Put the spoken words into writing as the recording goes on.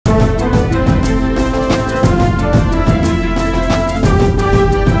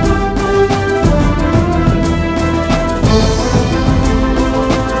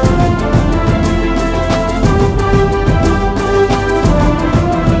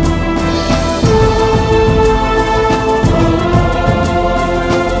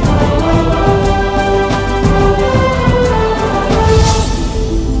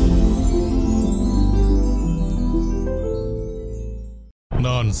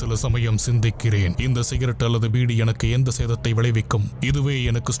சில சமயம் சிந்திக்கிறேன், இந்த சிகரெட் அல்லது பீடி எனக்கு எந்த சேதத்தை விளைவிக்கும்? இதுவே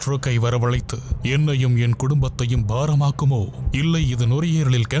எனக்கு ஸ்ட்ரோக்கை வரவழைத்து என்னையும் என் குடும்பத்தையும் பாரமாக்குமோ? இல்லை இது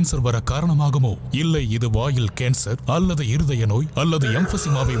நுரையீரலில் கேன்சர் வர காரணமாகுமோ? இல்லை இது வாயில் கேன்சர் அல்லது இருதய நோய் அல்லது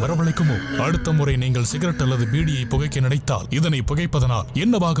எம்பசிமாவை வரவழைக்குமோ? அடுத்த முறை நீங்கள் சிகரெட் அல்லது பீடியை புகைக்க நினைத்தால் இதனை புகைப்பதனால்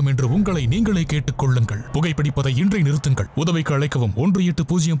என்னவாகும் என்று உங்களை நீங்களே கேட்டுக்கொள்ளுங்கள். புகைப்பிடிப்பதை இன்றை நிறுத்துங்கள். உதவிக்கு அழைக்கவும்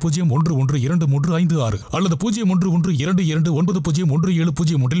 1800-112356 அல்லது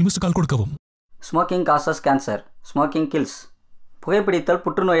 0112299017 மிஸ் கால் கொடுக்கவும். Smoking causes cancer, smoking kills. புகைப்பிடித்தல்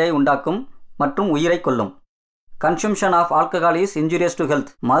புற்றுநோயை உண்டாக்கும் மற்றும் உயிரை கொல்லும். Consumption of alcohol is injurious to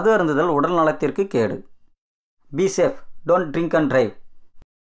health. மது அருந்துதல் உடல் நலத்திற்கு கேடு. Be safe, don't drink and drive.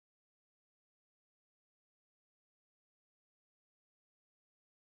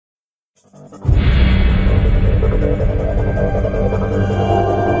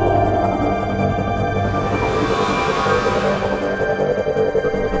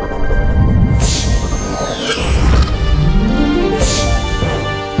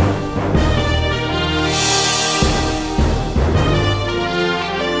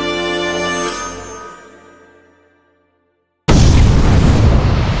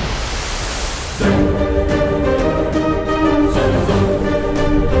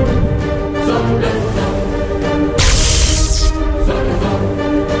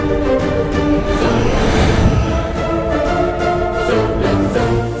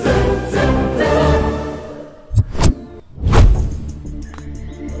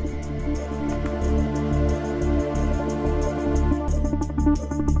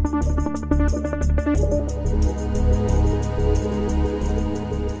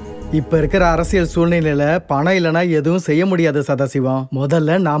 இப்ப இருக்கிற அரசியல் சூழ்நிலையில பணம் இல்லைன்னா எதுவும் செய்ய முடியாது சதாசிவம்.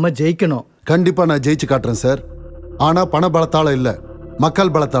 முதல்ல நாம ஜெயிக்கணும். கண்டிப்பா நான் ஜெயிச்சு காட்டுறேன் சார். ஆனா பண பலத்தால இல்ல,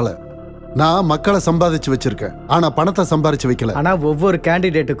 மக்கள் பலத்தால. நான் மக்களை சம்பாதிச்சு வச்சிருக்கேன், ஆனா பணத்தை சம்பாதிச்சு வைக்கல. ஆனா ஒவ்வொரு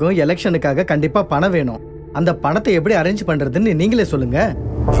கேண்டிடேட்டுக்கும் எலெக்ஷனுக்காக கண்டிப்பா பணம் வேணும். அந்த பணத்தை எப்படி அரேஞ்ச் பண்றதுன்னு நீங்களே சொல்லுங்க.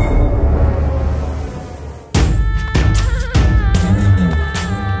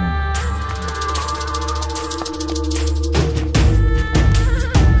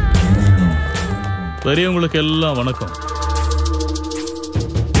 பெரியவங்களுக்கு எல்லாம் வணக்கம்.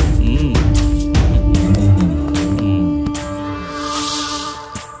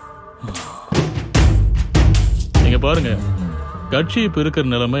 நீங்க பாருங்க, கட்சி இப்ப இருக்கிற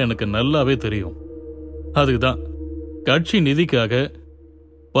நிலைமை எனக்கு நல்லாவே தெரியும். அதுக்குதான் கட்சி நிதிக்காக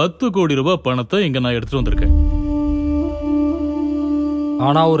 10 கோடி ரூபாய் பணத்தை இங்க நான் எடுத்துட்டு வந்திருக்கேன்.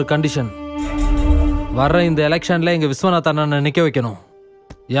 ஆனா ஒரு கண்டிஷன், வர்ற இந்த எலெக்ஷன்ல எங்க விஸ்வநாத் அண்ணனை நிக்க வைக்கணும்.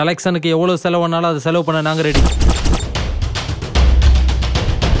 எலெக்ஷனுக்கு எவ்வளவு செலவுனாலும் அதை செலவு பண்ண நாங்க ரெடி.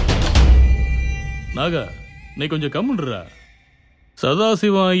 நாகா, நீ கொஞ்சம் கம்முன்றா.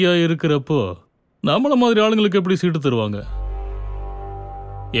 சதாசிவம் ஐயா இருக்கிறப்போ நம்மள மாதிரி ஆளுங்களுக்கு எப்படி சீட்டு தருவாங்க?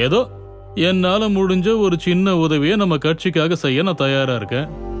 ஏதோ என்னால முடிஞ்ச ஒரு சின்ன உதவியை நம்ம கட்சிக்காக செய்ய நான் தயாரா இருக்கேன்.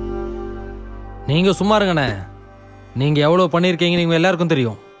 நீங்க சும்மா இருங்கண்ணே. நீங்க எவ்வளவு பண்ணிருக்கீங்க நீங்க எல்லாருக்கும்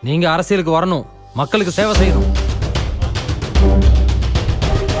தெரியும். நீங்க அரசியலுக்கு வரணும், மக்களுக்கு சேவை செய்யணும்.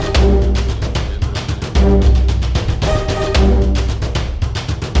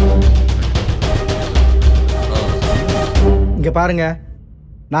 இங்க பாருங்க,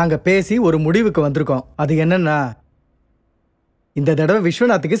 நாங்க பேசி ஒரு முடிவுக்கு வந்திருக்கோம். அது என்னன்னா, இந்த தடவை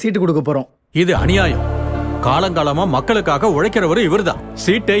விஸ்வநாத்துக்கு சீட்டு கொடுக்க போறோம். இது அநியாயம். காலங்காலமா மக்களுக்காக உழைக்கிறவரு இவர்தான்.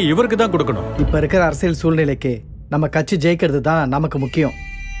 சீட்டை இவருக்கு தான் கொடுக்கணும். இப்ப இருக்கிற அரசியல் சூழ்நிலைக்கு நம்ம கட்சி ஜெயிக்கிறது தான் நமக்கு முக்கியம்.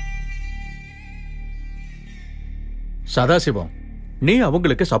 சதாசிவம், நீ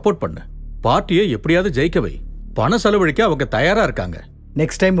அவங்களுக்கு சப்போர்ட் பண்ணு. பார்ட்டியை எப்படியாவது ஜெயிக்க வை. பண செலவழிக்க அவங்க தயாரா இருக்காங்க.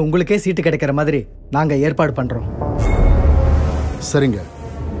 நெக்ஸ்ட் டைம் உங்களுக்கே சீட்டு கிடைக்கிற மாதிரி நாங்க ஏற்பாடு பண்றோம். சரிங்க.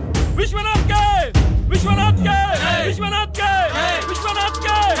 Viswanath K, Viswanath K, Viswanath K, Viswanath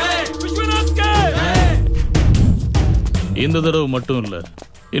K, Viswanath K. இந்த தடவை மட்டும் இல்ல,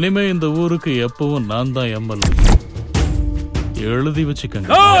 இனிமே இந்த ஊருக்கு எப்பவும் நான் தான் எம்எல்ஏ. எழுதி வச்சுக்கங்க.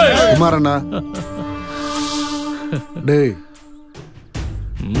 குமாரண்ணா, டேய்,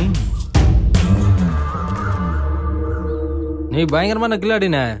 நீ பயங்கரமான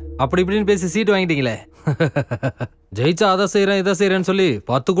கில்லாடினே. அப்படி இப்படின்னு பேசி சீட்டு வாங்கிட்டீங்களே. ஜெயிச்சா அதை செய்யறேன் இதை செய்யறேன்னு சொல்லி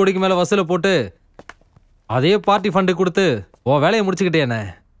 10 கோடிக்கு மேல வசூல போட்டு அதே பார்ட்டி ஃபண்டு கொடுத்து உன் வேலையை முடிச்சுக்கிட்டே என்ன.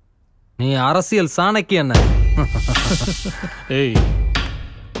 நீ அரசியல் சாணக்கி என்ன. ஏய்,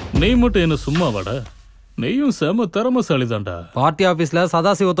 நீ மட்டும் என்ன சும்மா வாடா. நீயும் செம திறமசாலி தான்டா. பார்ட்டி ஆபீஸ்ல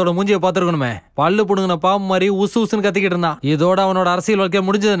சதாசிவத்தோட மூஞ்சியை பாத்துருக்கணுமே. பல்லு புடுங்கின பாம்பு மாதிரி உசு உசுன்னு கத்திக்கிட்டு இருந்தான். இதோட அவனோட அரசியல் வாழ்க்கை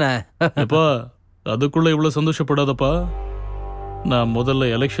முடிஞ்சதுனே. அப்பா, அதுக்குள்ள இவ்வளவு சந்தோஷப்படாதப்பா. நான் முதல்ல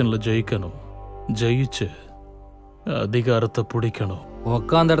எலெக்ஷன்ல ஜெயிக்கணும். ஜெயிச்சு அதிகாரத்தை பிடிக்கணும்.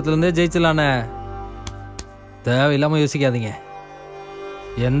 உக்காந்த இடத்துல இருந்தே ஜெயிச்சலானே. தேவையில்லாம யோசிக்காதீங்க.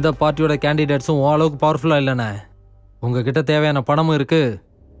 எந்த பார்ட்டியோட கேண்டிடேட்ஸும் அளவுக்கு பவர்ஃபுல்லா இல்லைண்ணே. உங்ககிட்ட தேவையான பணமும் இருக்கு,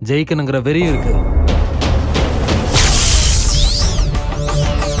 ஜெயிக்கணுங்கிற வெறியும் இருக்கு.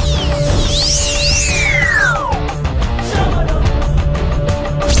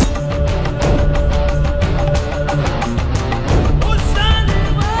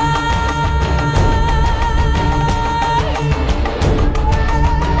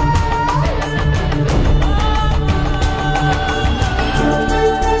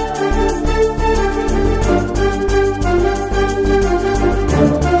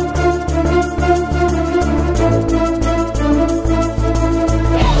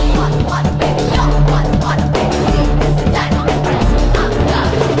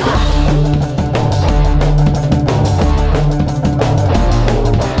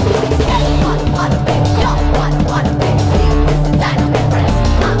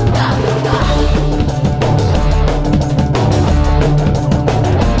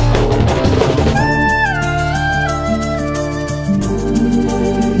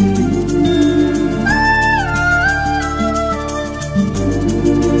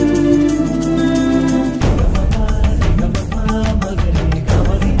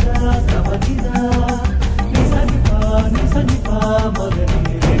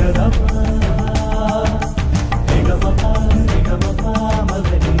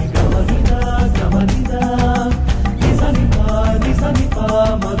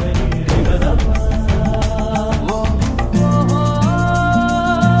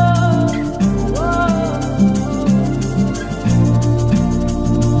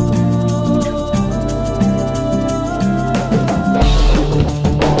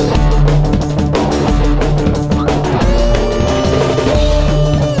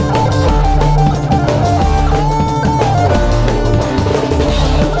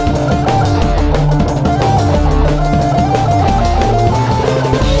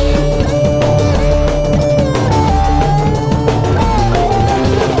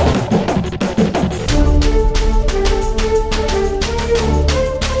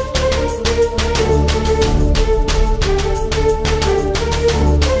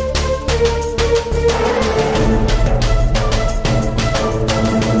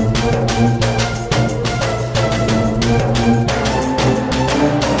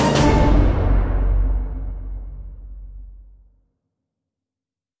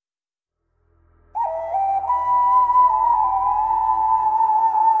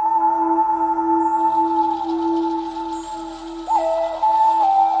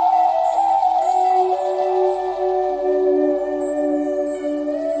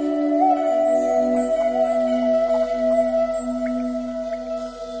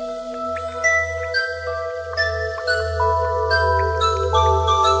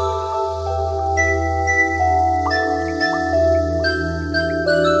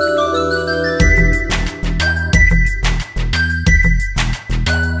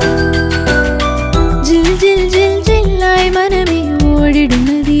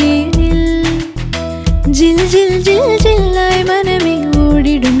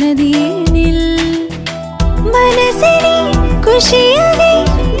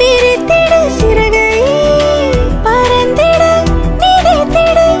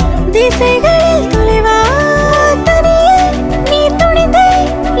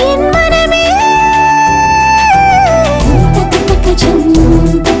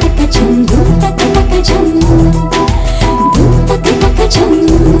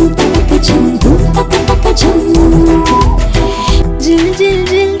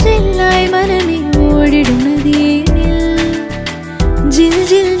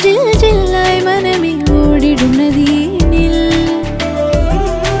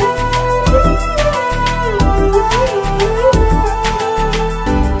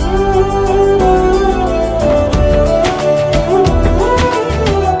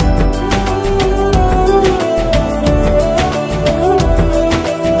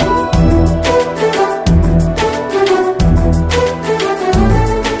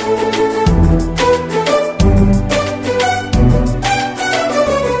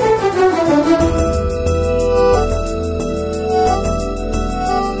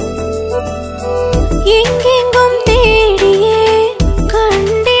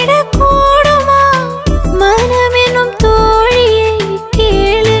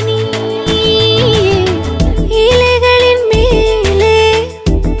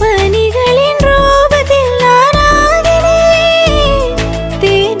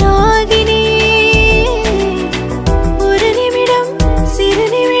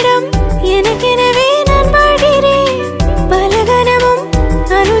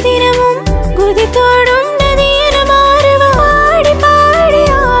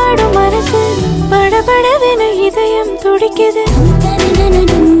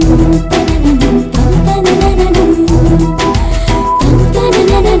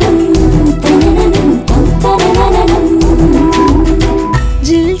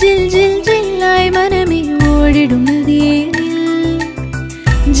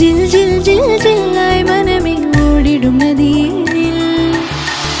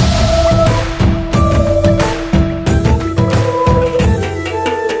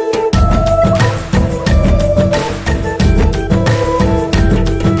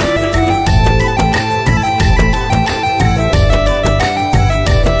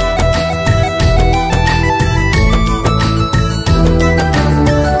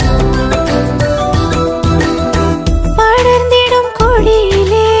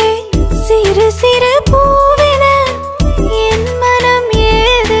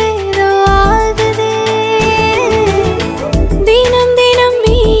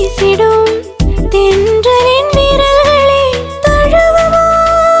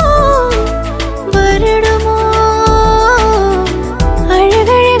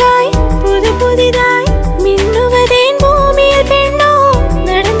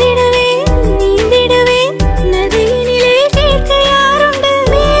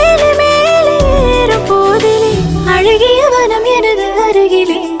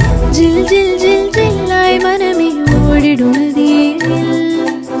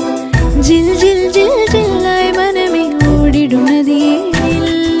 ஜில் ஜில் ஜில் ஜில்லாய் மனமே ஓடிடும் நதியேனில்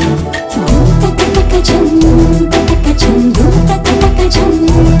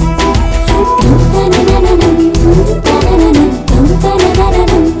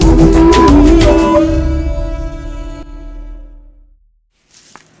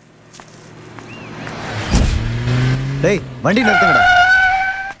டேய் வண்டி நிறுத்துங்கடா.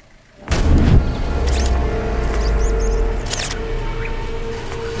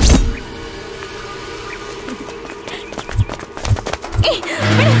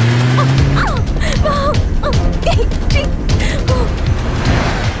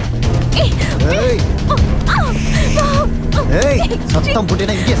 சத்தம்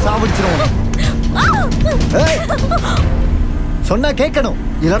போட்டேன்னா இங்கே சாவடிச்சிருவோம். சொன்னா கேட்கணும்,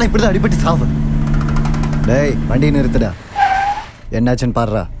 இல்லைன்னா இப்படிதான் அடிபட்டு சாவு. டேய் வண்டி நிறுத்துடா. என்னாச்சுன்னு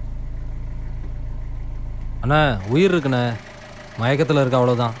பாடுறா. அண்ணா உயிர் இருக்குண்ணே, மயக்கத்தில் இருக்க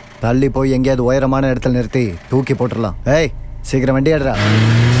அவ்வளோதான். தள்ளி போய் எங்கேயாவது உயரமான இடத்துல நிறுத்தி தூக்கி போட்டுடலாம். ஏய் சீக்கிரம் வண்டி ஆடுறா.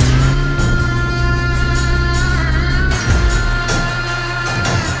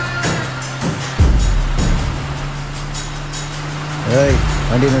 ஏய்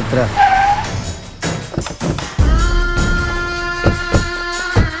வண்டி நிறுத்துறா.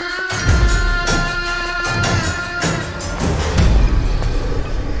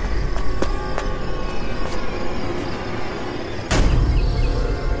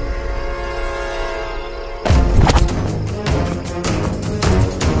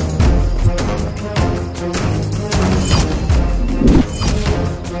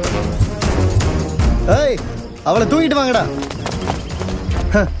 அவளை தூக்கிட்டு வாங்கடா.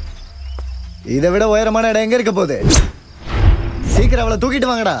 இதை விட உயரமான இடம் எங்க இருக்க போகுது? சீக்கிரம் அவளை தூக்கிட்டு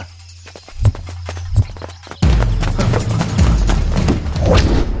வாங்கடா.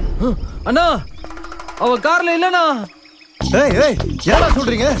 அண்ணா அவ கார்ல இல்லண்ணா. ஏய் ஏய் யாரா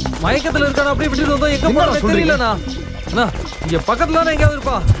சொல்றீங்க? மயக்கத்துல இருக்கானா, அப்படி இப்படி வந்தா எங்க போறன்னு தெரியலண்ணா. அண்ணா இங்க பக்கத்துல தானே எங்கயாவது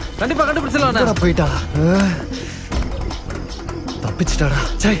இருப்பா, கண்டிப்பா கண்டுபிடிச்சலாம். போயிட்டா, தப்பிச்சிட்டாடா.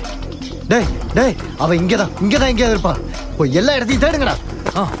 சரி டேய் டேய் அவ இங்கதான் எங்கேயாவது இருப்பா. போய் எல்லா இடத்தையும் தேடுங்கடா.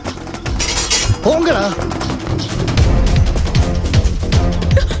 போங்கடா.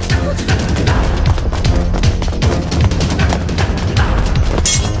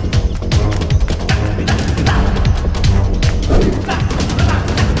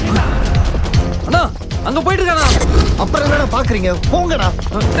 அண்ணா அங்க போயிட்டு இருக்கானா? அப்புறம் என்னடா பாக்குறீங்க? போங்கடா.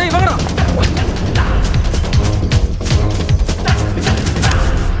 டேய் வாங்கடா.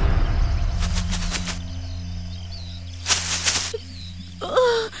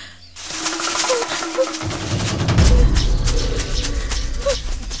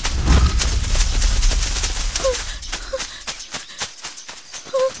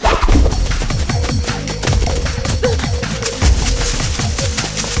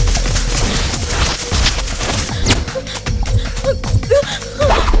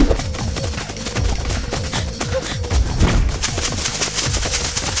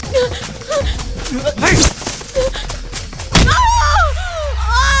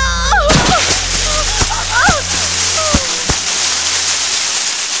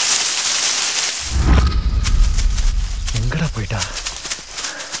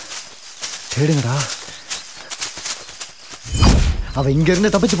 தேடுங்கடா. அவ இங்க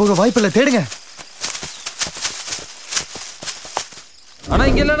இருந்து தப்பிச்சு போக வாய்ப்பில்லை. தேடுங்க. ஆனா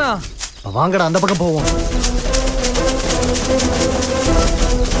இங்க இல்லனா. வாங்கடா அந்த பக்கம் போவோம்.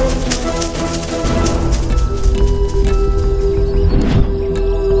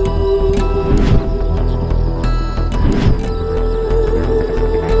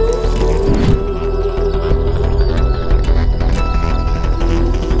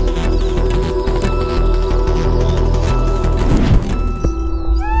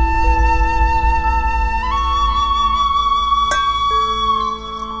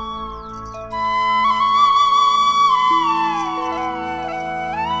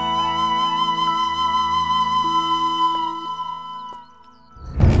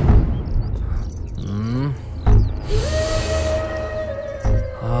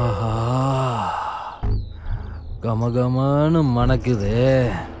 கமகமன்னு மணக்குது.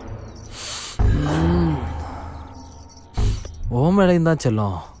 ஓமேடையும் தான்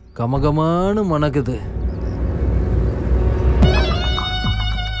செல்லும். கமகமன்னு மணக்குது.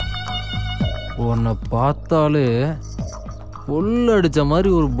 உன்னை பார்த்தாலே புல் அடிச்ச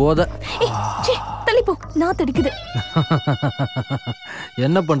மாதிரி ஒரு போதை. நான் தடிக்குது.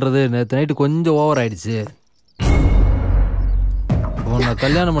 என்ன பண்றது, நேற்று நைட்டு கொஞ்சம் ஓவர் ஆயிடுச்சு. உன்னை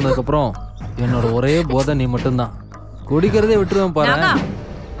கல்யாணம் பண்ணதுக்கு அப்புறம் என்னோட ஒரே போதை நீ மட்டும்தான். குடிக்கிறதே விட்டுருவேன் பாரு.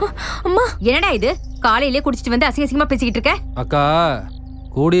 அம்மா என்னடா இது, காலையிலே குடிச்சிட்டு வந்து அசிங்க அசிங்கமா பேசிக்கிட்டு இருக்க? அக்கா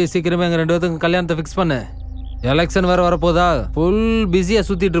கூடிய சீக்கிரமே எங்க 2 பேத்துக்கும் கல்யாணத்தை ஃபிக்ஸ் பண்ணு. எலெக்ஷன் வேற வரப்போதா, ஃபுல் பிஸியா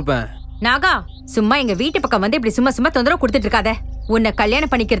சுத்திட்டு இருப்பேன். நாகா, சும்மா எங்க வீட்டு பக்கம் வந்து இப்படி சும்மா தொந்தரவு கொடுத்துட்டு இருக்காத. உன்னை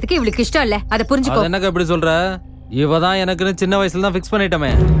கல்யாணம் பண்ணிக்கிறதுக்கு இவளுக்கு இஷ்டம் இல்ல, அதை புரிஞ்சுக்கோ. என்னக்கா இப்படி சொல்ற? இவதான் எனக்குன்னு சின்ன வயசுல தான் ஃபிக்ஸ்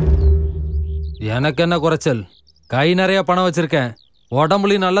பண்ணிட்டமே. எனக்கு என்ன குறைச்சல்? கை நிறைய பணம் வச்சிருக்கேன்,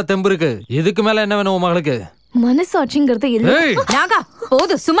 உடம்புலயும் நல்லா தெம்பு இருக்கு. இதுக்கு மேல என்ன வேணும் உன் மகளுக்கு? மனசாட்சிங்கிறது இல்ல. நாகா,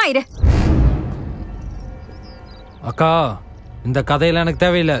 போதும், சும்மா இரு. அக்கா, இந்த கதையில எனக்கு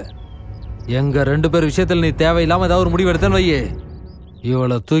தேவையில்லை. எங்க 2 பேர் விஷயத்துல நீ தேவையில்லாம ஏதாவது ஒரு முடிவு எடுத்தேன்னு வையே,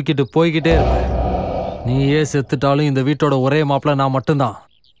 இவளை தூக்கிட்டு போய்கிட்டே இருப்ப. நீயே செத்துட்டாலும் இந்த வீட்டோட ஒரே மாப்பிள்ள நான் மட்டும்தான்.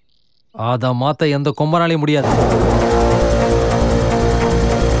 அதை மாத்த எந்த கொம்பனாலையும் முடியாது.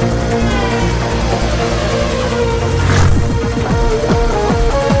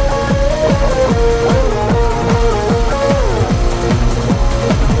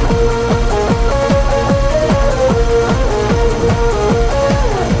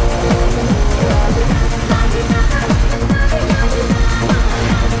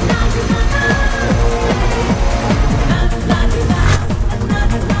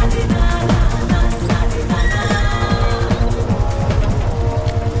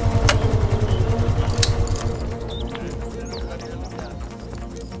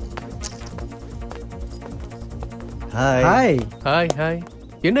 Hi hi hi.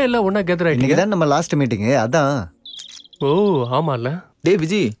 என்ன எல்லாம் ஒண்ணா கேதர் ஆயிட்டீங்க? இன்னைக்கு தான் நம்ம லாஸ்ட் மீட்டிங். அதான். ஓ ஆமால. டேய்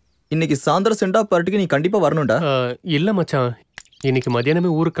விஜி, இன்னைக்கு சாயந்தரம் சென்ட் ஆஃப் பார்ட்டிக்கு நீ கண்டிப்பா வரணும்டா. இல்ல மச்சான், இன்னைக்கு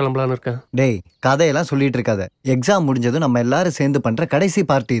மதியானமே ஊருக்கு கிளம்பலான்னு இருக்கேன். டேய், கதையெல்லாம் சொல்லிட்டு இருக்காத. எக்ஸாம் முடிஞ்சதும் நம்ம எல்லாரும் சேர்ந்து பண்ற கடைசி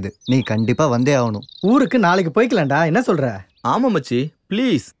பார்ட்டி இது. நீ கண்டிப்பா வந்தே ஆகணும். ஊருக்கு நாளைக்கு போய்க்கலாம்டா, என்ன சொல்ற? ஆமா மச்சி,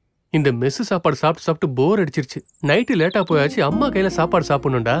 ப்ளீஸ். இந்த மெஸ் சாப்பாடு சாப்பிட்டு போர் அடிச்சிருச்சு. நைட்டு லேட்டா போயாச்சு, அம்மா கையில சாப்பாடு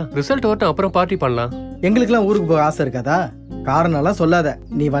சாப்பிடணும்டா. ரிசல்ட் வரட்டும், அப்புறம் பார்ட்டி பண்ணலாம். எங்களுக்கெல்லாம் ஊருக்கு போக ஆசை இருக்காதா? காரணம் எல்லாம் சொல்லாத,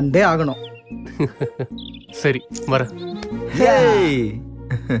 நீ வந்தே ஆகணும். சரி வர.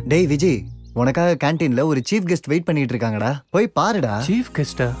 டேய் விஜி, உனக்காக கேண்டீன்ல ஒரு சீஃப் கெஸ்ட் வெயிட் பண்ணிட்டு இருக்காங்கடா, போய் பாருடா. சீஃப்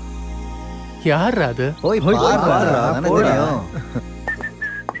கெஸ்டா? யார் அது? போய் பாருடா, தெரியும்.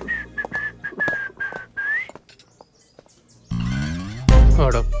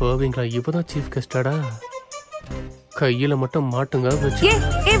 அட போவீங்களா, இப்பதான் சீஃப் கெஸ்டாடா. கையில மட்டும் மாட்டுங்க வச்சு.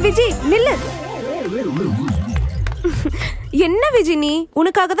 ஏ விஜி நில்லு. என்ன விஜி, நீ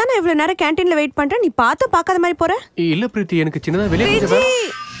உனக்காக தான் நான் இவ்வளவு நேரம் கேண்டீன்ல வெயிட் பண்றேன். நீ பார்க்காத மாதிரி போற. இல்ல பிரீத்தி, எனக்கு சின்னதா வெளியே.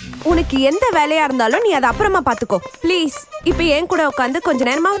 உனக்கு எந்த வேலையா இருந்தாலும் நீ அதை அப்புறமா பாத்துக்கோ ப்ளீஸ். இப்ப என் கூட உட்காந்து கொஞ்ச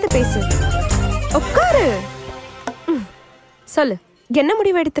நேரமாவது பேசு. உட்காரு. சொல்லு, என்ன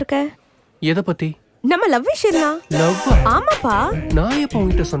முடிவு எடுத்திருக்க? எதை பத்தி? நம்ம லவ் விஷயம். லவ்? ஆமாப்பா. நான் எப்ப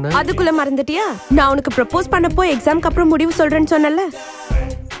உன்கிட்ட சொன்னேன்? அதுக்குள்ள மறந்துட்டியா? நான் உனக்கு ப்ரப்போஸ் பண்ணப்போ எக்ஸாம்க்கு அப்புறம் முடிவு சொல்றேன்னு சொன்னல.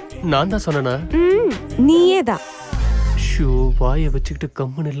 நான் தான் சொன்னேனா? நீயே தான். ஷூ, வாயை வச்சுக்கிட்டு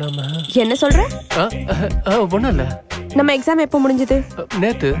கம்முன்னு இல்லாம. என்ன சொல்ற? ஒண்ணும் இல்ல. நம்ம எக்ஸாம் எப்போ முடிஞ்சது?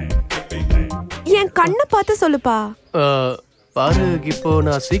 நேத்து. என் கண்ணை பார்த்து சொல்லுப்பா. பாரு, இப்போ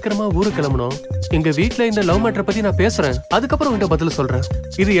நான் சீக்கிரமா ஊருக்கு கிளம்பணும். எங்க வீட்ல இந்த லவ் மேட்டரை பத்தி நான் பேசுறேன், அதுக்கப்புறம் உன்கிட்ட பதில் சொல்றேன்.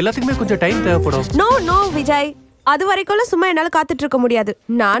 இது எல்லாத்துக்குமே கொஞ்சம் டைம் தேவைப்படும். நோ விஜய், அது வரைக்கும் சும்மா என்னால காத்துட்டு இருக்க முடியாது.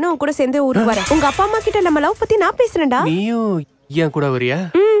 நானும் உன் கூட சேர்ந்து ஊருக்கு வரேன். உங்க அப்பா அம்மா கிட்ட நம்ம லவ் பத்தி நான் பேசுறேன்டா. நீயும் ஏன் கூட வரியா?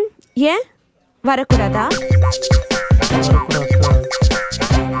 ஏன் வரக்கூடாதா?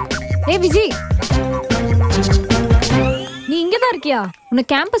 ஏ விஜி, நீ இங்கதான் இருக்கியா? உன்னை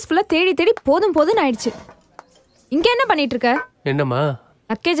கேம்பஸ் ஃபுல்லா தேடி போதும் ஆயிடுச்சு. இங்க என்ன பண்ணிட்டு இருக்க? என்னம்மா?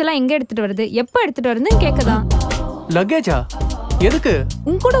 லக்கேஜ் எல்லாம் எங்க எடுத்துட்டு வருது, எப்ப எடுத்துட்டு வருதுன்னு கேக்கதான். லக்கேஜா? எதுக்கு?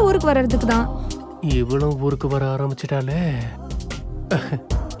 உன் கூட ஊருக்கு வர்றதுக்கு தான். இவளும் ஊருக்கு வர ஆரம்பிச்சிட்டாலே.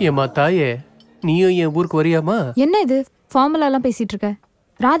 ஏமா தாயே, நீயும் என் ஊருக்கு வரியாமா? என்ன இது ஃபார்முலா எல்லாம் பேசிட்டு இருக்க?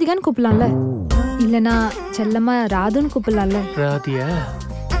 ராதிகான்னு கூப்பிடலாம்ல, இல்லனா செல்லமா ராதுன்னு கூப்பிடலாம்ல. ராதியா?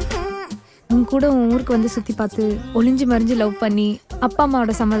 உன் கூட உன் ஊருக்கு வந்து சுத்தி பார்த்து ஒளிஞ்சு மறிஞ்சு லவ் பண்ணி அப்பா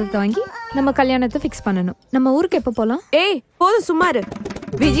அம்மாவோட சம்மதத்தை வாங்கி நம்ம கல்யாணத்தை ஃபிக்ஸ் பண்ணணும். நம்ம ஊருக்கு எப்ப போலாம்? ஏய் போதும் சும்மாரு.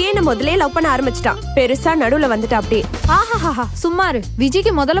 விஜய் என்ன முதல்ல லவ் பண்ண ஆரம்பிச்சிட்டான். பெருசா நடுவுல வந்துட்டா அப்படியே. ஆஹாஹா, சும்மாரு.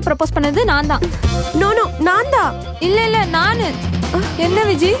 விஜய்க்கு முதல்ல ப்ரப்போஸ் பண்ணது நான் தான். நோ நான் தான். இல்ல நானு. என்ன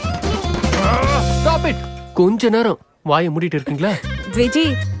விஜய்? Stop it. கொஞ்ச நேரம் வாயை மூடிட்டு இருக்கீங்களா?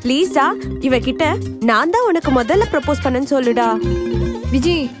 விஜய் ப்ளீஸ்டா, இவகிட்ட நான் தான் உனக்கு முதல்ல ப்ரப்போஸ் பண்ணேன்னு சொல்லுடா.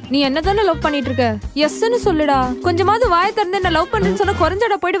 விஜய், நீ என்னதானே லவ் பண்ணிட்டு இருக்க? எஸ்ன்னு சொல்லுடா. கொஞ்சமாவது வாயை திறந்து என்ன லவ் பண்ணுன்னு சொன்னா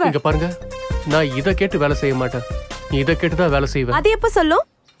குறைஞ்சடா போயிடுவேன். இங்க பாருங்க, நான் இத கேட்டு வேலை செய்ய மாட்டேன். இத கேட்டு தான் வேலை செய்வேன். அது எப்ப சொல்லும்?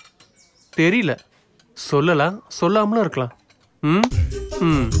 தெரியல. சொல்லலாம், சொல்லாமலும் இருக்கலாம்.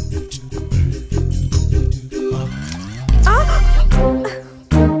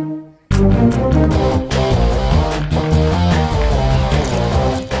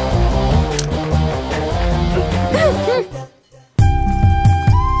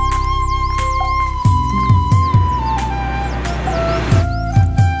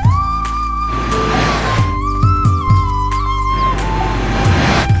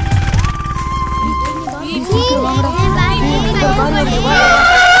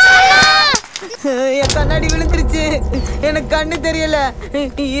 கண்ணு தெரியல.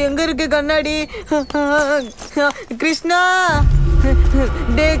 எங்க இருக்கு கண்ணாடி? கிருஷ்ணா,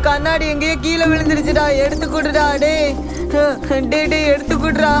 டேய் கண்ணாடி எங்கேயோ கீழே விழுந்துருச்சுடா, எடுத்து கொடுடா. டேய் டேய் எடுத்து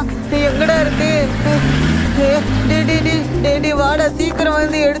கொடுடா. எங்கடா இருக்கு? டேய் வாடா, சீக்கிரம்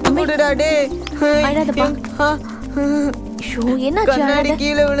வந்து எடுத்து கொடுடா. டேய் கண்ணாடி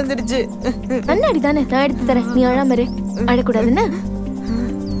கீழே விழுந்துருச்சு. கண்ணாடி தானே, நான் எடுத்து தரேன். நீ அழாம இரு. அழக்கூடாதுன்னு.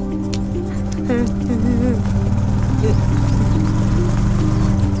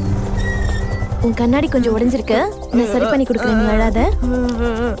 உன் கண்ணாடி கொஞ்சம் உடைஞ்சிருக்கு, நான் சரி பண்ணி கொடுக்குறேன். நீ அழாத.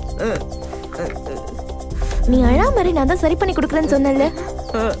 நீ அழாம இரு, நான் தான் சரி பண்ணி கொடுக்குறேன்னு சொன்னேன்ல.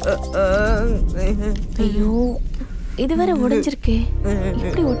 ஐயோ, இதுவரை உடைஞ்சிருக்கே,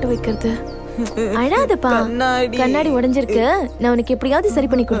 எப்படி ஒட்ட வைக்கிறது? அழாதப்பா, கண்ணாடி உடைஞ்சிருக்கு, நான் உனக்கு எப்படியாவது சரி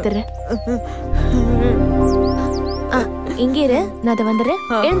பண்ணி கொடுத்துறேன். இங்கே இரு, நான் அதை வந்துடுறேன்.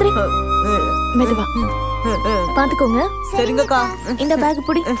 எழுந்துரு, மெதுவா பாத்துக்கோங்க. சரிங்கக்கா. இந்த பேக்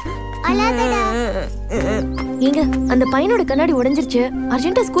புடி. ஏங்க, அந்த பையனோட கண்ணாடி உடைஞ்சிருச்சு,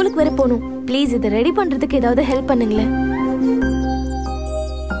 அர்ஜென்ட்டா ஸ்கூலுக்கு வர போகணும். ப்ளீஸ் இதை ரெடி பண்றதுக்கு ஏதாவது ஹெல்ப் பண்ணுங்களேன்.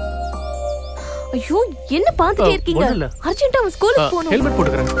 ஐயோ, என்ன பாத்துட்டே இருக்கீங்க? அர்ஜென்ட்டா அவன் ஸ்கூலுக்கு போகணும். ஹெல்மெட்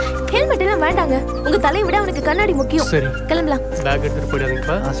போட்டுக்கறேன். ஹெல்மெட் எல்லாம் வேண்டாங்க, உங்க தலையை விட அவனுக்கு கண்ணாடி முக்கியம். சரி, கிளம்பலாம். பேக் எடுத்துட்டு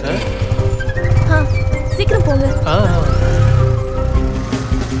போயிடாதீங்கப்பா. சீக்கிரம் போங்க.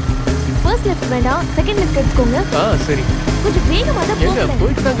 ஃபர்ஸ்ட் லெஃப்ட் வேண்டாம், செகண்ட் லெஃப்ட் எடுத்துக்கோங்க. சரி, கொஞ்சம் வேகமா தான் போங்க. எங்க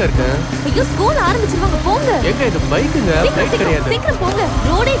போயிட்டு தாங்க இருக்கேன். ஐயோ, ஸ்கூல் ஆரம்பிச்சிருவாங்க, போங்க. எங்க இது பைக்குங்க, பைக் கிடையாது. சீக்கிரம் போங்க,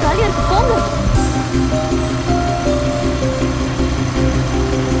 ரோடே காலியா இருக்கு, போங்க.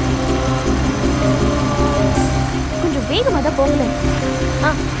 கொஞ்சம் வேகமா தான் போங்க.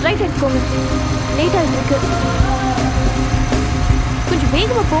 ரைட் எடுத்துக்கோங்க, லேட் ஆயிட்டு இருக்கு. கொஞ்சம்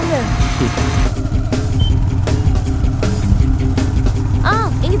வேகமா போங்க.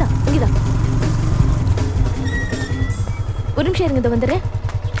 இங்கதான் இங்கதான். ஒரு நிமிஷம் இருங்க, இதை வந்துடுறேன்.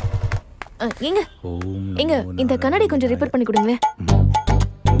 ஏங்க இந்த கண்ணாடி கொஞ்சம் ரிப்பேர் பண்ணி கொடுங்களேன்.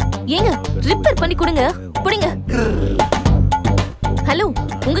 ஏங்க, ரிப்பேர் பண்ணி கொடுங்க, புடிங்க. ஹலோ,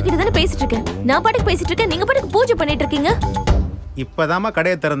 உங்ககிட்ட தானே பேசிட்டு இருக்கேன். நான் பாட்டுக்கு பேசிட்டு இருக்கேன், நீங்க பாட்டுக்கு பூஜை பண்ணிட்டு இருக்கீங்க. இப்பதாமா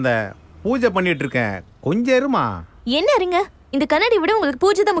கடையை திறந்த, பூஜை பண்ணிட்டு இருக்கேன், கொஞ்சம் இருமா. என்ன இருங்க, இந்த கண்ணாடி விட உங்களுக்கு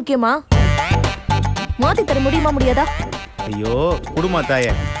பூஜை தான் முக்கியமா? மாத்தி தர முடியுமா, முடியாதா? ஐயோ, குடுமா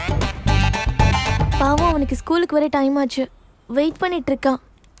தாயே. பாவம், அவனுக்கு ஸ்கூலுக்கு வர டைம் ஆச்சு, வெயிட் பண்ணிட்டு இருக்கான்.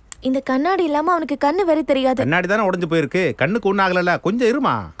 இந்த கண்ணாடி இல்லாம அவனுக்கு கண்ணு வேற தெரியாது. கண்ணாடி தானே உடைஞ்சு போயிருக்கு, கண்ணுக்கு ஒண்ணு ஆகல, கொஞ்சம்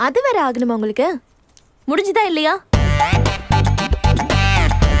இருமா. அது வேற ஆகணுமா உங்களுக்கு? முடிஞ்சுதா இல்லையா?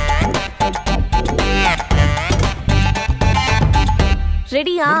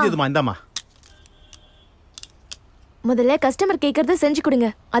 ரெடியா? முடிஞ்சதுமா, இந்தாமா. முதல்ல கஸ்டமர் கேக்குறத செஞ்சு கொடுங்க,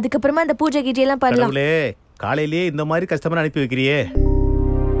 அதுக்கப்புறமா இந்த பூஜை கீஜை எல்லாம் பண்ணலாம். காலையிலேயே இந்த மாதிரி கஸ்டமர் அனுப்பி வைக்கிறியே.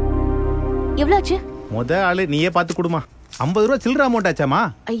 எவ்வளவு ஆச்சு? முத ஆளு நீயே பார்த்து கொடுமா. 50 ரூபா சில்லற அமௌண்ட் ஆச்சாமா?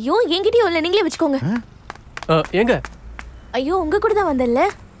 ஐயோ, என்கிட்டயும் இல்ல, நீங்களே வச்சுக்கோங்க. எங்க? ஐயோ, உங்க கூட தான் வந்தல்ல.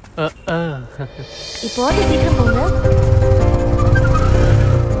 இப்போ சீக்கிரம் போங்க.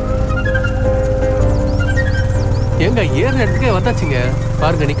 எங்க ஏற இடத்துக்கே வந்தாச்சுங்க,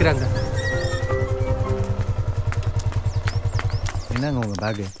 பாருங்க நிக்கிறாங்க. என்னங்க உங்க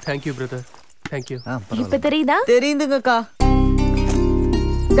back? Thank you brother. Thank you. இப்ப தெரியுதா? தெரியுதுங்கக்கா.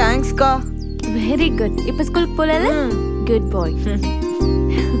 தேங்க்ஸ்க்கா. Very good. இப்ப ஸ்கூலுக்கு போலாம்ல? குட் பாய்.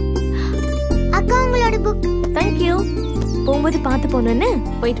 அக்கா, உங்களோட புக். Thank you. போகும்போது பார்த்து போணும்னு.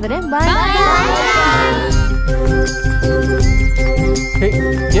 போயிட்டு வரேன். பை.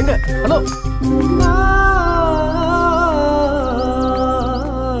 எங்க? ஹலோ.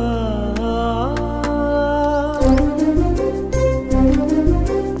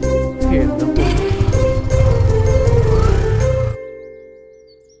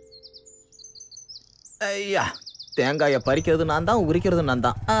 ஐயா, தேங்காயை பறிக்கிறது நான் தான், உரிக்கிறது நான்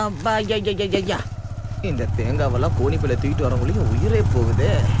தான். இந்த தேங்காவெல்லாம் கோணிப்பில் தூக்கிட்டு வரவங்களையும் உயிரே போகுது.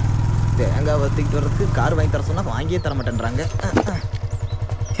 தேங்காவை தூக்கிட்டு வர்றதுக்கு கார் வாங்கி தர சொன்னா வாங்கியே தர மாட்டேன்றாங்க.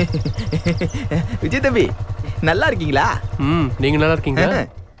 விஜய் தம்பி, நல்லா இருக்கீங்களா? நீங்க நல்லா இருக்கீங்க?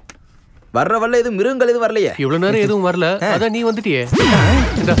 வர்ற வரல எதுவும் மிருகங்கள் எதுவும் வரலையே? இவ்வளவு நேரம் எதுவும் வரல, அதான் நீ வந்துட்டியே.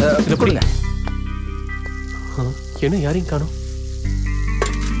 கொடுங்க. என்ன யாரையும் காணோம்?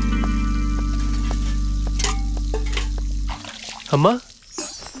 அம்மா,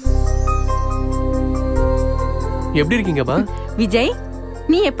 எப்படி இருக்கீங்கப்பா? விஜய்,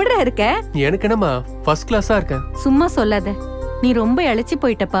 நீ எப்படிடா இருக்க? எனக்கு என்னம்மா, ஃபர்ஸ்ட் கிளாஸா இருக்கேன். சும்மா சொல்லாத, நீ ரொம்ப இழைச்சி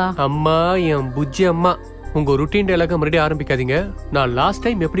போயிட்டப்பா. அம்மா, என் புஜ்ஜி அம்மா, உங்க ருட்டீன் டயலாக மறுபடியும் ஆரம்பிக்காதீங்க. நான் லாஸ்ட்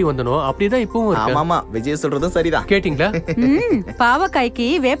டைம் எப்படி வந்தனோ அப்படிதான் இப்பவும் இருக்கேன். ஆமாமா, விஜய் சொல்றதும் சரிதான். கேட்டிங்களா? பாவக்காய்க்கு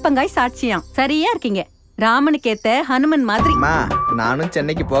வேப்பங்காய் சாட்சியாம். சரியா இருக்கீங்க. ராமனுக்கு ஏத்த ஹனுமன் மாதிரி. அம்மா நானும்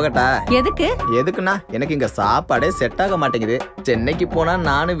சென்னைக்கு போகட்டா? எதுக்கு? எதுக்குண்ணா எனக்கு இங்க சாப்பாடே செட் ஆக மாட்டேங்குது. சென்னைக்கு போனா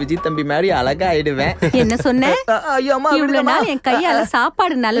நானும் விஜய் தம்பி மாதிரி அழகா ஆயிடுவேன். என்ன சொன்ன? இவ்வளவு நாள் என் கையால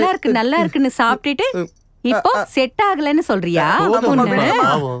சாப்பாடு நல்லா இருக்குன்னு சாப்பிட்டுட்டு இப்போ செட் ஆகலன்னு சொல்றியா?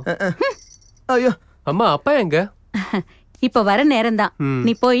 ஐயோ அம்மா அப்பா எங்க? இப்ப வர நேரம் தான்.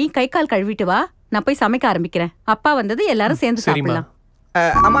 நீ போய் கை கால் கழுவிட்டு வா, நான் போய் சமைக்க ஆரம்பிக்கிறேன். அப்பா வந்தது எல்லாரும் சேர்ந்து சாப்பிடலாம்.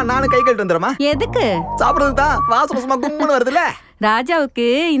 அம்மா நானும் கை கழுவிட்டு வந்துடுறேமா? எதுக்கு? சாப்பிடுறது தான் வாசமா கும்முன்னு வருதுல்ல. ராஜாவுக்கு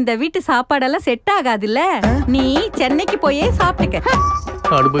இந்த வீட்டு சாப்பாடெல்லாம் செட் ஆகாதுல்ல, நீ சென்னைக்கு போயே சாப்பிட்டுக்க.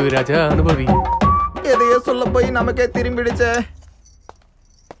 அனுபவி ராஜா அனுபவி. எதையோ சொல்ல போய் நமக்கே திரும்பிடுச்ச.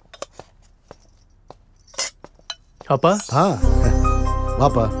 அப்பா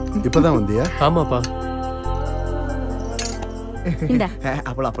வாப்பா, இப்பதான் வந்தியா? ஆமாப்பா.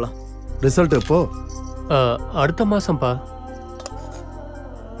 அப்பலாம் ரிசல்ட் எப்போ? அடுத்த மாசம்பா.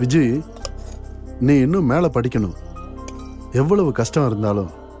 விஜய், நீ இன்னும் மேல படிக்கணும். எவ்வளவு கஷ்டம் இருந்தாலும்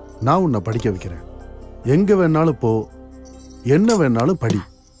நான் உன்னை படிக்க வைக்கிறேன். எங்க வேணாலும் போ, என்ன வேணாலும் படி.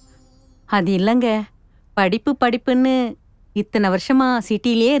 அது இல்லங்க, படிப்புன்னு இத்தனை வருஷமா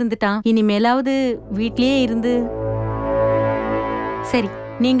சிட்டிலேயே இருந்துட்டான். இனிமேலாவது வீட்லயே இருந்து. சரி,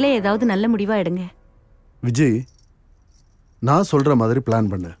 நீங்களே ஏதாவது நல்ல முடிவா எடுங்க. விஜய், நான் சொல்ற மாதிரி பிளான்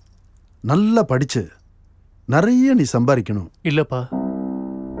பண்ணு. நல்லா படிச்சு நிறைய நீ சம்பாதிக்கணும். இல்லப்பா,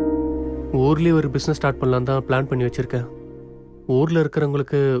 ஊர்லயே ஒரு பிசினஸ் ஸ்டார்ட் பண்ணலாம் தான் பிளான் பண்ணி வச்சிருக்கேன். ஊர்ல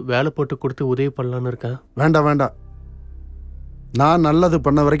இருக்கிறவங்களுக்கு வேலை போட்டு கொடுத்து உதவி பண்ணலான்னு இருக்கேன். வேண்டாம், நான் நல்லது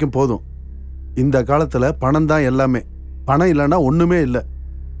பண்ண வரைக்கும் போதும். இந்த காலத்துல பணம் தான் எல்லாமே. பணம் இல்லைன்னா ஒண்ணுமே இல்லை.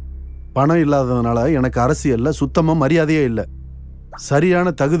 பணம் இல்லாததுனால எனக்கு அரசியல்ல சுத்தமா மரியாதையே இல்லை.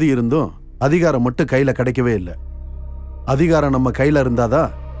 சரியான தகுதி இருந்தும் அதிகாரம் மட்டும் கையில கிடைக்கவே இல்லை. அதிகாரம் நம்ம கையில இருந்தாதான்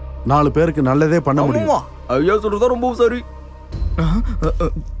 4 பேருக்கு நல்லதே பண்ண முடியும். ஐயா சொல்றதா ரொம்ப சரி.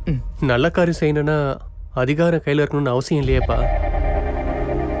 நல்ல காரியம் செய்யணும்னா அதிகாரம் கையில இருக்கணும்னு அவசியம் இல்லையேப்பா.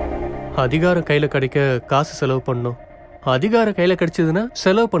 அதிகாரம் கையில கிடைக்க காசு செலவு பண்ணணும். அதிகாரம் கையில கிடைச்சதுன்னா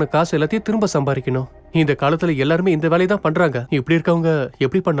செலவு பண்ண காசு எல்லாத்தையும் திரும்ப சம்பாதிக்கணும். இந்த காலத்துல எல்லாருமே இந்த வேலையை தான் பண்றாங்க. இப்படி இருக்கவங்க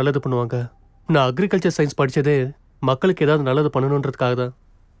எப்படிப்பா நல்லது பண்ணுவாங்க? நான் அக்ரிகல்ச்சர் சயின்ஸ் படிச்சதே மக்களுக்கு ஏதாவது நல்லது பண்ணணுன்றதுக்காக தான்.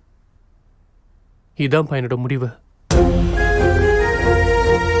 இதான் என்னோட முடிவு.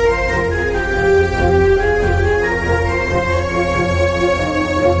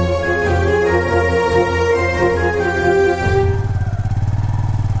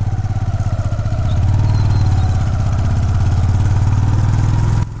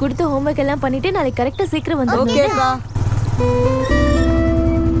 கொடுத்த ஹோம்வொர்க் எல்லாம் பண்ணிட்டு நாளைக்கு கரெக்டா சீக்கிரம் வந்துருங்க.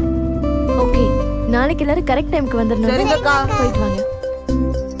 ஓகே, நாளைக்கு எல்லாரும் கரெக்ட் டைம்க்கு வந்துடணும். சரிங்கக்கா. போயிட்டு வாங்க.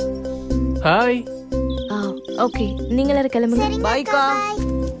 ஹாய். ஓகே, நீங்க எல்லாரும் கிளம்புங்க. பாய்க்கா.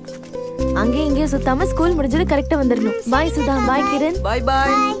 அங்கேயும் இங்கேயும் சுத்தாம ஸ்கூல் முடிஞ்சது கரெக்டா வந்துடணும். பாய் சுதா, பாய் கிரண். பாய்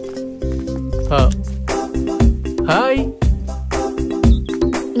பாய். ஹாய்.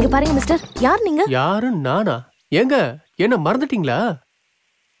 இங்க பாருங்க மிஸ்டர், யார் நீங்க? யாரு? நானா? ஏங்க என்ன மறந்துட்டீங்களா?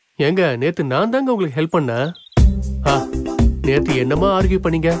 ஏங்க நேத்து நான் தாங்க உங்களுக்கு ஹெல்ப் பண்ணேன். நேத்து என்னமா ஆர்கியூ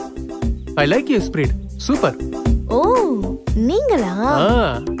பண்ணீங்க? I like your spirit. Super. ஓ, நீங்களா?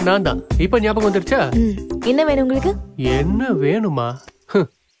 நான் தான். இப்ப ஞாபகம் வந்துருச்சா? என்ன வேணும் உங்களுக்கு? என்ன வேணுமா?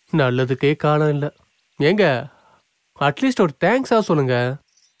 நல்லதுக்கே காலம் இல்ல. ஏங்க அட்லீஸ்ட் ஒரு தேங்க்ஸா சொல்லுங்க.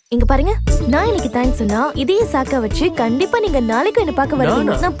 இங்க பாருங்க, நான் இன்னைக்கு தேங்க்ஸ் சொன்னா இதையே சாக்க வச்சு கண்டிப்பா நீங்க நாளைக்கு என்ன பார்க்க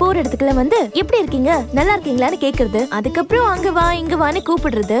வருவீங்க. நான் போற இடத்துக்குள்ள வந்து எப்படி இருக்கீங்க, நல்லா இருக்கீங்களான்னு கேக்குறது, அதுக்கப்புறம் அங்க வா இங்க வான்னு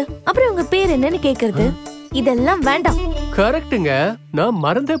கூப்பிடுறது, அப்புறம் உங்க பேர் என்னன்னு கேக்குறது, இதெல்லாம் வேண்டாம். கரெக்ட்டுங்க, நான்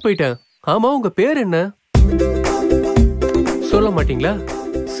மறந்தே போயிட்டேன். ஆமா, உங்க பேர் என்ன சொல்ல மாட்டீங்களா?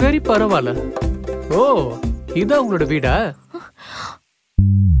 சரி பரவாயில்ல. ஓ, இதான் உங்களோட வீடா?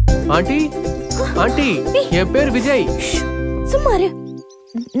 ஆண்டி ஆண்டி, என் பேர் விஜய். சும்மா இரு,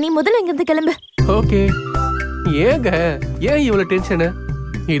 நீ முதல்ல இங்க இருந்து கிளம்பு. ஓகே. ஏங்க ஏன் இவ்வளவு டென்ஷன்?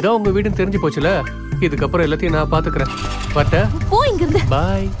 இதான் உங்க வீடுன்னு தெரிஞ்சு போச்சுல, இதுக்கப்புறம் எல்லாத்தையும் நான் பாத்துக்கிறேன். பட்ட போ இங்க இருந்து.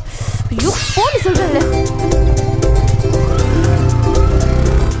 பை. ஐயோ, போன்னு சொல்றேன்ல.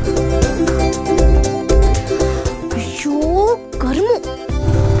 ஐயோ கருமு.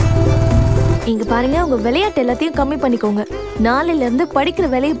 இங்க பாருங்க, உங்க விளையாட்டு எல்லாத்தையும் கம்மி பண்ணிக்கோங்க. நாளையில இருந்து படிக்கிற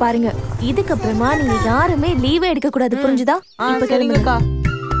வேலையை பாருங்க. இதுக்கப்புறமா நீங்க யாருமே லீவே எடுக்க கூடாது, புரிஞ்சுதா? இப்ப கிளம்புங்க.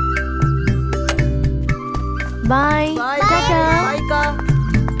 பாய். பாய்க்கா.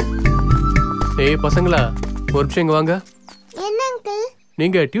 ஏய் பசங்களா, ஒரு நிமிஷம் இங்க வாங்க. என்ன அங்கிள்?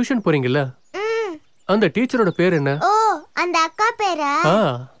 நீங்க டியூஷன் போறீங்கல்ல, அந்த டீச்சரோட பேர் என்ன? ஓ, அந்த அக்கா பேரா?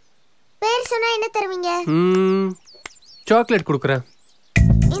 பேர் சொன்னா என்ன தருவீங்க? சாக்லேட் கொடுக்கறேன்.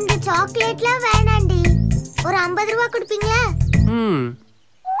 இந்த சாக்லேட்லாம் வேணாண்டி, ஒரு 50 ரூபாய் கொடுப்பீங்களா?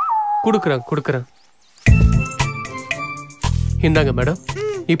 கொடுக்கறேன். இந்தாங்க மேடம்.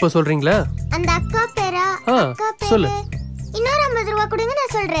 இப்ப சொல்றீங்களா? அந்த அக்கா பேரா? சொல்லு. இன்னொரு 50 ரூபா கொடுங்க,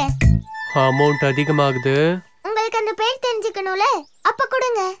 நான் சொல்றேன். அமௌண்ட் அதிகமாகுது. உங்களுக்கு அந்த பேர் தெரிஞ்சுக்கணும்ல, அப்ப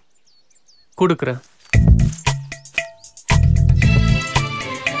கொடுங்க. கொடுக்குறேன்.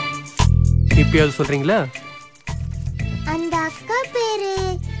 இப்பயாவது சொல்றீங்களா? அந்த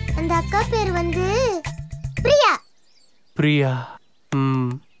அக்கா பேரு வந்து பிரியா. பிரியா.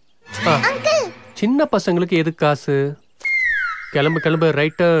 அங்கிள், சின்ன பசங்களுக்கு எது காசு? கிளம்பு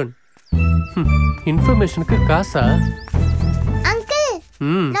ரைட் டர்ன். இன்ஃபர்மேஷனுக்கு காசா? அங்கிள்,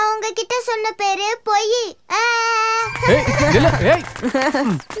 நான் உங்ககிட்ட சொன்ன பேரு பொய்.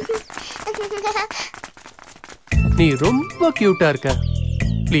 நீ ரொம்ப கியூட்டா இருக்க.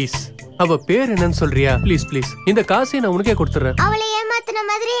 ப்ளீஸ் அவ பேர் என்னன்னு சொல்றியா? ப்ளீஸ் ப்ளீஸ், இந்த காசை நான் உனக்கே கொடுத்துறேன். அவளை ஏமாத்தின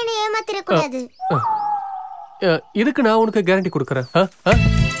மாதிரி என்ன ஏமாத்திர கூடாது. இதுக்கு நான் உனக்கு கேரண்டி கொடுக்கறேன்.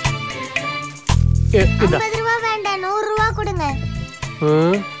 50 ரூபா வேண்டாம், 100 ரூபா கொடுங்க.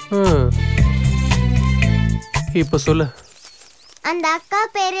 இப்ப சொல்லு. அந்த அக்கா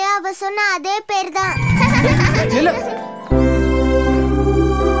பேரு அவ சொன்ன அதே பேர் தான்.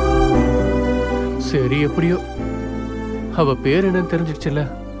 சரி, எப்படியோ அவ பேர் என்னன்னு தெரிஞ்சிடுச்சுல்ல.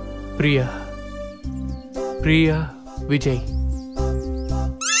 பிரியா. பிரியா விஜய்.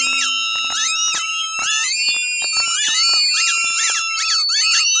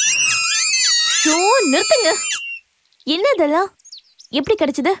 நிறுத்துங்க. என்னதெல்லாம் எப்படி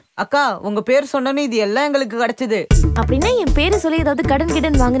கிடைச்சது? அக்கா, உங்க பேர் சொன்னனே இது எல்லாம் எங்களுக்கு கிடைச்சது. அப்படின்னா என் பேரை சொல்லி ஏதாவது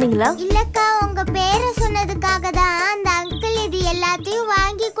கடன் வாங்குனீங்களா? இல்லக்கா, உங்க பேரை சொன்னதுக்காக தான் அந்த அங்கிள் இது எல்லாத்தையும்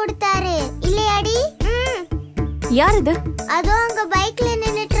வாங்கி கொடுத்தாரு. இல்லையாடி? யார் இது? அதோ அங்க பைக்ல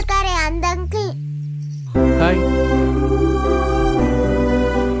நின்னுட்டு இருக்காரே அந்த அங்கிள். ஹாய்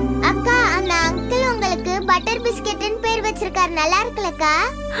அக்கா, அந்த அங்கிள் உங்களுக்கு பட்டர் பிஸ்கட்னு பேர் வச்சிருக்காரு. நல்லா இருக்குல்லக்கா?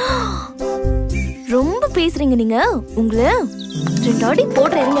 ரொம்ப பேசுறீங்க நீங்க. உங்களை ரெண்டாடி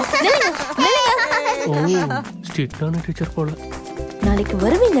போடுறீங்க. ஸ்ட்ரிக்டான டீச்சர் போல. நாளைக்கு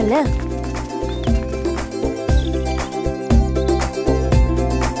வருவீங்கல்ல?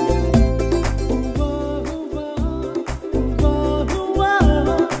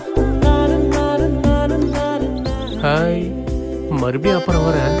 ஹாய், மறுபடியும் அப்புறம்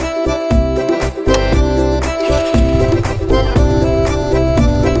வரேன்.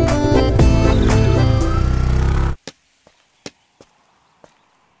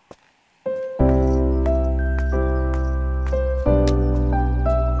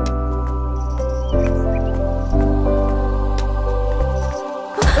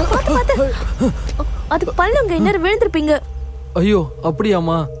 அது பல்லுங்க, இன்னும் விழுந்திருப்பீங்க. ஐயோ,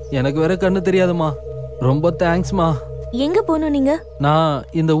 அப்படியாமா? எனக்கு வேற கண்ணு தெரியாதுமா. ரொம்ப தேங்க்ஸ்மா. எங்க போகணும் நீங்க? நான்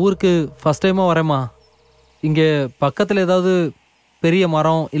இந்த ஊருக்கு ஃபர்ஸ்ட் டைமா வரேம்மா. இங்க பக்கத்துல ஏதாவது பெரிய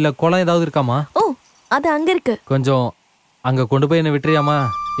மரம் இல்ல குளம் ஏதாவது இருக்காமா? ஓ, அது அங்க இருக்கு. கொஞ்சம் அங்க கொண்டு போய் என்ன விட்டுறியாமா?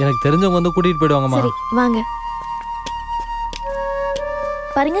 எனக்கு தெரிஞ்சவங்க வந்து கூட்டிட்டு போயிடுவாங்கம்மா. சரி, வாங்க.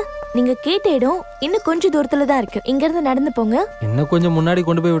 பாருங்க, நீங்க கேட்ட இடம் இன்னும் கொஞ்சம் தூரத்துல தான் இருக்கு. இங்க இருந்து நடந்து போங்க. இன்னும் கொஞ்சம் முன்னாடி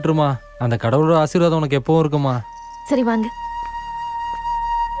கொண்டு போய் விட்டுருமா. அந்த கடவுளோட ஆசீர்வாதம் உனக்கு எப்பவும் இருக்குமா. சரி, வாங்க.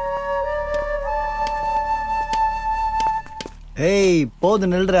 ஏய்,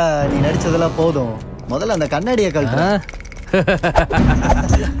 போதும் நில்றா. நீ நடிச்சதெல்லாம் போதும். முதல்ல அந்த கண்ணாடியை கழட்டு.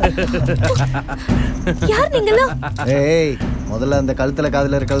 யார் நீங்களா? ஏய், முதல்ல அந்த கழுத்துல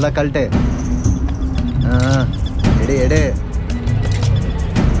காதுல இருக்கறதா கழட்டு. எடு எடு.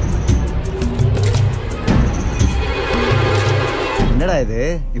 என்னடா இது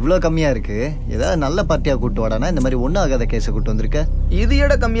இவ்ளோ கம்மியா இருக்கு? ஏதாவது நல்ல பார்ட்டியா கூட்டு வாடானா இந்த மாதிரி ஒன்னும் ஆகாத கேஸ கூட்டு வந்திருக்க. இது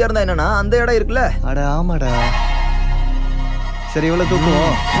இடம் கம்மியா இருந்தா என்னன்னா அந்த இடம் இருக்குல்ல. அட ஆமாடா. சரி, இவ்வளவு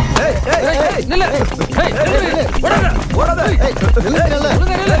தூக்குவோம்.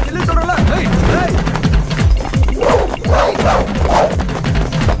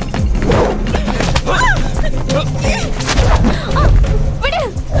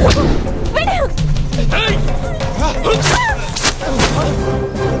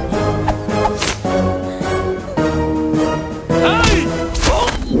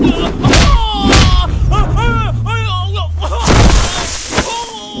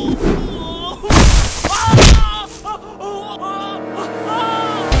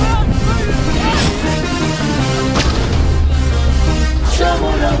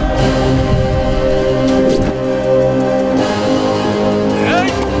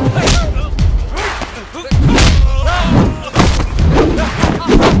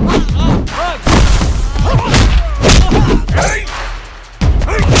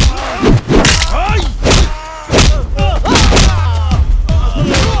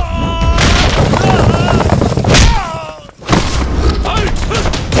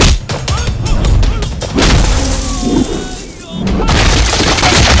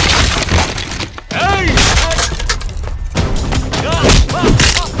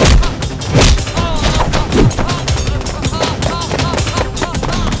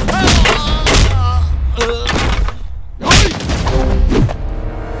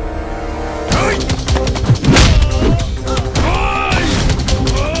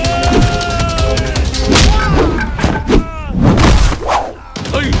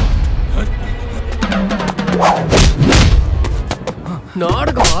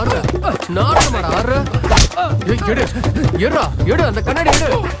 நாடகம் ஆடுற நாடகம் ஆடுற எடு எடுறா எடு அந்த கண்ணாடி எடு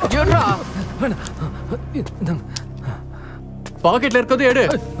எடுறா பாக்கெட்ல இருக்கிறது எடு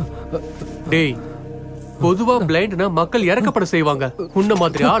டேய் பொதுவா பிளைண்ட்னா மக்கள் இறக்கப்பட செய்வாங்க உன்ன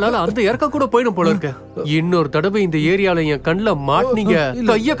மாதிரி ஆளால அந்த இறக்க கூட போயிடும் போல இருக்க இன்னொரு தடவை இந்த ஏரியால என் கண்ணுல மாட்டினீங்க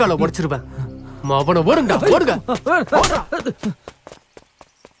கைய கால உடைச்சிருவேன் அவனை ஓடுங்க ஓடுங்க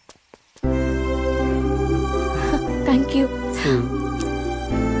தேங்க்யூ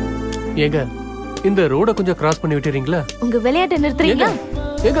ஏங்க இந்த ரோட கொஞ்சம் கிராஸ் பண்ணி விட்டுறீங்களா உங்க விளையாட்டை நிறுத்துறீங்களா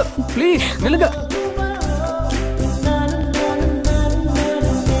ஏங்க ப்ளீஸ் நில்லுங்க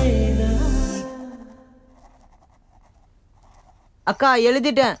அக்கா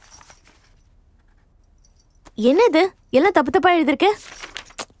எழுதிட்டேன். என்னது எல்லாம் தப்பு தப்பா எழுதிருக்க?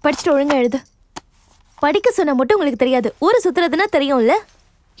 படிச்சுட்டு ஒழுங்கா எழுது. படிக்க சொன்னா மட்டும் உங்களுக்கு தெரியாது, ஊரை சுத்துறதுன்னா தெரியும்ல.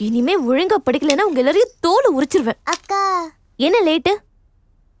 இனிமே ஒழுங்கா படிக்கலன்னா உங்க எல்லாரையும் தோலை உரிச்சிருவேன். அக்கா என்ன லேட்டு?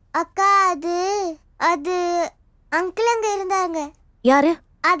 அக்கா அது அங்கிள் அங்க இருந்தாங்க. யாரு?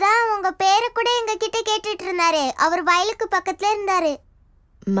 அதான் உங்க பேரை கூட எங்க கிட்ட கேட்டுட்டு இருந்தாரு. அவர் வயலுக்கு பக்கத்துல இருந்தாரு.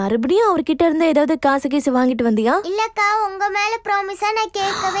 மறுபடியும் அவர்கிட்ட இருந்து ஏதாவது காசு கீசு வாங்கிட்டு வந்தியா? இல்லக்கா, உங்க மேல ப்ராமிஸா நான்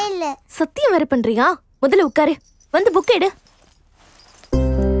கேட்கவே இல்ல. சத்தியம் வேற பண்றியா? முதல்ல உட்காரு, வந்து புக் எடு.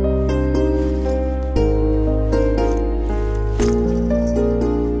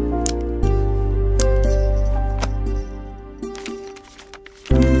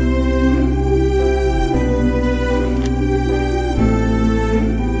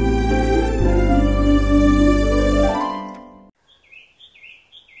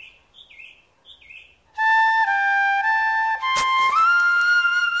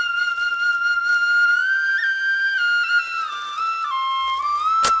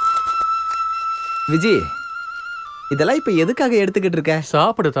 விஜி, இதெல்லாம் இப்ப எதுக்காக எடுத்துக்கிட்டு இருக்க?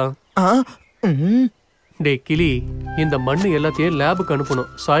 சாப்பிடுதான். டே கிளி, இந்த மண்ணு எல்லாத்தையும் லேபுக்கு அனுப்பணும்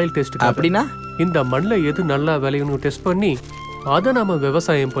சாயில் டெஸ்ட். அப்படின்னா இந்த மண்ணுல எது நல்லா விளையும்னு டெஸ்ட் பண்ணி அதை நாம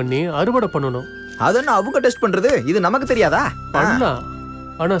விவசாயம் பண்ணி அறுவடை பண்ணணும். அதென்ன அவங்க டெஸ்ட் பண்றது? இது நமக்கு தெரியாதா? பண்ணலாம்,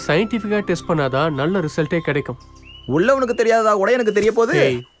 ஆனா சயின்டிபிக்கா டெஸ்ட் பண்ணாதான் நல்ல ரிசல்ட்டே கிடைக்கும். உள்ளவனுக்கு தெரியாதா கூட எனக்கு தெரிய போகுது.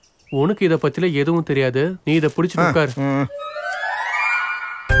 உனக்கு இத பத்தில எதுவும் தெரியாது, நீ இத பிடிச்சிட்டு உட்கார்.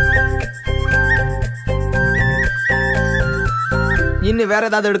 இன்னும் வேற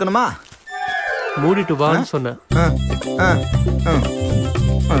ஏதாவது எடுக்கணுமா? மூடிட்டு வான்னு சொன்ன.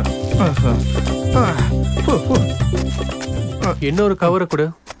 இன்னொரு கவரை கொடு.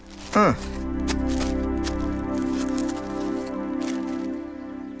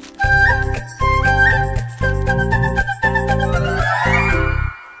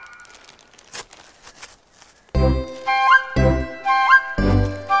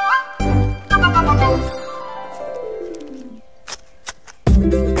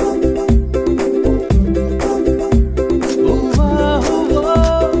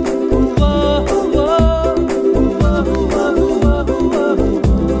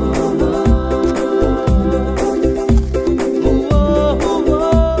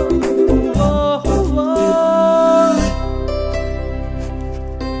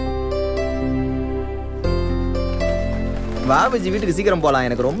 பாபுஜி வீட்டுக்கு சீக்கிரம் போலாம்,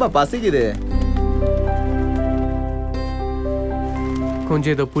 எனக்கு ரொம்ப பசிக்குது.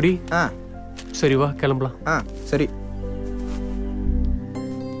 கொஞ்சம் இத புடி. சரி வா கிளம்பலாம். சரி.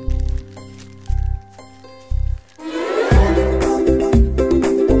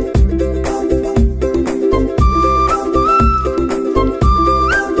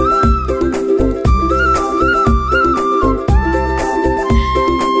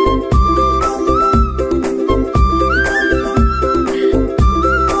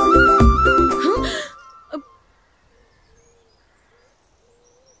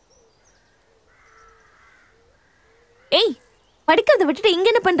 படிக்கிறத விட்டுட்டு இங்க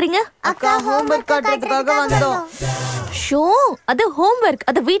என்ன பண்றீங்க? அக்கா ஹோம்வொர்க் காட்டுறதுக்காக வந்தோம். ஷோ, அது ஹோம்வொர்க்,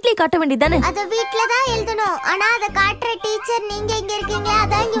 அத வீட்லயே காட்ட வேண்டியதானே? அத வீட்ல தான் எழுதணும், ஆனா அத காட்டுற டீச்சர் நீங்க இங்க இருக்கீங்களா,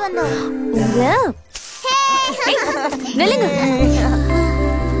 அதான் இங்க வந்தோம். நில்லுங்க.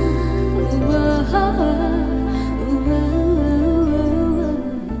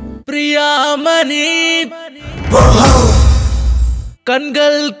 பிரியாமணி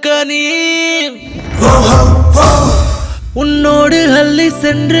கண்கள் கனி உன்னோடு அள்ளி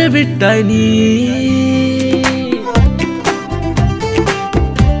சென்று விட்டாய் நீ.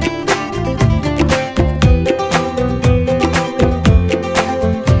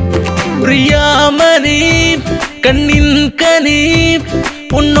 பிரியாமணி கண்ணின் கனி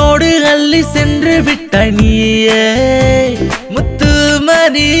உன்னோடு அள்ளி சென்று விட்டாய் நீயே.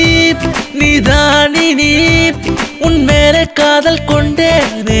 முத்துமணி நீதானி நீ, உன் மேலே காதல்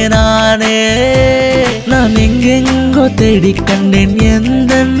கொண்டேனே நானே. நான் எங்கெங்கோ தேடி கண்டேன்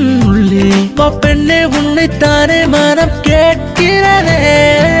எந்தன் உள்ளே. வா பெண்ணே உன்னைத்தானே மனம் கேட்கிறதே.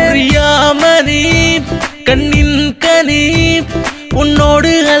 பிரியாமணி கண்ணின் கனி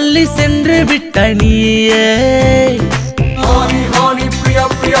உன்னோடு அள்ளி சென்று விட்டாய் நீயே. Honey, honey, priya,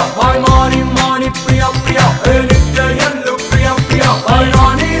 priya, my money, money, priya, priya, nitya yellu, priya, priya, my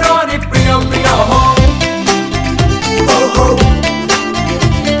rani, rani, priya, priya, ho. Ho, ho.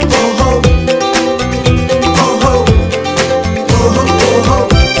 Ho, ho. Ho, ho. Ho, ho, ho, ho.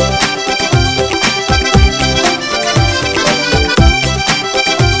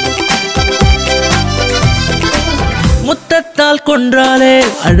 முத்தத்தால் கொன்றாலே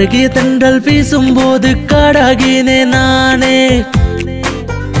அழகிய தென்றல் வீசும்போது காடாகினே நானே.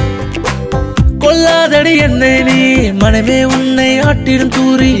 கொல்லாதடி என்னை நீ மனமே உன்னை ஆட்டிடும்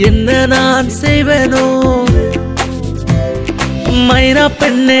தூரி என்ன நான் செய்வேனோ. மைனா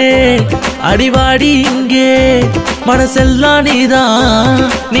பெண்ணே அடிவாடி இங்கே மனசெல்லாம் நீதான்.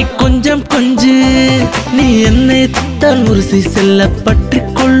 நீ கொஞ்சம் கொஞ்சு நீ என்னை தான் உருசி செல்ல பற்றி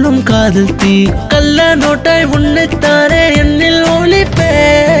கொள்ளும் காதல் தீ. கள்ள நோட்டாய் உன்னைத்தானே என்னில் ஒளிப்பே.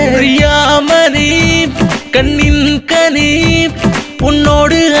 பிரியாமணி கண்ணின் கனி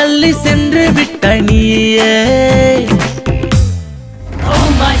உன்னோடு அள்ளி சென்று விட்டாய் நீயே. Oh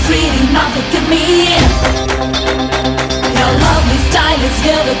my sweetie, now look at me. Your lovely style is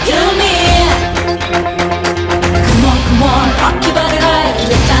here to kill me. Come on, rock your body right.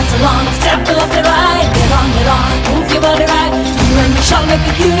 Let's dance along, step to left and right. Get on, move your body right. You and me shall make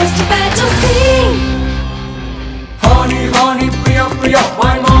the cutest fantasy. Honey, honey, priya, priya,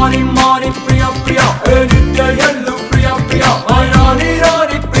 my money, money, priya, priya, nitya yellu, priya, priya, my rani,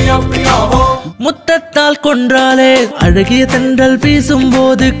 rani, priya, priya, ho. முத்தத்தால் கொன்றாலே அழகிய தென்றல்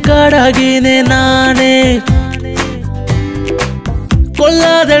வீசும்போது காடாகினே நானே.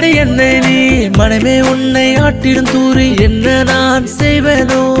 கொல்லாதடி என்னை நீ மனமே உன்னை ஆட்டிடும் தூரி என்ன நான்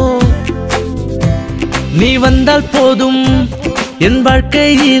செய்வேனோ. நீ வந்தால் போதும் என்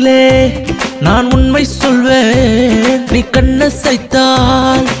வாழ்க்கையிலே நான் உண்மை சொல்வேன். நீ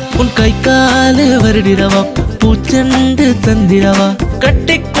கண்ணசைத்தால் உன் கை காலு வருடிடவா பூச்செண்டு தந்திடவா.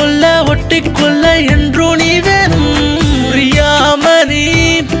 கட்டிக்கொள்ள ஒட்டிக்கொள்ள என்றோ நீ வேணும். பிரியாமணி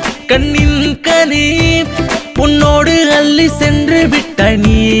கண்ணின் கனி உன்னோடு அள்ளி சென்று விட்டாய்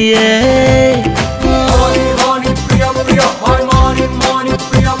நீயே. Honey, honey, priya, priya, my money, money,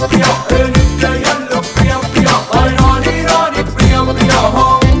 priya, priya, nitya yellu, priya, priya, my rani, rani, priya, priya, ho.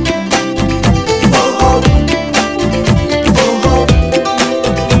 Ho, ho. Ho, ho.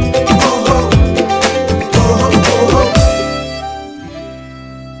 Ho, ho. Ho, ho, ho, ho.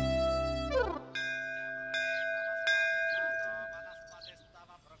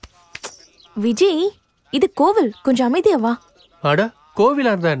 Vijay, இது கோவில், கொஞ்சம் அமைதியா வா. அட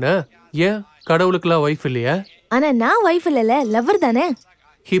கோவிலா இருந்தா என்ன? ஏன் கடவுளுக்குலாம் வைஃப் இல்லையா? ஆனா நான் வைஃப் இல்லல, லவர் தானே.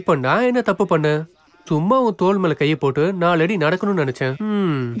 இப்ப நான் என்ன தப்பு பண்ணேன்? சும்மா உன் தோள் மேல கையை போட்டு 4 அடி நடக்கணும்னு நினைச்சேன்.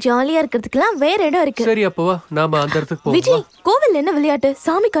 ஜாலியா இருக்கிறதுக்குலாம் வேற இடம் இருக்கு. சரி அப்போ வா, நாம அந்த இடத்துக்கு போவோம். விஜய், கோவில் என்ன விளையாட்டு?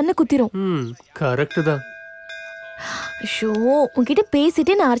 சாமி கண்ணு குத்திரும். கரெக்ட் தான். ஷோ, உன்கிட்ட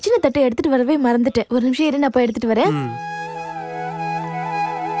பேசிட்டு நான் அர்ச்சனை தட்டை எடுத்துட்டு வரவே மறந்துட்டேன். ஒரு நிமிஷம் இரு, நான் போய் எடுத்துட்டு வரேன்.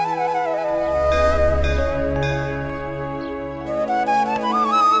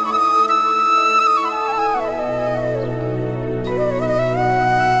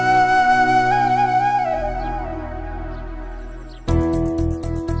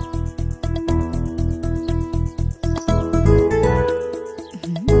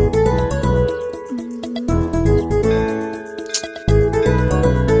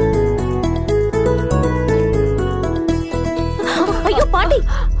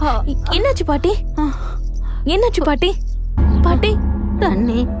 என்னாச்சு பாட்டி? என்னாச்சு பாட்டி? பாட்டி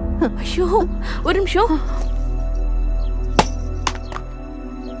தண்ணி. ஐயோ, ஒரு நிமிஷம்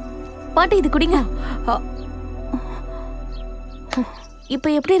பாட்டி, இது குடிங்க.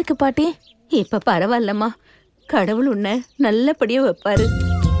 இப்ப எப்படி இருக்கு பாட்டி? இப்ப பரவாயில்லம்மா. கடவுள் உன்னை நல்லபடியா வைப்பாரு.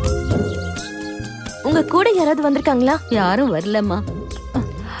 உங்க கூட யாராவது வந்திருக்காங்களா? யாரும் வரலம்மா.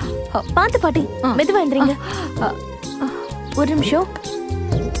 பாத்து பாட்டி, மெதுவா எந்திரிங்க. ஒரு நிமிஷம்.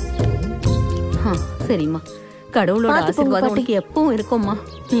 சரிம்மா, கடவுளோட ஆசீர்வாதம் உனக்கு எப்பவும் இருக்கும்மா.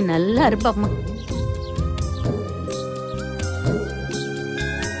 நீ நல்லா இருப்பம்மா.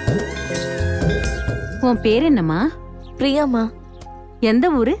 உன் பேர் என்னம்மா? பிரியாமா. எந்த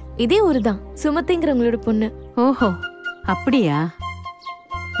ஊரு? இதே ஊரு தான், சுமதிங்கிறவங்களோட பொண்ணு. ஓஹோ, அப்படியா?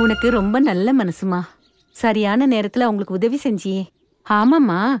 உனக்கு ரொம்ப நல்ல மனசுமா. சரியான நேரத்துல அவங்களுக்கு உதவி செஞ்சியே.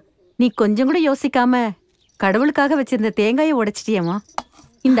 ஆமாம்மா, நீ கொஞ்சம் கூட யோசிக்காம கடவுளுக்காக வச்சிருந்த தேங்காயை உடைச்சிட்டியம்மா.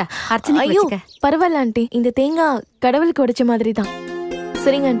 இந்த அர்ச்சனை. ஐயோ பரவாயில்ல ஆண்டி, இந்த தேங்காய் கடவுளுக்கு உடைச்ச மாதிரி தான்.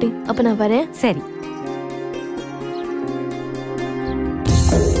 சரிங்க ஆண்டி, அப்ப நான் வரேன். சரி.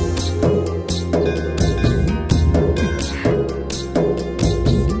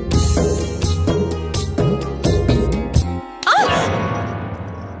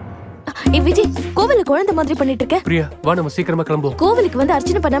 விஜய் கோவிலுக்கு குழந்தை மாதிரி பண்ணிட்டு இருக்க. பிரியா வா நம்ம சீக்கிரமா கிளம்புவோம். கோவிலுக்கு வந்து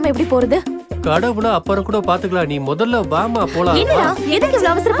அர்ச்சனை பண்ணாம எப்படி போறது? கடவுள அப்புறம் கூட பாத்துக்கலாம். நீ முதல்ல வாமா போலாம். என்னடா எதுக்கு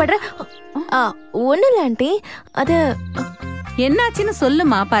இவ்வளவு அவசரப்படுற? ஒண்ணு இல்ல ஆண்டி. அது என்னாச்சுன்னு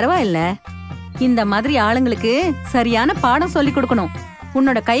சொல்லுமா, பரவாயில்ல. இந்த மாதிரி ஆளுங்களுக்கு சரியான பாடம் சொல்லி கொடுக்கணும்.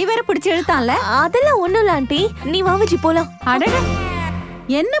 உன்னோட கை வேற பிடிச்சு எழுத்தான்ல. அதெல்லாம் ஒண்ணும் இல்ல ஆண்டி. நீ வா விஜய் போலாம். அடட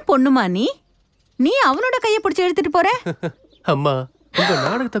என்ன பொண்ணுமா நீ? நீ அவனோட கைய பிடிச்சு எடுத்துட்டு போற? அம்மா உங்க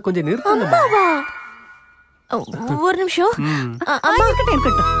நாடகத்தை கொஞ்சம் நிறுத்துங்கம்மா. ஒரு நிமிஷம்.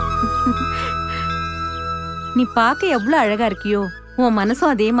 இருக்கட்டும். நீ பார்க்க எவ்வளவு அழகா இருக்கியோ, உன்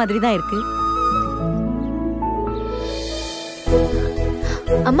மனசும் அதே மாதிரி தான் இருக்கு.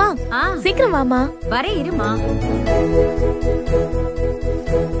 அம்மா சீக்கிரம் வாமா. வரே இருமா.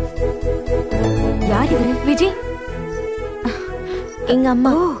 யார் இவரு? விஜய் எங்க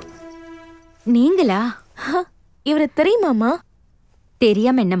அம்மா. நீங்களா? இவரை தெரியுமாமா?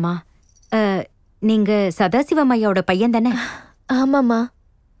 தெரியாம என்னம்மா? நீங்க சதாசிவம் ஐயாவோட பையன் தானே? ஆமாமா.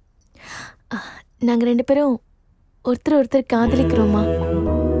 நாங்க 2 பேரும் ஒருத்தர் காதலிக்கிறோமா.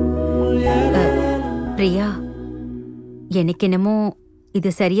 பிரியா, எனக்கு என்னமோ இது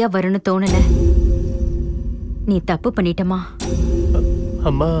சரியா வரும்னு தோணல. நீ தப்பு பண்ணிட்டமா.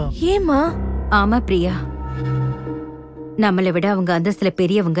 அம்மா. ஏமா? ஆமா பிரியா, நம்மளை விட அவங்க அந்தஸ்துல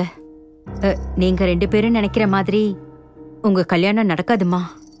பெரியவங்க. நீங்க 2 பேரும் நினைக்கிற மாதிரி உங்க கல்யாணம் நடக்காதுமா.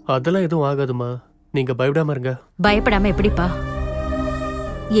 அதெல்லாம் எதுவும் ஆகாதுமா, நீங்க பயப்படாம இருங்க. பயப்படாம எப்படிப்பா?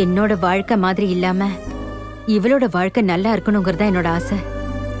 என்னோட வாழ்க்கை மாதிரி இல்லாம இவளோட வாழ்க்கை நல்லா இருக்கணுங்கிறதா என்னோட ஆசை.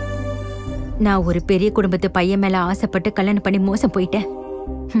 நான் ஒரு பெரிய குடும்பத்து பையன் மேல ஆசைப்பட்டு கல்யாணம் பண்ணி மோசம் போயிட்டேன்.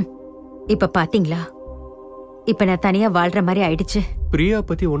 இப்ப பாத்தீங்களா, இப்ப நான் தனியா வாழ்ற மாதிரி ஆயிடுச்சு. பிரியா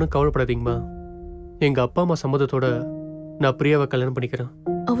பத்தி ஒன்னும் கவலைப்படாதீங்கம்மா. எங்க அப்பா அம்மா சம்மதத்தோட நான் பிரியாவை கல்யாணம் பண்ணிக்கிறேன்.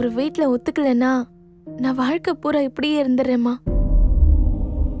 அவர் வீட்டுல ஒத்துக்கலன்னா நான் வாழ்க்கை பூரா இப்படியே இருந்துடுறேம்மா.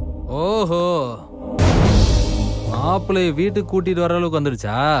 ஓஹோ, மாப்பிள்ளை வீட்டுக்கு கூட்டிட்டு வர அளவுக்கு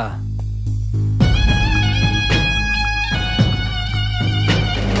வந்துடுச்சா?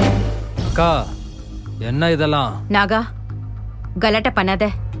 அக்கா என்ன இதெல்லாம்? நாகா, கலாட்டா பண்ணாத.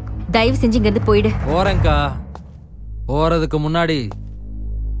 தயவு செஞ்சு இங்கிருந்து போயிடு. போறேன்க்கா. போறதுக்கு முன்னாடி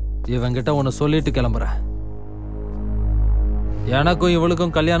இவங்கிட்ட ஒன்னு சொல்லிட்டு கிளம்புறேன். எனக்கும்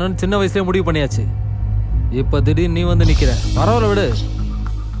இவளுக்கும் கல்யாணம் சின்ன வயசுலயே முடிவு பண்ணியாச்சு. இப்ப திடீர்னு நீ வந்து நிக்கிற. பரவாயில்ல விடு,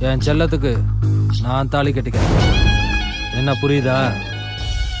 என் செல்லத்துக்கு நான் தாலி கட்டிக்கிறேன். என்ன புரியுதா?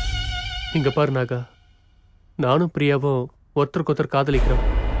 இங்க பாரு நாகா, நானும் பிரியாவும் ஒருத்தருக்கு காதலிக்கிறோம்.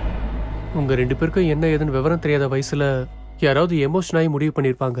 உங்க 2 பேருக்கும் என்ன ஏதுன்னு விவரம் தெரியாத வயசுல யாராவது எமோஷன் ஆகி முடிவு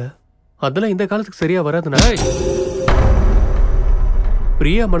பண்ணிருப்பாங்க. அதெல்லாம் இந்த காலத்துக்கு சரியா வராதுண்ணா.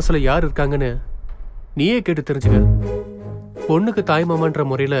 பிரியா மனசுல யார் இருக்காங்கன்னு நீயே கேட்டு தெரிஞ்சுக்க. பொண்ணுக்கு தாய்மாமன்ற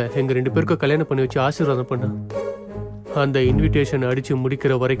முறையில எங்க 2 பேருக்கும் கல்யாணம் பண்ணி வச்சு ஆசீர்வாதம் பண்ண. அந்த இன்விடேஷன் அடிச்சு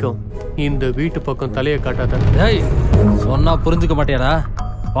முடிக்கிற வரைக்கும் இந்த வீட்டு பக்கம் தலையை காட்டாத. சொன்னா புரிஞ்சுக்க மாட்டியாடா?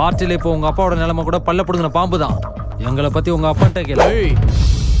 பார்ட்டில இப்போ உங்க அப்பாவோட நிலைமை கூட பல்ல புடுங்கின பாம்பு தான். எங்களை பத்தி உங்க அப்பாட்ட கேளு.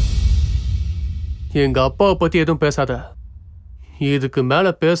 எங்க அப்பாவை பத்தி எதுவும் பேசாத. இதுக்கு மேல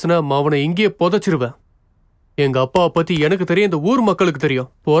பேசினா அவனை இங்கேயே புதைச்சிருவேன். எங்க அப்பாவை பத்தி எனக்கு தெரியும், இந்த ஊர் மக்களுக்கு தெரியும்.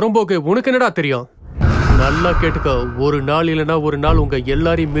 புறம்போக்கு உனக்கு என்னடா தெரியும்? நல்லா கேட்டுக்க. ஒரு நாள் இல்லைன்னா ஒரு நாள் உங்க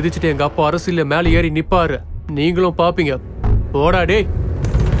எல்லாரையும் மிதிச்சுட்டு எங்க அப்பா அரசியல மேல ஏறி நிப்பாரு. நீங்களும் பாப்பீங்க. போடா டேய்.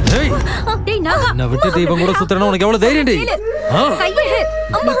 என்ன விட்டுட்டு இவன் கூட சுத்துறனா உனக்கு எவ்வளவு தைரியம்?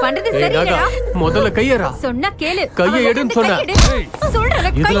 நீ பண்றது சரியில்லைடா. முதல்ல கையறா. சொன்னா கேளு. கையை எடுன்னு சொன்ன. சொல்றல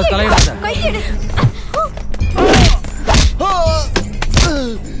இதுல தலையிடாத. கையெடு.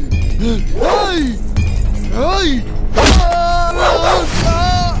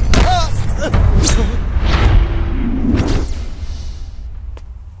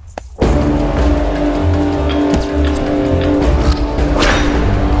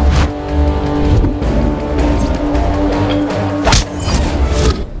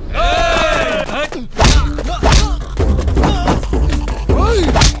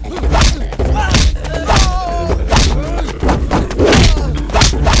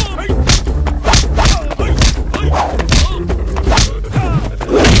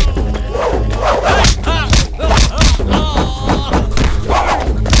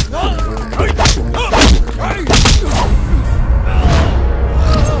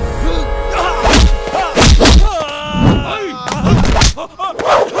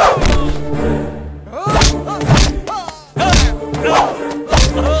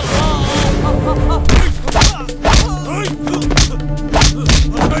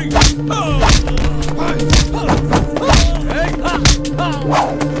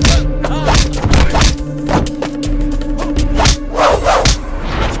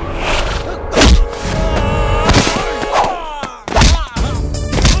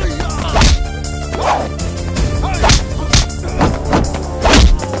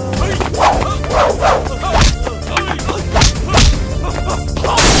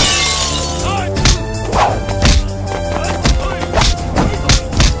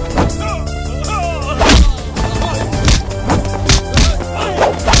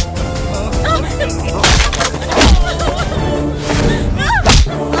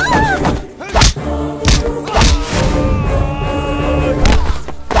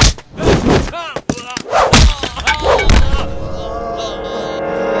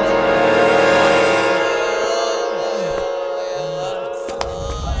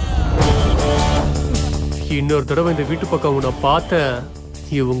 இன்னொரு தடவை இந்த வீட்டு பக்கம் உன்னை பார்த்தேன்,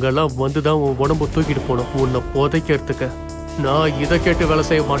 இவங்கெல்லாம் வந்துதான் உன் உடம்பு தூக்கிட்டு போனோம் உன்னை புதைக்கிறதுக்கு. நான் இதை கேட்டு வேலை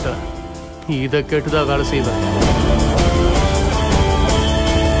செய்ய மாட்டேன், இதை கேட்டுதான் வேலை செய்வேன்.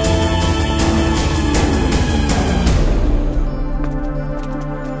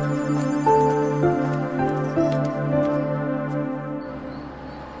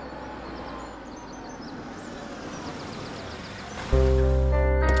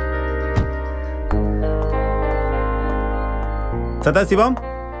 சதாசிவம்,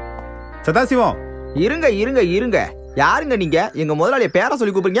 சதாசிவம், இருங்க இருங்க இருங்க. யாருங்க நீங்க? எங்க முதலாளிய பேரை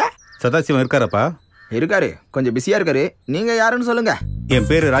சொல்லி கூப்பிடுங்க. சதாசிவம் இருக்காரப்பா? இருக்காரு, கொஞ்சம் பிஸியா இருக்காரு. நீங்க யாருன்னு சொல்லுங்க. என்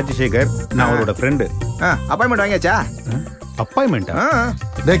பேரு ராஜசேகர், நான் அவரோட ஃப்ரெண்டு. அப்பாயின்மெண்ட் வாங்கியாச்சா? அப்பாயின்மெண்டா?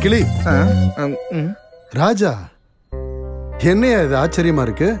 டேய் கிளி, ராஜா என்னையா இது ஆச்சரியமா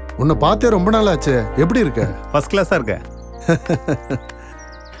இருக்கு? உன்னை பார்த்தே ரொம்ப நாள் ஆச்சு. எப்படி இருக்க? ஃபர்ஸ்ட் கிளாஸா இருக்க.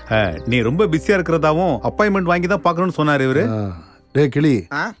 நீ ரொம்ப பிஸியா இருக்கிறதாவும் அப்பாயின்மெண்ட் வாங்கி தான் பார்க்கணும்னு சொன்னாரு இவரு. டே கிளி,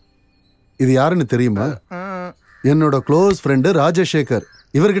 இது யாருன்னு தெரியுமா? என்னோட க்ளோஸ் ஃப்ரெண்டு ராஜசேகர்.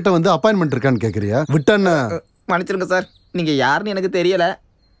 இவர்கிட்ட வந்து அப்பாயின்மெண்ட் இருக்கான்னு கேக்குறியா? விட்டன்னா மன்னிச்சிருங்க சார், நீங்க யாருன்னு எனக்கு தெரியல.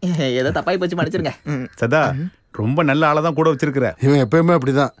 ஏதோ தப்பாய் போச்சு, மன்னிச்சிருங்க. சதா, ரொம்ப நல்ல ஆளை தான் கூட வச்சிருக்கிற. இவன் எப்பயுமே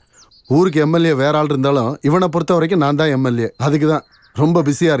அப்படிதான். ஊருக்கு எம்எல்ஏ வேற ஆள் இருந்தாலும் இவனை பொறுத்த வரைக்கும் நான் தான் எம்எல்ஏ. அதுக்கு தான் ரொம்ப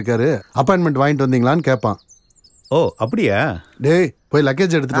பிஸியா இருக்காரு. அப்பாயின்மெண்ட் வாங்கிட்டு வந்தீங்களான்னு கேட்பான். ஓ அப்படியா? டேய் போய்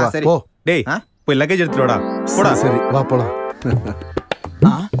லக்கேஜ் எடுத்துட்டு வா. போ. டேய் போய் லக்கேஜ் எடுத்துட்டு வாடா. போடா. சரி வா போலாம்.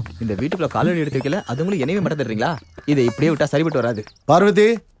 இந்த வீட்டுக்குள்ள காலடி எடுத்து வைக்கல, அதுங்களும் என்னையே மட்டும் தர்றீங்களா? இதை இப்படியே விட்டா சரிபட்டு வராது. பார்வதி,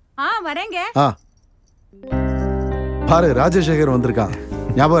 வரேங்க. பாரு ராஜசேகர் வந்திருக்கான்.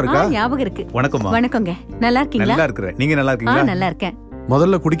 ஞாபகம் இருக்கா? ஞாபகம் இருக்கு. வணக்கம். வணக்கங்க. நல்லா இருக்கீங்களா? நல்லா இருக்கறேன். நீங்க நல்லா இருக்கீங்களா? நல்லா இருக்கேன்.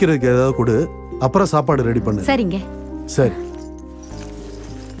 முதல்ல குடிக்கிறதுக்கு ஏதாவது கொடு, அப்புறம் சாப்பாடு ரெடி பண்ணு. சரிங்க. சரி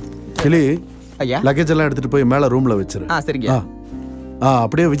கிளி, ஐயா லக்கேஜ் எல்லாம் எடுத்துட்டு போய் மேல ரூம்ல வச்சிரு. சரிங்க.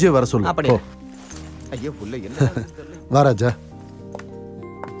 அப்படியே விஜய் வர சொல்லு. போ. ஐயோ புள்ள என்ன வா ராஜா.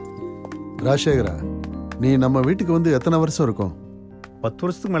 ராஜசேகரா, நீ நம்ம வீட்டுக்கு வந்து எத்தனை வருஷம் இருக்கும்? 10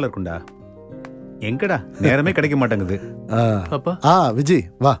 வருஷத்துக்கு மேல இருக்கும்டா. எங்கடா நேரமே கிடைக்க மாட்டேங்குது. விஜய்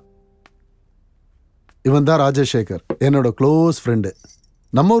வா. இவன் தான் ராஜசேகர், என்னோட க்ளோஸ் ஃப்ரெண்டு.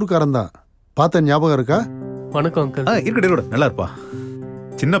 நம்ம ஊருக்காரன் தான். பார்த்த ஞாபகம் இருக்கா? வணக்கம் அங்கிள். இருக்கட்டும், நல்லா இருப்பா.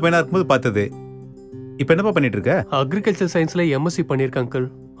 சின்ன பையனா இருக்கும்போது பார்த்தது. இப்போ என்னப்பா பண்ணிட்டு இருக்க? அக்ரிகல்ச்சர் சயின்ஸ்ல எம்எஸ்சி பண்ணிருக்கேன் அங்கிள்.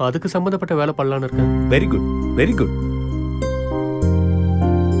 அதுக்கு சம்பந்தப்பட்ட வேலை பண்ணலான்னு இருக்கேன். Very good, very good.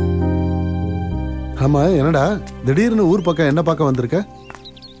 ஆமா, என்னடா திடீர்னு ஊர் பக்கம் என்ன பார்க்க வந்திருக்க?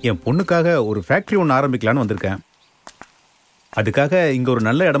 என் பொண்ணுக்காக ஒரு ஃபேக்டரி ஒன்று ஆரம்பிக்கலான்னு வந்திருக்கேன். அதுக்காக இங்க ஒரு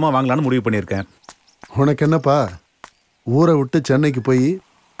நல்ல இடமா வாங்கலான்னு முடிவு பண்ணியிருக்கேன். உனக்கு என்னப்பா, ஊரை விட்டு சென்னைக்கு போய்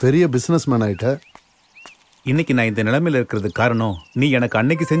பெரிய பிசினஸ் மேன் ஆயிட்ட. இன்னைக்கு நான் இந்த நிலைமையில இருக்கிறதுக்கு காரணம் நீ எனக்கு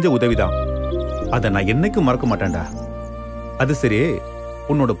அன்னைக்கு செஞ்ச உதவிதான். அதை நான் என்னைக்கும் மறக்க மாட்டேன்டா. அது சரி,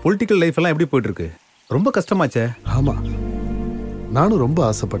 உன்னோட பொலிட்டிக்கல் லைஃப் எல்லாம் எப்படி போயிட்டு இருக்கு? ரொம்ப கஷ்டமாச்சே. ஆமா, நானும் ரொம்ப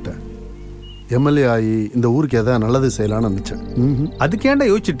ஆசைப்பட்டேன். எம்எல்ஏ ஆகி இந்த ஊருக்கு ஏதாவது நல்லது செய்யலாம்னு நினைச்சேன். அதுக்கு ஏன்டா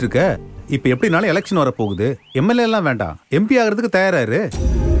யோசிச்சுட்டு இருக்க? இப்ப எப்படினாலும் எலெக்ஷன் வரப்போகுது. எம்எல்ஏ எல்லாம் வேண்டாம், எம்பி ஆகிறதுக்கு தயாராரு.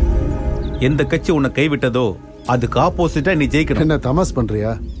 எந்த கட்சி உன்னை கைவிட்டதோ அதுக்கு ஆப்போசிட்டா நீ ஜெயிக்கணும். என்ன தமாஸ்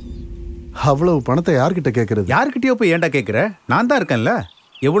பண்றியா? அவ்வளவு பணத்தை யார்கிட்ட கேட்கறது? யார்கிட்டயோ போய் ஏன்டா கேட்கிற? நான் தான் இருக்கேன்ல.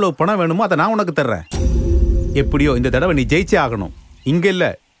 எவ்வளவு பணம் வேணுமோ அதை நான் உனக்கு தர்றேன். எப்படியோ இந்த தடவை நீ ஜெயிச்சே ஆகணும். இங்க இல்ல,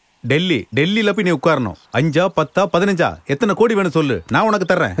 டெல்லியில போய் நீ உட்காரணும். 5 10 15 எத்தனை கோடி வேணும் சொல்லு, நான் உனக்கு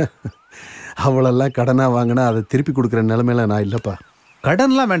தர்றேன். அவளெல்லாம் கடனா வாங்கினா அதை திருப்பி கொடுக்குற நிலைமையில நான் இல்லப்பா.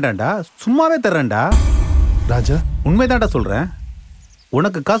 கடன்லாம் வேண்டாம்டா, சும்மாவே தர்றேன்டா. ராஜா, உண்மைதான்டா சொல்றேன்.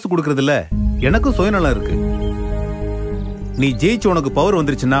 உனக்கு காசு கொடுக்கறதுல எனக்கும் சுயநலம் இருக்கு. நீ ஜெயிச்சு உனக்கு பவர்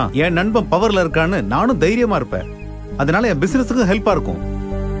வந்துருச்சுன்னா என் நண்பன் பவர்ல இருக்கான்னு நானும் தைரியமா இருப்பேன். அதனால என் பிசினஸுக்கு ஹெல்ப்பா இருக்கும்.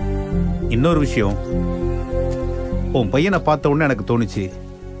 இன்னொரு விஷயம், உன் பையனை பார்த்த உடனே எனக்கு தோணுச்சு,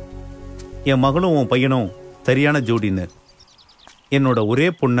 என் மகளும் உன் பையனும் சரியான ஜோடின்னு. என்னோட ஒரே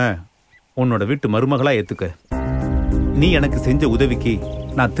பொண்ண உன்னோட வீட்டு மருமகளா ஏத்துக்க. நீ எனக்கு செஞ்ச உதவிக்கு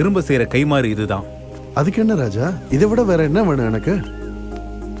நான் திரும்ப செய்யற கைமாறு இதுதான். அதுக்கு என்ன ராஜா, இதை விட வேற என்ன வேணும் எனக்கு?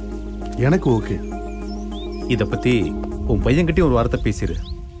 எனக்கு ஓகே. இத பத்தி உன் பையன்கிட்டயும் ஒரு வார்த்தை பேசிரு.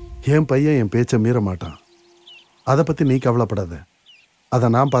 என் பையன் என் பேச்ச மீற மாட்டான். அதை பத்தி நீ கவலைப்படாத, அதை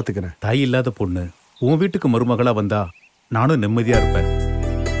நான் பாத்துக்கிறேன். தாய் இல்லாத பொண்ணு உன் வீட்டுக்கு மருமகளா வந்தா நானும் நிம்மதியா இருப்பேன்.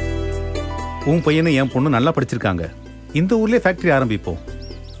 உன் பையனும் என் பொண்ணு நல்லா படிச்சிருக்காங்க. இந்த ஊர்லயே ஃபேக்டரி ஆரம்பிப்போம்.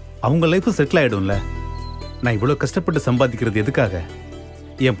 அவங்க லைஃப் செட்டில் ஆயிடும்ல. நான் இவ்வளவு கஷ்டப்பட்டு சம்பாதிக்கிறது எதுக்காக?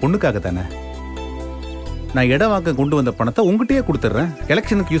 என் பொண்ணுக்காக தானே. நான் இடம் வாங்க கொண்டு வந்த பணத்தை உங்ககிட்டயே கொடுத்துட்றேன்,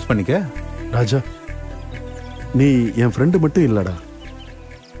 எலெக்ஷனுக்கு யூஸ் பண்ணிக்க. ராஜா, நீ என் ஃப்ரெண்டு மட்டும் இல்லடா,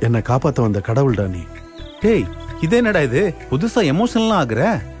 என்னை காப்பாத்த வந்த கடவுள்டா நீ. டேய், இது என்னடா இது புதுசா எமோஷனல்லாம்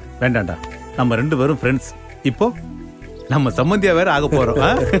ஆகுற? வேண்டாம்டா, நம்ம 2 பேரும் ஃப்ரெண்ட்ஸ். இப்போ நம்ம சம்பந்தியா வேற ஆக போறோம்.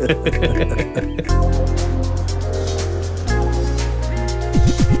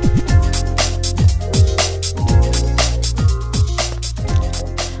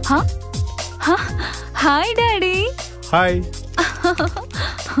 Hi daddy. Hi.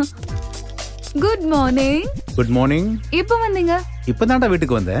 Good morning. Good morning. இப்போ வந்தீங்க? இப்பதான்டா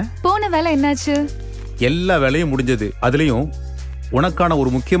வீட்டுக்கு வந்தேன். போன வேலை என்னாச்சு? எல்லா வேலையும் முடிஞ்சது. அதுலயும் உனக்கான ஒரு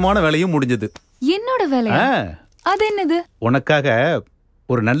முக்கியமான வேலையும் முடிஞ்சது. என்னோட வேலையா? அது என்னது? உனக்காக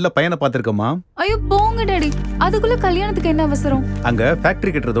ஒரு நல்ல பையனை பார்த்திருக்கமா. ஐயோ போங்க டாடி, அதுக்குள்ள கல்யாணத்துக்கு என்ன அவசரம்? அங்க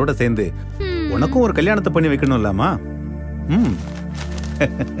ஃபேக்டரி கட்டுறதோட சேர்ந்து உனக்கும் ஒரு கல்யாணத்தை பண்ணி வைக்கணும் இல்லாமா?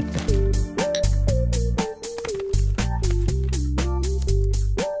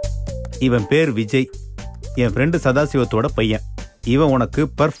 இவன் பேர் விஜய், என் ஃப்ரெண்டு சதாசிவத்தோட பையன். இவன் உனக்கு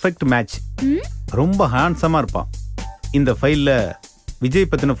பர்ஃபெக்ட் மேட்ச். ரொம்ப ஹேண்ட்ஸமா இருப்பான். இந்த ஃபைல்ல விஜய்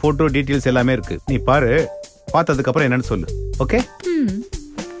பத்தின போட்டோ டீடைல்ஸ் எல்லாமே இருக்கு. நீ பாரு, பார்த்ததுக்கு அப்புறம் என்னன்னு சொல்லு. ஓகே?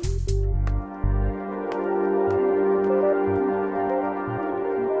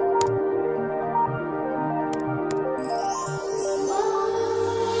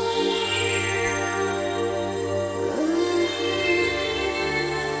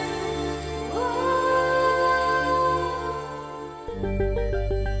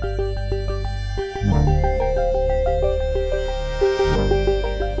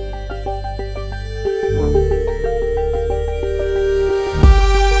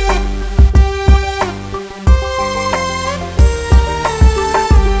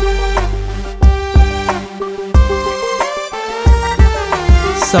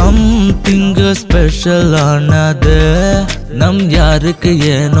 சம்திங் ஸ்பெஷல் ஆனது நம் யாருக்கு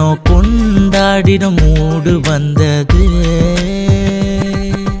ஏனோ கொண்டாடிட மூடு வந்தது.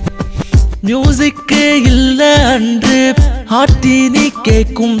 மியூசிக்கே இல்ல அன்று ஹாட்டினி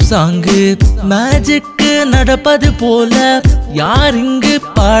கேக்கும் சாங்கு மேஜிக்கு நடப்பது போல யார் இங்கு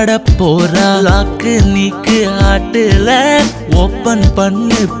பாட போறா? லாக்கு நீக்கு ஆட்டுல ஓப்பன்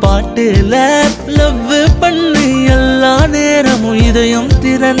பண்ணு பாட்டுல லவ் பண்ணு எல்லா நேரமும் இதயம்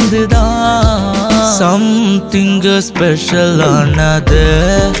திறந்துதான். சம்திங் ஸ்பெஷல் ஆனது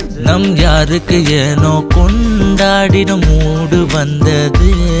நம் யாருக்கு ஏனோ கொண்டாடிட மூடு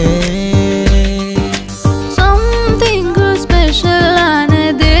வந்தது.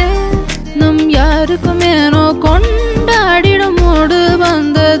 யாருக்கும் ஏனோ கொண்டாடிட மூடு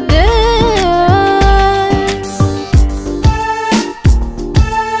வந்தது.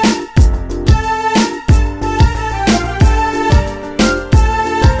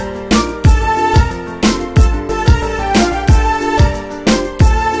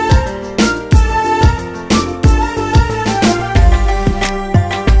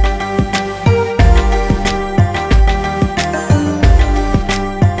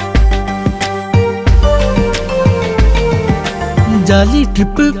 ஜாலி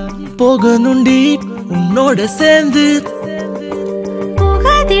ட்ரிப்பு போகணுண்டி உன்னோட சேர்ந்து.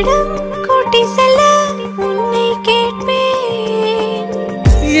 போகாதிடம் கூட்டி செல்ல உன்னை கேட்பேன்.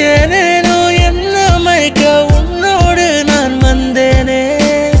 ஏனேனோ என்ன மயக்க உன்னோடு நான் வந்தேனே.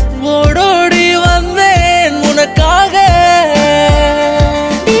 ஓடோடி வந்தேன் உனக்காக.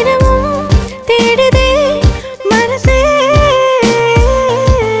 தினமும் தேடுதே மனசே.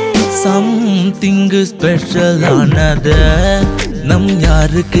 சம்திங் ஸ்பெஷல் ஆனது நம்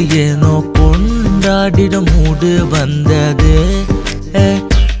யாருக்கு ஏனோ கொண்டாடிட மூடு வந்தது.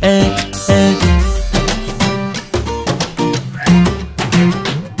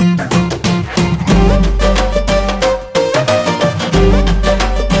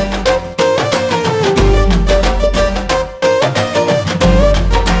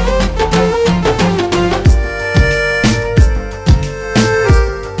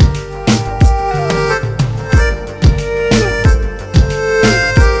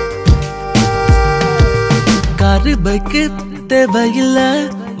 பைக்கு தேவையில்ல,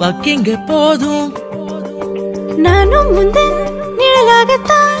 வாக்கிங்க போதும். நானும் முந்தன்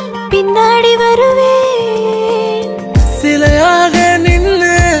நிழலாகத்தான் பின்னாடி வருவேன். சிலையாக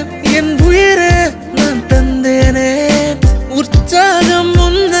நின்று என் உயிரை நான் தந்தேனே. உற்சாகம்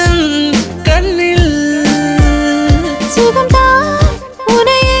முந்தன் கண்ணில் சுகம்தான்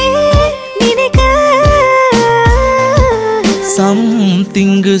உனையே நினைக்க.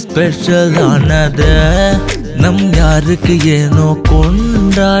 சம்திங் ஸ்பெஷல் ஆனது நம் யாருக்கு ஏனோ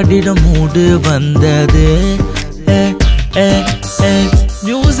கொண்டாடிட மூடு வந்தது.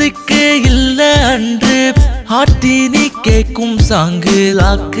 மியூசிக்கே இல்ல அன்று ஹாட்டினி கேக்கும் சாங்கு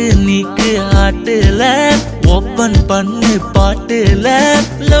லாக்கு நீக்கு ஆட்டுல ஓப்பன் பண்ணு பாட்டுல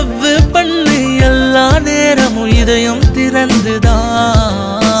லவ் பண்ணு எல்லா நேரமும் இதயம் திறந்துதான்.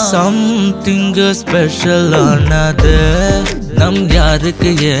 சம்திங் ஸ்பெஷல் ஆனது நம் யாருக்கு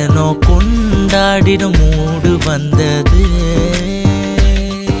ஏனோ கொண்டாடிட மூடு வந்தது.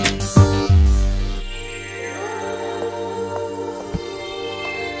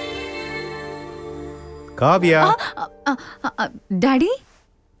 காவியா டாடி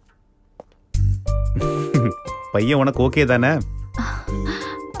பையன் உனக்கு ஓகே தானே?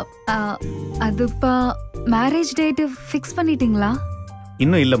 அதுப்பா மேரேஜ் டேட் ஃபிக்ஸ் பண்ணிட்டீங்களா?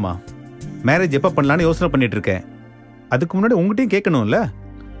 இன்னும் இல்லம்மா. மேரேஜ் எப்ப பண்ணலாம்னு யோசனை பண்ணிட்டு இருக்கேன். அதுக்கு முன்னாடி உங்ககிட்டயும் கேட்கணும்ல.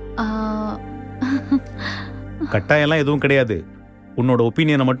 கட்டாயம்லாம் எதுவும் கிடையாது. உன்னோட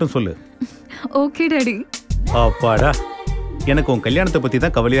ஒப்பீனியனை மட்டும் சொல்லு. Okay daddy. அப்பாடா, எனக்கு உன் கல்யாணத்தை பத்தி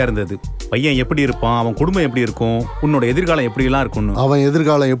தான் கவலையா இருந்தது. பையன் எப்படி இருப்பான், அவன் குடும்பம் எப்படி இருக்கும், உன்னோட எதிர்காலம் எப்படி எல்லாம் இருக்கணும். அவன்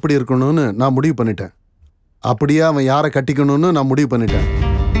எதிர்காலம் எப்படி இருக்கணும்னு நான் முடிவு பண்ணிட்டேன். அப்படியே அவன் யாரை கட்டிக்கணும்னு நான் முடிவு பண்ணிட்டேன்.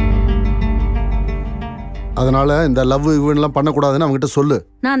 அதனால இந்த லவ் இவன்லாம் பண்ணக்கூடாதுன்னு அவங்ககிட்ட சொல்லு.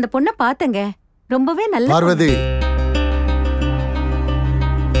 நான் அந்த பொண்ணை பார்த்தேங்க, ரொம்பவே நல்ல பார்வதி.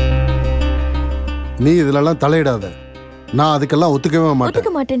 நீ இதுலலாம் தலையிடாத. நான் அதுக்கெல்லாம் ஒத்துக்கவே மாட்டேன்.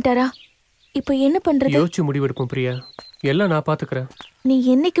 ஒத்துக்க மாட்டேன்ட்டாரா? இப்போ என்ன பண்றது? யோசிச்சு முடிவெடுப்போம் பிரியா. எல்லாம் நான் பாத்துக்கிறேன். நீ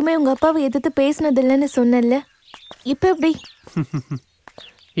என்னைக்குமே உங்க அப்பாவை எதிர்த்து பேசினதில்லைன்னு சொன்னல, இப்ப எப்படி?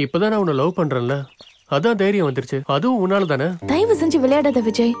 இப்பதான் நான் உன்னை லவ் பண்றேன்ல, அதான் தைரியம் வந்துருச்சு. அதுவும் உன்னால தானே. தயவு செஞ்சு விளையாடாத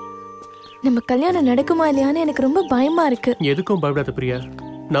விஜய். நம்ம கல்யாணம் நடக்குமா இல்லையான்னு எனக்கு ரொம்ப பயமா இருக்கு. எதுக்கும் பயப்படாத பிரியா.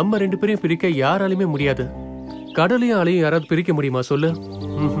 நம்ம 2 பேரையும் பிரிக்க யாராலுமே முடியாது. கடலையும் அலையும் யாராவது பிரிக்க முடியுமா சொல்லு?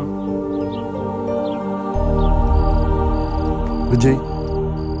 விஜய்,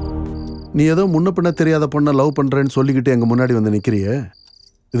 நீ ஏதோ முன்ன பின்ன தெரியாத பொண்ணை லவ் பண்றேன்னு சொல்லிக்கிட்டு எங்க முன்னாடி வந்து நிக்கிறியே,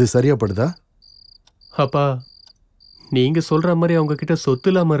 இது சரியா படுதா? அப்பா, நீங்க சொல்ற மாதிரி அவங்க கிட்ட சொத்து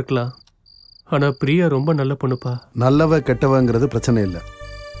இல்லாம இருக்கலாம். ஆனா பிரியா ரொம்ப நல்ல பொண்ணுப்பா. நல்லவ கெட்டவங்கிறது பிரச்சனை இல்லை,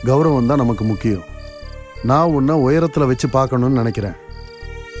 கௌரவம் தான் நமக்கு முக்கியம். நான் உன்னை உயரத்துல வச்சு பார்க்கணும்னு நினைக்கிறேன்.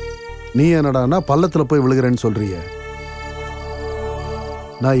 நீ என்னடானா பள்ளத்துல போய் விழுகிறேன்னு சொல்றிய.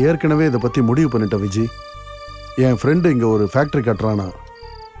 நான் ஏற்கனவே இதை பத்தி முடிவு பண்ணிட்டேன் விஜி. என் ஃப்ரெண்டு இங்க ஒரு ஃபேக்டரி கட்டுறானா,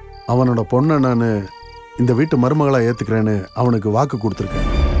 அவனோட பொண்ணை நான் இந்த வீட்டு மருமகளா ஏத்துக்கிறேன்னு அவனுக்கு வாக்கு கொடுத்துருக்கேன்.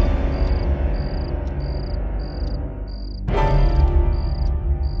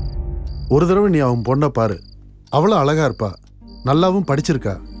 ஒரு தடவை நீ அவன் பொண்ணை பாரு. அவ்வளோ அழகா இருப்பா, நல்லாவும்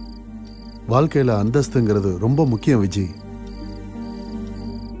படிச்சிருக்கா. வாழ்க்கையில அந்தஸ்துங்கிறது ரொம்ப முக்கியம் விஜி.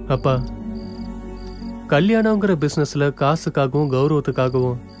 அப்பா, கல்யாணங்கிற பிசினஸ்ல காசுக்காகவும்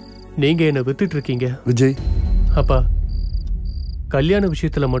கௌரவத்துக்காகவும் நீங்க என்ன வித்துட்டு இருக்கீங்க விஜய். அப்பா, கல்யாண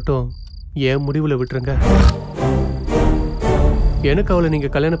விஷயத்துல மட்டும் என் முடிவுல விட்டுருங்க. எனக்கு அவளை நீங்க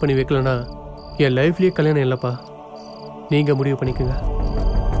கல்யாணம் பண்ணி வைக்கலனா என் லைஃப்லயே கல்யாணம் இல்லப்பா. நீங்க முடிவு பண்ணிக்கோங்க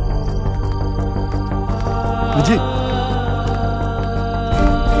விஜய்.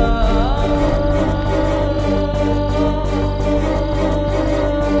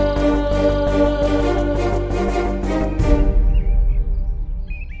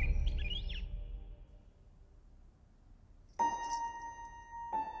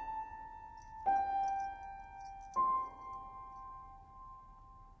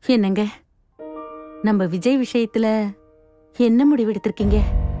 என்னங்க, நம்ம விஜய் விஷயத்துல என்ன முடிவு எடுத்திருக்கீங்க?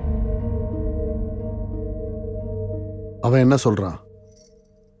 அவன் என்ன சொல்றான்?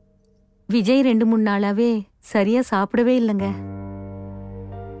 விஜய் 2-3 நாளாவே சரியா சாப்பிடவே இல்லைங்க.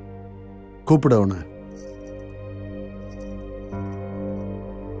 கூப்பிட அவனை.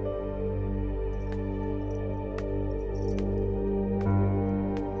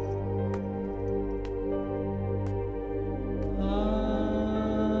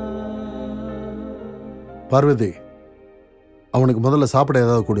 பார்வதி, அவனுக்கு முதல்ல சாப்பிட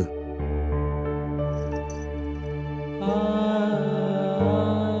ஏதாவது கொடு.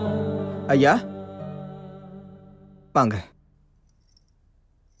 ஐயா வாங்க.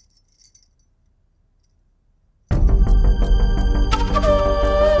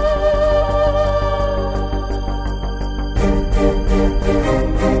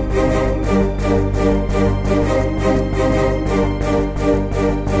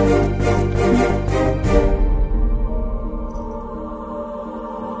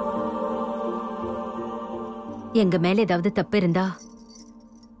 எங்க மேல ஏதாவது தப்பு இருந்தா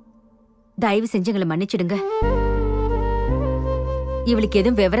தயவு செஞ்சு எங்களை மன்னிச்சிடுங்க. இவளுக்கு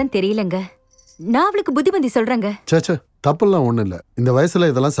எதுவும் விவரம் தெரியலங்க. நான் அவளுக்கு புத்திமதி சொல்றேங்க. சேச்சே, தப்பெல்லாம் ஒண்ணும் இல்ல. இந்த வயசுல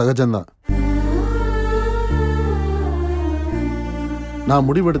இதெல்லாம் சகஜம்தான். நான்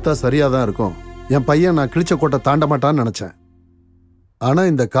முடிவெடுத்தா சரியாதான் இருக்கும். என் பையன் நான் கிழிச்ச கோட்டை தாண்ட மாட்டான்னு நினைச்சேன். ஆனா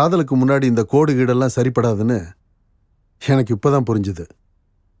இந்த காதலுக்கு முன்னாடி இந்த கோடு கீடெல்லாம் சரிப்படாதுன்னு எனக்கு இப்பதான் புரிஞ்சுது.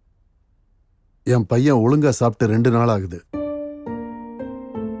 என் பையன் ஒழுங்கா சாப்பிட்டு 2 நாள் ஆகுது.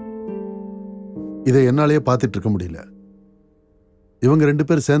 இதை என்னாலேயே பார்த்துட்டு இருக்க முடியல. இவங்க 2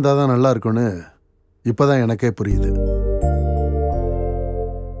 பேர் சேர்ந்தாதான் நல்லா இருக்கும்னு இப்பதான் எனக்கே புரியுது.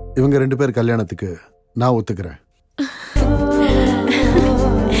 இவங்க 2 பேர் கல்யாணத்துக்கு நான் ஒத்துக்கிறேன்.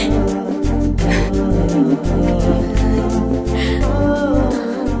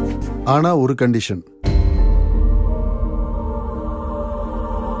 ஆனா ஒரு கண்டிஷன்.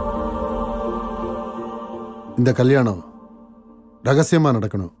 இந்த கல்யாணம் ரகசியமா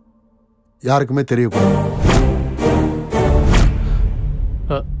நடக்கணும், யாருக்குமே தெரியக்கூடாது.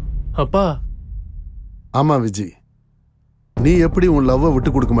 அப்பா. ஆமா விஜய், நீ எப்படி உன் லவ்வை விட்டு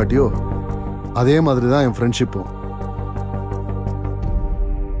கொடுக்க மாட்டியோ அதே மாதிரி தான் என் ஃப்ரெண்ட்ஷிப்பும்.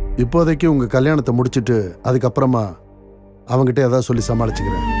 இப்போதைக்கு உங்க கல்யாணத்தை முடிச்சிட்டு அதுக்கப்புறமா அவங்ககிட்ட ஏதாவது சொல்லி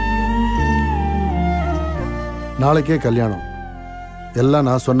சமாளிச்சுக்கிறேன். நாளைக்கே கல்யாணம், எல்லாம்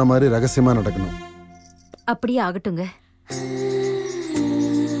நான் சொன்ன மாதிரி ரகசியமா நடக்கணும். அப்படியே ஆகட்டுங்க.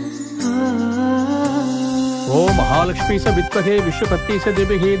 ஓ மகாலட்சுமி ச வித்மஹே விஸ்வபத்தி ச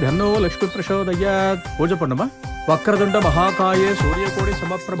திவிஹி தன்னோ லக்ஷ்மி பிரசோதயாத். பூஜை பண்ணுமா? வக்ரதுண்ட மகாகாயே சூரியகோடி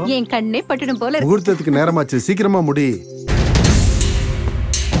சமப்பிரபம். என் கண்ணே பட்டுடும் போல. முகூர்த்தத்துக்கு நேரமாச்சு, சீக்கிரமா முடி.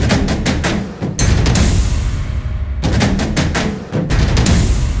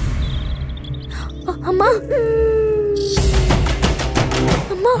 அம்மா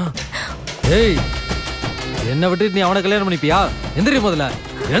அம்மா. ஏய், என்ன விட்டு நீ அவனை கல்யாணம் பண்ணிப்பியா? எந்திரி முதல்ல,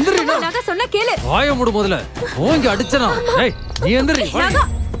 எந்திரி. நாங்க சொன்ன கேளு. வாய மூடு முதல்ல. ஓங்கி அடிச்சனா? ஏய், நீ எந்திரி.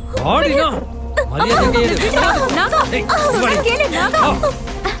 ஆடினா மரியாதை கேளு. நாகா, சொன்ன கேளு நாகா.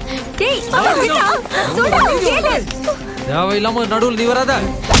 டேய், அவனா சொன்ன கேளு. தேவையில்லாம நடுவுல நீ வராத.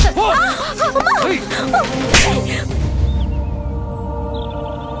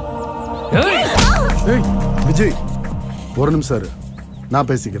 ஏய் விஜய், ஒரு நிமிஷம் இரு, நான்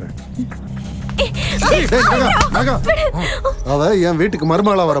பேசிக்கிறேன். அவ என் வீட்டுக்கு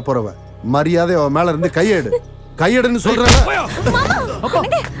மருமகளா வர போறவ, மரியாதை அவ மேல இருந்து கையெடு, கையெடுன்னு சொல்றேன்.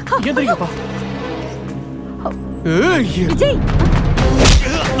 விஜய்.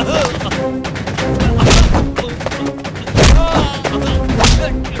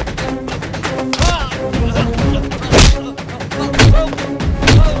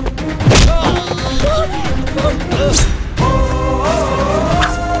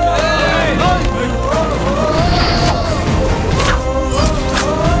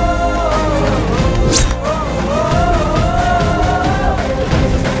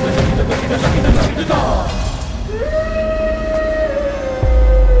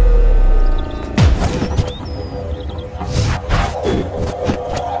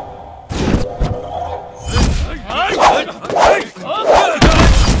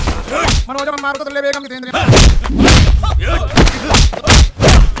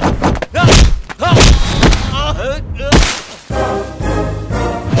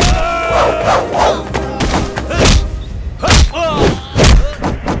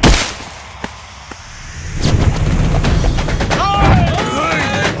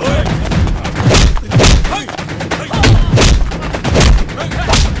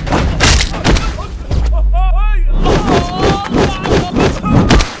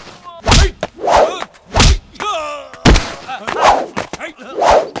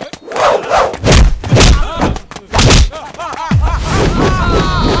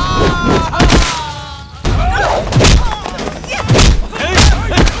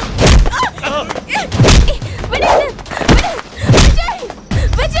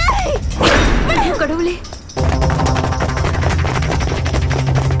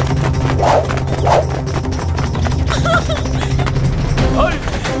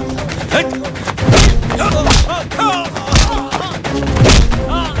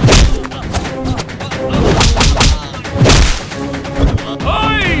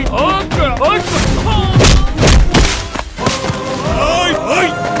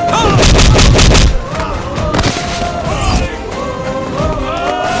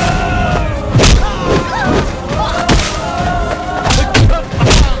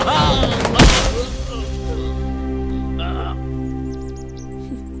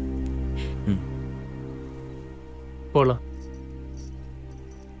 போலாம்.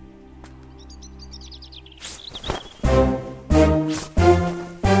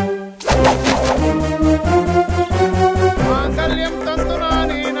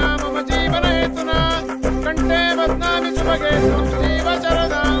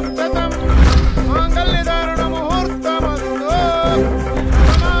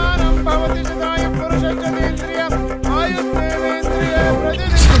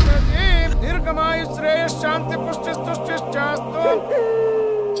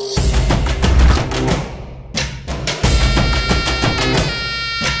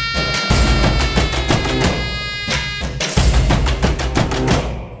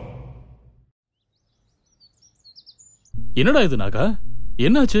 என்னடா இது நாகா,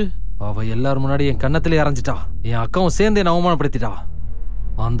 என்னாச்சு? அவ எல்லாரும் முன்னாடி என் கண்ணத்திலே அரைஞ்சிட்டா. என் அக்காவும் சேர்ந்து என்ன அவமானப்படுத்திட்டா.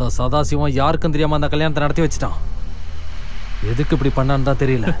 அந்த சதாசிவம் யாருக்கும் தெரியாம அந்த கல்யாணத்தை நடத்தி வச்சுட்டான். எதுக்கு இப்படி பண்ணான்னு தான்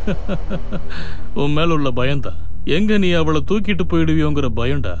தெரியல. உன் மேல உள்ள பயம்தான். எங்க நீ அவளை தூக்கிட்டு போயிடுவியோங்கிற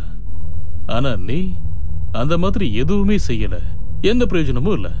பயம்டா. ஆனா நீ அந்த மாதிரி எதுவுமே செய்யல. எந்த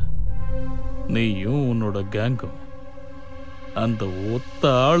பிரயோஜனமும் இல்ல. நீயும் உன்னோட கேங்கும் அந்த ஒத்த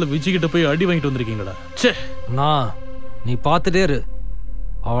ஆள் விஜய்கிட்ட போய் அடி வாங்கிட்டு வந்திருக்கீங்களா? ச்சே, நீ பார்த்துட்டே இரு.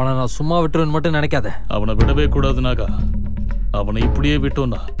 அவனை நான் சும்மா விட்டுருவேன்னு மட்டும் நினைக்காத. அவனை விடவே கூடாதுனாக்கா. அவனை இப்படியே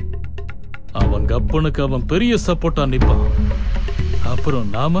விட்டோம்னா அவன் கப்பனுக்கு அவன் பெரிய சப்போர்ட்டா நிப்பான்.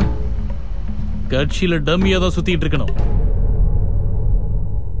 அப்புறம் நாம கட்சியில டம்மியா தான் சுத்திட்டு இருக்கணும்.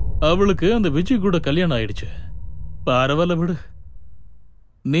 அவளுக்கு அந்த விஜய் கூட கல்யாணம் ஆயிடுச்சு. பரவாயில்ல விடு,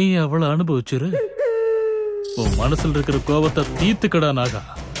 நீ அவளை அனுபவிச்சிரு. உன் மனசுல இருக்கிற கோபத்தை தீர்த்துக்கடா நாகா.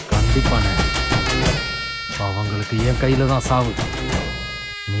 கண்டிப்பானே, அவங்களுக்கு என் கையில தான் சாவு.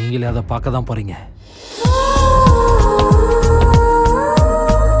 நீங்களே அதை பார்க்க தான் போறீங்க.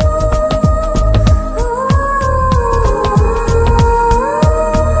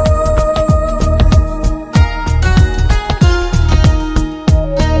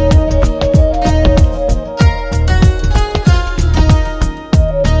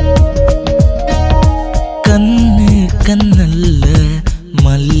 கண்ணல்ல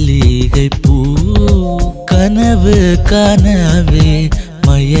மல்லிகை பூ கனவு கனவே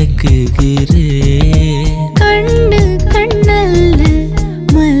மயக்குகிறே. கண்ணு கண்ணல்ல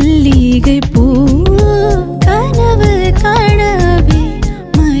மல்லிகை பூ கனவு கனவே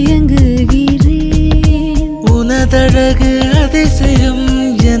மயங்குகிறேன். உனதழகு அதிசயம்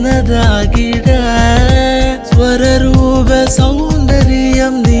எனதாகிட ஸ்வரரூப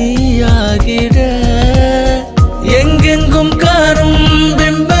சௌந்தரியம் நீயாகிட எங்கெங்கும் காணும்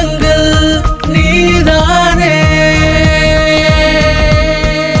பிம்பங்கள் நீதானே.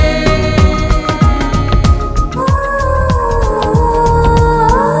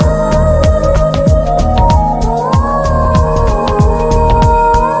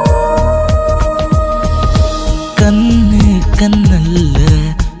 கண்ணு கண்ணல்ல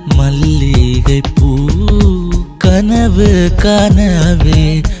மல்லிகை பூ கனவு கனவே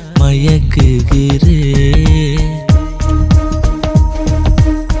மயக்குகிறே.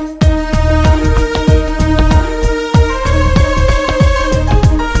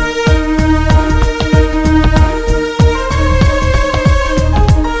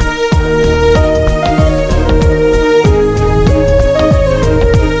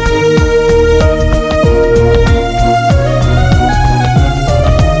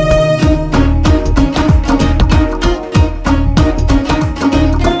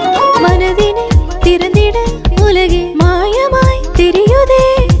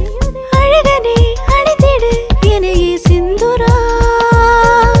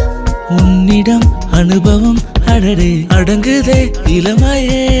 அனுபவம் அடடே அடங்குதே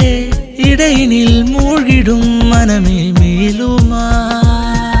இளமையே இடையினில் மூழ்கிடும் மனமே மேலுமா.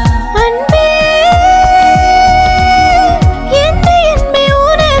 அன்பே என்னை என்னை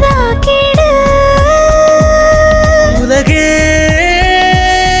உனதாக்கிடு. உலகே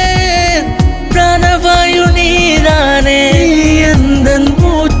பிராணவாயு நீதானே. எந்தன்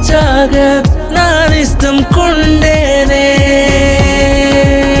மூச்சாக நான் இஷ்டம் கொண்டேனே.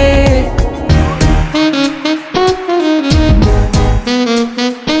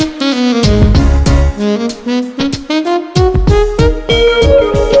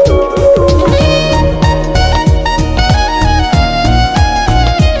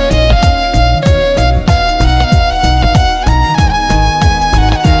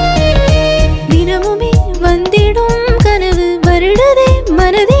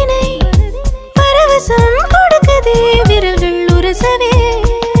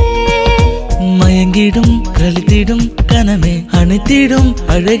 மயங்கிடும் கழுத்திடும் கனமே அணைத்திடும்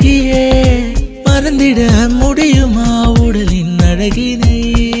அழகியே மறந்திட முடியுமா உடலின் அழகினை.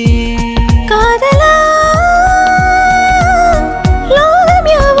 காதலா லோகம்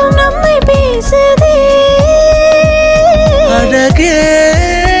யாவும் நம்மை பேசுதே. அழகே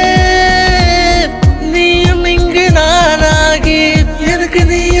நீயும் இங்கு நானாகி எனக்கு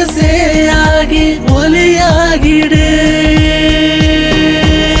நீயும் சேயாகி ஒலியாகிடு.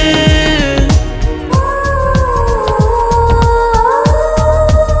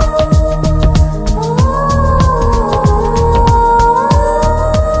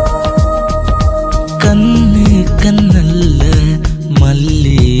 கண்ணல்ல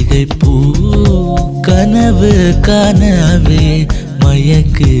மல்லிகை பூ கனவு கனவே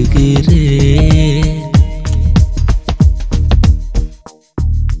மயக்குகிறே.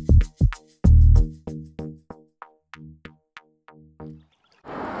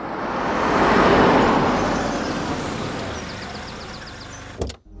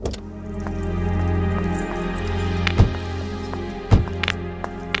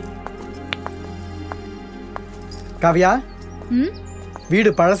 காவியா, வீடு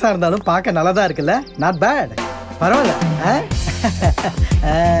பழசா இருந்தாலும் பார்க்க நல்லதா இருக்குல்ல? Not bad. பரவாயில்ல.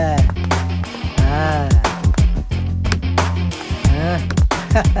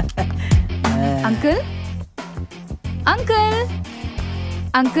 Uncle uncle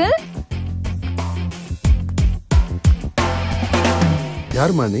uncle.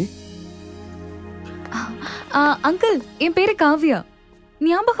 யாருமா நீ? அங்கிள், என் பேரு காவ்யா.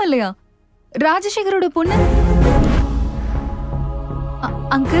 ஞாபகம் இல்லையா? ராஜசேகரோட பொண்ணு.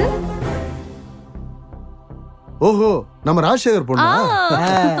 அங்கிள். ஓஹோ, நம்ம ராஜசேகர் பொண்ணா?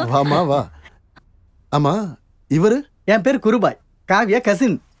 வாமா வா. ஆமா, இவரு? என் பேர் குருபாய். காவ்யா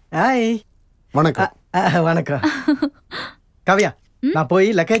கசின். ஹாய். வணக்கம். வணக்கம். காவ்யா, நான் போய்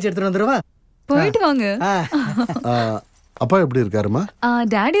லக்கேஜ் எடுத்துட்டு வந்துருவா? போயிட்டு வாங்க. அப்பா எப்படி இருக்காருமா?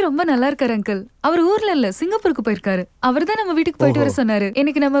 டாடி ரொம்ப நல்லா இருக்காரு அங்கிள். அவர் ஊர்ல இல்ல, சிங்கப்பூருக்கு போயிருக்காரு. அவர் தான் நம்ம வீட்டுக்கு போயிட்டு வர சொன்னாரு.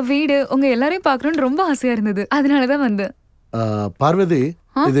 எனக்கு நம்ம வீடு உங்க எல்லாரையும் பாக்கணும்னு ரொம்ப ஆசையா இருந்தது, அதனாலதான் வந்தேன். பார்வதி,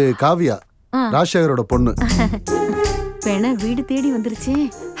 இது காவ்யா, ராஜசேகரோட பொண்ணு. வேணா வீடு தேடி வந்துருச்சு.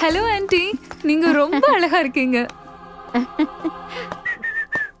 ஹலோ ஆன்ட்டி, நீங்க ரொம்ப அழகா இருக்கீங்க.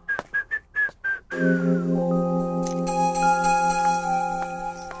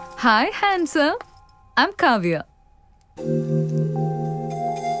 Hi handsome, I'm Kavya.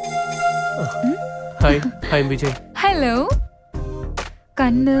 Hi, hi Vijay. Hello.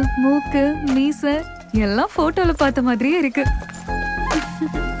 கண்ணு, மூக்கு, மீச எல்லாம் போட்டோல பார்த்த மாதிரியே இருக்கு.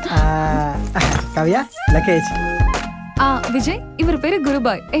 காவ்யா, லக்கேஜ். விஜய், இவர் பேரு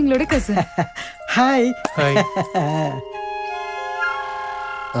குருபாய், எங்களோட cousin. Hi. Hi.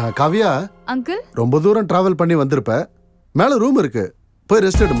 Kavya, uncle, ரொம்ப தூரம் டிராவல் பண்ணி வந்திருப்ப. மேல ரூம் இருக்கு, போய்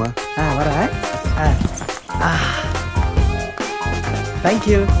ரெஸ்ட் எடுமா. வரேன்.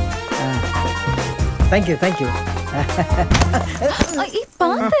 தேங்க்யூ. Thank you thank you.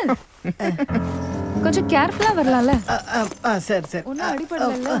 பாத்து கொஞ்சம் கேர்ஃபுல்லா வரலாம்ல? சரி சரி. ஒன்னும்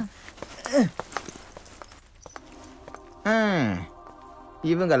அடிபடல.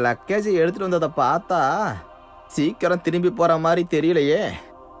 இவங்க லக்கேஜ் எடுத்துட்டு வந்ததை பார்த்தா சீக்கிரம் திரும்பி போற மாதிரி தெரியலையே.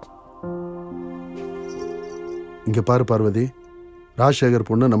 இங்க பாரு பார்வதி, ராஜசேகர்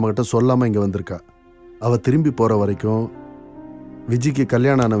பொண்ணு நம்ம கிட்ட சொல்லாம இங்க வந்திருக்கா. அவ திரும்பி போற வரைக்கும் விஜய்க்கு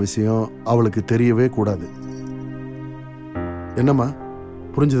கல்யாணம் ஆன விஷயம் அவளுக்கு தெரியவே கூடாது. என்னம்மா,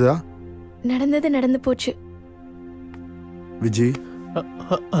 புரிஞ்சுதா? நடந்தது நடந்து போச்சு. விஜய்,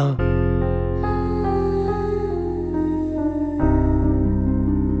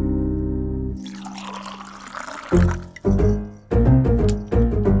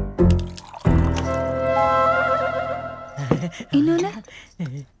 இன்னொன்னு,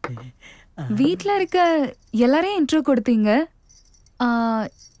 வீட்ல இருக்க எல்லாரையும் இன்ட்ரோ கொடுத்தீங்க.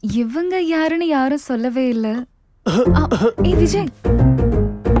 இவங்க யாருன்னு யாரும் சொல்லவே இல்ல. ஏய் விஜய்,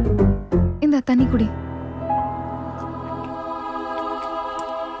 இந்த தண்ணி குடி.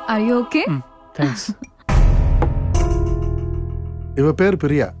 Are you okay? Thanks. இவ பேர்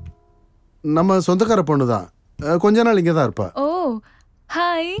பிரியா, நம்ம சொந்தக்கார பொண்ணுதான். கொஞ்ச நாள் இங்க தான் இருப்பா. ஓ,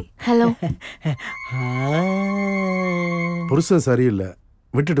 ஹாய். ஹலோ. புருஷன் சரியில்லை,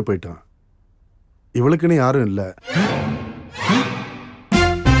 விட்டுட்டு போயிட்டான். இவளுக்குன்னு யாரும் இல்ல.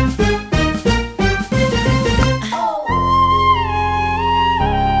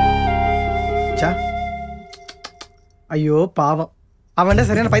 ஐயோ பாவம், அவன்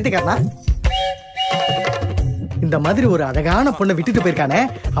சரியான பைத்தியக்காரனா? இந்த மாதிரி ஒரு அழகான பொண்ணை விட்டுட்டு போயிருக்கானே,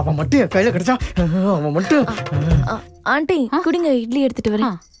 அவன் மட்டும் என் கையில கிடைச்சா, அவன் மட்டும். ஆண்டி குடிங்க, இட்லி எடுத்துட்டு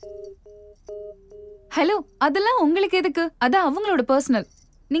வரேன். ஹலோ, அதெல்லாம் உங்களுக்கு எதுக்கு? அதான் அவங்களோட பர்சனல்.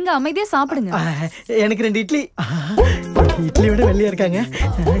 நீங்க அமைதியா சாப்பிடுங்க. எனக்கு 2 இட்லி. இட்லியோட வெள்ளையா இருக்காங்க.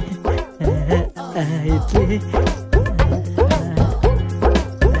 இட்லி.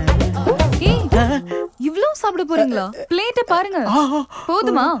 இவ்ளோ சாப்பிட போறீங்களா? பிளேட்ட பாருங்க.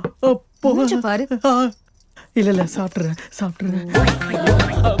 போதுமா? மூஞ்ச பாரு. இல்ல இல்ல, சாப்பிடுறேன் சாப்பிடுறேன்.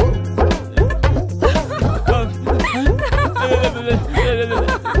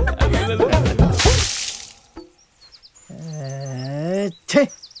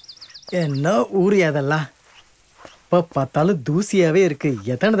 என்ன ஊரு அதெல்லாம்? இப்ப பார்த்தாலும் தூசியாவே இருக்கு.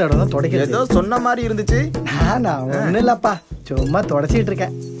 எத்தனை தடவை தான் தொடக்கிறது? ஏதோ சொன்ன மாதிரி இருந்துச்சு. நான் ஒண்ணு இல்லப்பா, சும்மா தொடச்சிட்டு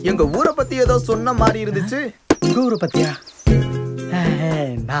இருக்கேன். எங்க ஊரை பத்தி ஏதோ சொன்ன மாதிரி இருந்துச்சு. உங்க ஊரை பத்தியா?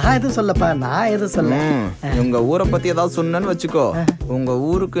 நான் எதுவும் சொல்லப்பா, நான் எதுவும் சொல்ல. உங்க ஊரை பத்தி ஏதாவது சொன்னேன்னு வச்சுக்கோ, உங்க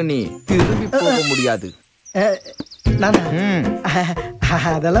ஊருக்கு நீ திரும்பி போக முடியாது.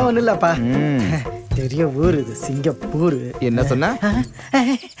 அதெல்லாம் ஒண்ணு இல்லப்பா, பெரிய ஊர் இது, சிங்கப்பூர். என்ன சொன்ன?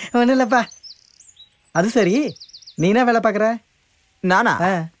 ஒண்ணு இல்லப்பா. அது சரி, நீ என்ன வேலை பாக்குற? நானா?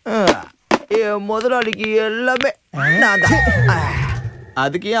 முதலாளிக்கு எல்லாமே நான் தான்.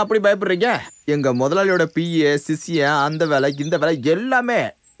 அதுக்கு ஏன் அப்படி பயப்படுறீங்க? எங்க முதலாளியோட பிஏ சிசிய அந்த வேலை இந்த வேலை எல்லாமே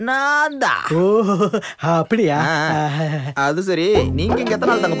நான் தான். ஓ அப்படியா? அது சரி, நீங்க இங்க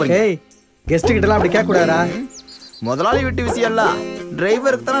எத்தனை நாள் தங்க போறீங்க? கெஸ்ட் கிட்ட எல்லாம் அப்படி கேட்க கூடாதா? முதலாளி வீட்டு விஷயம் எல்லாம்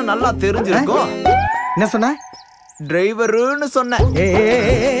டிரைவருக்கு தானே நல்லா தெரிஞ்சிருக்கும். என்ன சொன்ன? டிரைவருன்னு சொன்னேன்.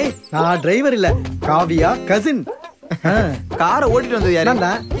 நான் டிரைவர் இல்ல, காவியா கசின். காரை ஓட்டிட்டு வந்தது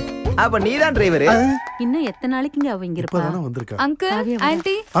யாரு? அப்ப நீதான் டிரைவர். இன்னும் எத்தனை நாளைக்குங்க அவ இங்க இருப்பா? Uncle,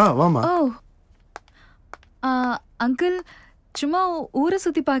 anti. வாமா. ஓ அங்கிள், சும்மா ஊரை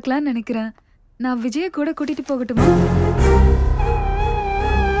சுத்தி பார்க்கலாம்னு நினைக்கிறேன். நான் விஜய கூட கூட்டிட்டு போகட்டுமா?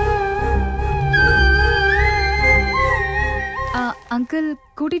 அங்கிள்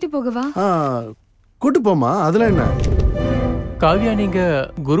கூட்டிட்டு போகவா? கூட்டு போமா, அதுல என்ன? காவியா, நீங்க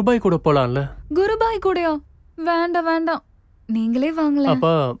குருபாய் கூட போலாம்ல? குருபாய் கூடயா? வேண்டாம் வேண்டாம், நீங்களே வாங்கல. அப்ப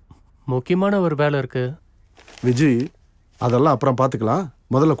முக்கியமான ஒரு வேலை இருக்கு. விஜய், அதெல்லாம் அப்புறம் பாத்துக்கலாம்.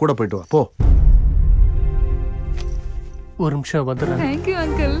 முதல்ல கூட போயிட்டு வா போ. ஒரு நிமிஷம் வந்துடுறேன். Thank you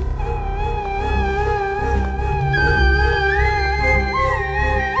uncle.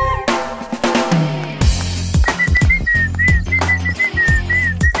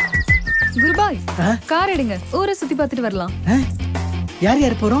 குருபாய், கார் எடுங்க, ஊரை சுத்தி பார்த்துட்டு வரலாம். யார்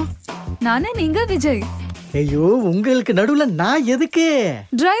யார் போறோம்? நானே, நீங்க, விஜய். ஐயோ, உங்களுக்கு நடுவுல நான் எதுக்கு?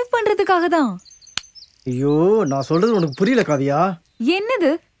 டிரைவ் பண்றதுக்காக தான். ஐயோ, நான் சொல்றது உனக்கு புரியல காவியா.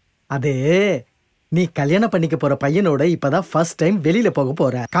 என்னது? அது நீ கல்யாணம் பண்ணிக்க போற பையனோட இப்பதான் ஃபர்ஸ்ட் டைம் வெளியில போக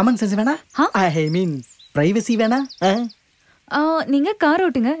போற. காமன் சென்ஸ் வேணா? ஐ மீன் பிரைவசி வேணா? நீங்க கார்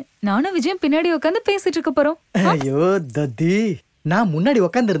ஓட்டுங்க, நானும் விஜயம் பின்னாடி உட்காந்து பேசிட்டு இருக்க போறோம். ஐயோ தத்தி, நான் முன்னாடி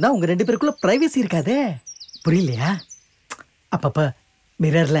உட்காந்து இருந்தா உங்க ரெண்டு பேருக்குள்ள பிரைவசி இருக்காதே. புரியலையா? அப்பப்ப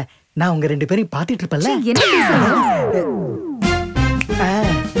மிரர்ல நான் உங்க ரெண்டு பேரையும் பாத்துட்டு இருப்பேன்ல. என்ன பேசுறீங்க?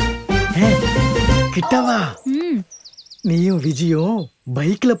 கிட்டவா, நீயும் விஜயும்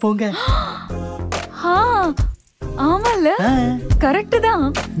பைக்ல போங்க. ஆமால, கரெக்ட் தான்.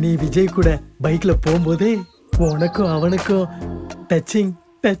 நீ விஜய் கூட பைக்ல போகும்போது உனக்கும் அவனுக்கும் டச்சிங்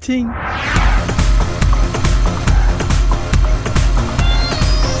டச்சிங்.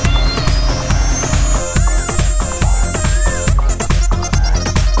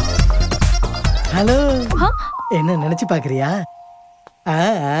 ஹலோ, என்ன நினைச்சு பாக்குறியா?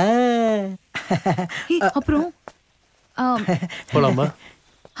 அப்புறம் போலாமா?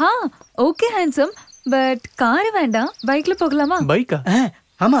 ஓகே ஹேண்ட்ஸம், பட் கார் வேண்டாம், பைக்ல போகலாமா? பைக்கா?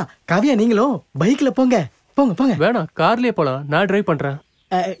 ஆமா காவியா, நீங்களும் பைக்ல போங்க. போங்க போங்க. வேணாம், கார்லயே போலாம், நான் டிரைவ் பண்றேன்.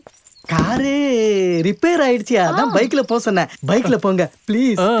 காரு ரிப்பேர் ஆயிடுச்சு, அதான் பைக்ல போக சொன்னேன். பைக்ல போங்க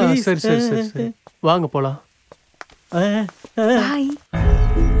ப்ளீஸ். சரி சரி சரி சரி, வாங்க போலாம். பாய்.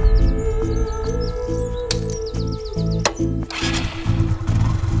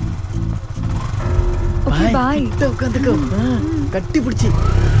 பாய். உட்காந்துக்கோ, கட்டி பிடிச்சி.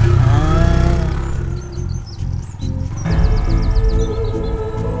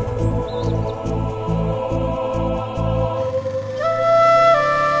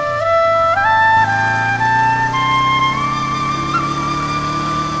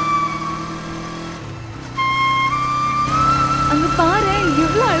 அங்க பாரு,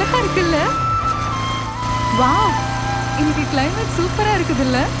 எவ்வளவு அழகா இருக்குல்ல. வாவ், இன்னைக்கு கிளைமேட் சூப்பரா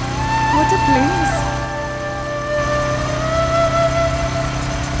இருக்குதுல்ல. What a place.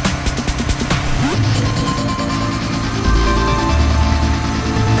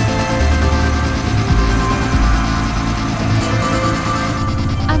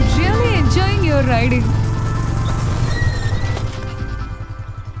 I'm really enjoying your riding.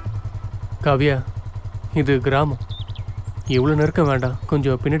 Kavya, இது கிராமம், இவ்வளவு நெருக்கம் வேண்டாம்,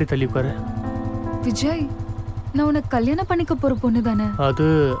 கொஞ்சம் பின்னாடி தள்ளி உட்காரு. விஜய், நான் உனக்கு கல்யாணம் பண்ணிக்க போற பொண்ணு தானே? அது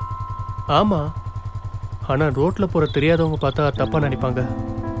ஆமா, ஆனா ரோட்ல போற தெரியாதவங்க பார்த்தா தப்பா நினைப்பாங்க.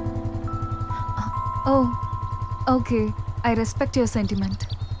 ஓ okay, I respect your sentiment.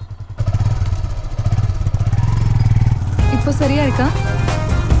 இப்போ சரியா இருக்கா?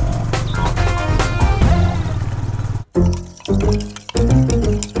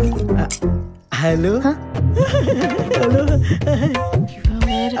 ஹலோ ஹலோ,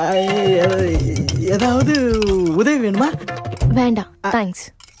 ஏதாவது உதவி வேணுமா? வேண்டாம், தேங்க்ஸ்.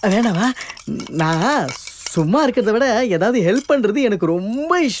 வேணாமா? நான் சும்மா இருக்கிறத விட ஏதாவது ஹெல்ப் பண்றது எனக்கு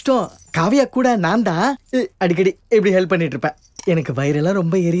ரொம்ப இஷ்டம். காவியா கூட நான் தான் அடிக்கடி இப்படி ஹெல்ப் பண்ணிட்டு இருப்பேன். எனக்கு வயிறெல்லாம்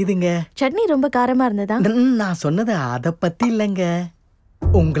ரொம்ப எரியுதுங்க. சட்னி ரொம்ப காரமா இருந்ததா? நான் சொன்னது அத பத்தி இல்லைங்க,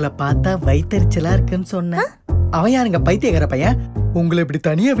 உங்களை பார்த்தா வயித்தெரிச்சலா இருக்குன்னு சொன்னேன். அவன் யாருங்க பைத்தியக்கார பையன், உங்களை இப்படி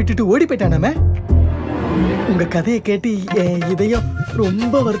தனியா விட்டுட்டு ஓடி போயிட்டானாமே. உங்க கதையை கேட்டு என் இதயம்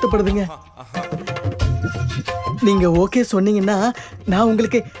ரொம்ப வருத்தப்படுதுங்க. நீங்க ஓகே சொன்னீங்கன்னா நான்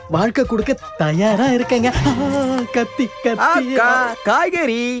உங்களுக்கு வாழ்க்கை கொடுக்க தயாரா இருக்கேங்க. கத்தி கத்தி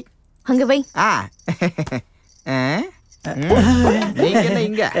காய்கறி அங்க வை. நீங்க என்ன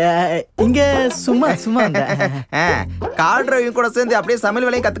இங்க இங்க சும்மா சும்மா கார் டிரைவிங் கூட சேர்ந்து அப்படியே சமையல்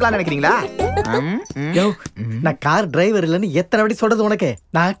வேலையும் கத்துக்கலாம் நினைக்கிறீங்களா? நான் கார் டிரைவர் இல்லைன்னு எத்தனை வாட்டி சொல்றது உனக்கு?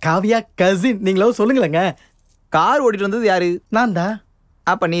 நான் காவியா கசின். நீங்களோ சொல்லுங்களேங்க. கார் ஓட்டிட்டு வந்தது யாரு? நான் தான்.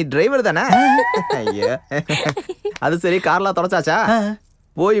 அப்ப நீ டிரைவர் தானே? ஐயா அது சரி, கார்லாம் தொடச்சாச்சா?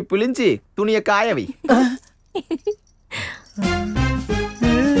 போய் பிழிஞ்சி துணிய காயவை.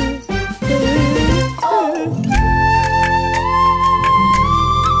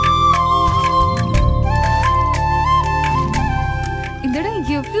 இந்த இடம்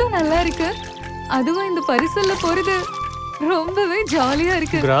எவ்வளவு நல்லா இருக்கு. அதுவும் இந்த பரிசல்ல போறது ரொம்பவே ஜாலியா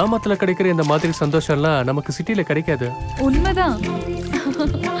இருக்கு. கிராமத்துல கிடைக்கிற இந்த மாதிரி சந்தோஷம்லாம் நமக்கு சிட்டில கிடைக்காது. உண்மைதான்.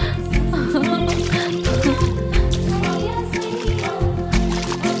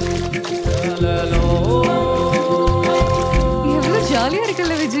 எவ்வளவு ஜாலியா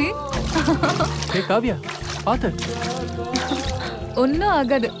இருக்குல்ல விஜி? ஏய் காவியா பாத்து. ஒன்னும்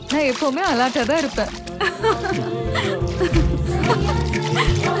ஆகாது. நான் எப்பவுமே அலர்ட்டா தான் இருப்பேன்.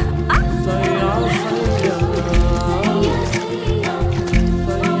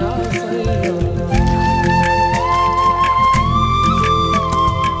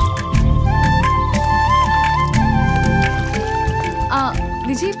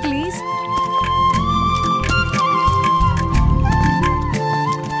 விஜய் ப்ளீஸ்.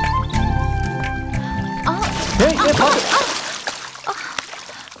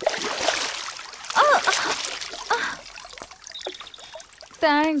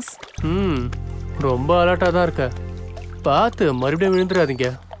 தேங்க்ஸ். ரொம்ப அலர்ட்டா தான் இருக்க. பார்த்து மறுபடியும் விழுந்துடாதீங்க.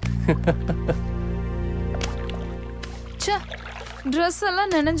 ச்சே, ட்ரெஸ்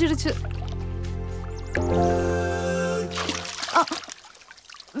எல்லாம் நனைஞ்சிடுச்சு.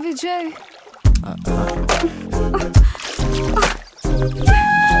 விஜய்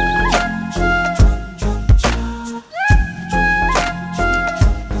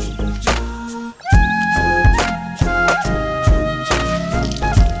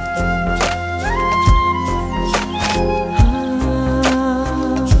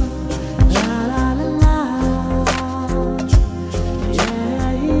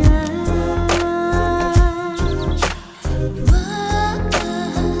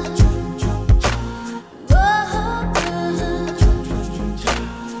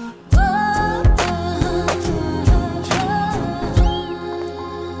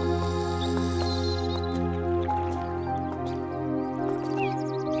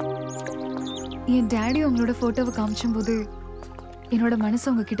என் டாடி உங்களோட போட்டோவை காமிச்சும் போது என்னோட மனசு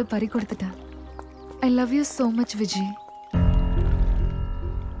உங்ககிட்ட பறி கொடுத்துட்டேன். I love you so much Vijay.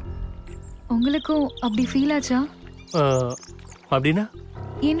 உங்களுக்கும் அப்படி ஃபீல் ஆச்சா? அப்படின்னா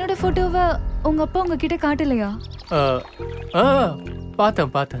என்னோட போட்டோவை உங்க அப்பா உங்ககிட்ட காட்டலையா?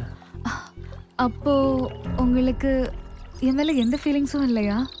 பார்த்தேன். அப்போ உங்களுக்கு என் மேல எந்த ஃபீலிங்ஸும்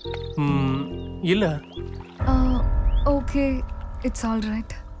இல்லையா? இல்ல. Okay, it's all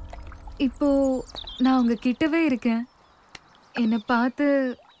right. இப்போ நான் உங்க கிட்டவே இருக்கேன். என்னை பார்த்து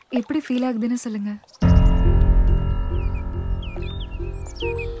எப்படி ஃபீல் ஆகுதுன்னு சொல்லுங்க.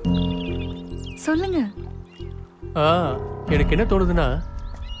 சொல்லுங்க. எனக்கு என்ன தோணுதுன்னா,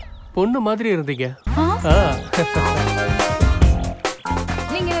 பொண்ணு மாதிரி இருந்தீங்க.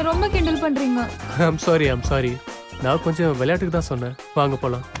 நீங்க ரொம்ப கிண்டல் பண்றீங்க. I'm sorry. நான் கொஞ்சம் விளையாட்டுக்கு தான் சொன்னேன். வாங்க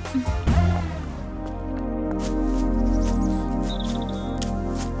போலாம்.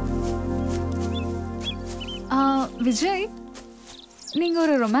 விஜய், நீங்க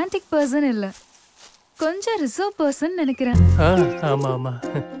ஒரு ரொமான்டிக் பர்சன் இல்ல, கொஞ்சம் ரிசர்வ் பர்சன் நினைக்கிறேன். ஆமா.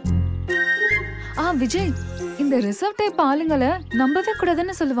 விஜய், இந்த ரிசர்வ் டைப் ஆளுங்களை நம்பவே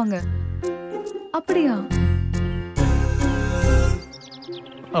கூடாதுன்னு சொல்லுவாங்க. அப்படியா?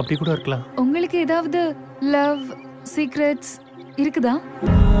 அப்படி கூட இருக்கலாம். உங்களுக்கு ஏதாவது லவ் சீக்ரெட்ஸ் இருக்குதா?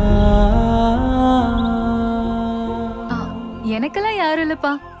 எனக்கெல்லாம் யாரும்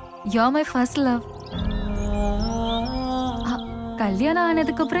இல்லப்பா. You are my first love. கல்யாணம்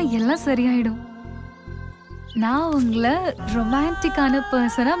ஆனதுக்கு அப்புறம் எல்லாம் சரியாயிடும். நான் உங்களை ரொமான்டிக்கான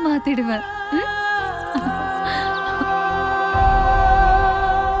பர்சனா மாத்திடுவேன்.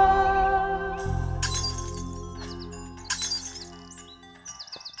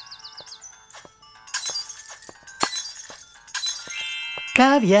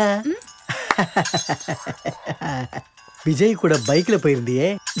 காவியா, விஜய் கூட பைக்ல போயிருந்தியே,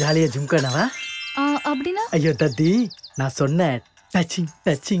 ஜாலியா ஜும்கானவா? அப்படின்னா? ஐயோ தத்தி, நான் சொன்ன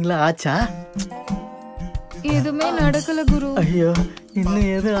டச்சிங்லாம் ஆச்சா? எதுவுமே நடக்கல குரு. ஐயோ, இன்னும்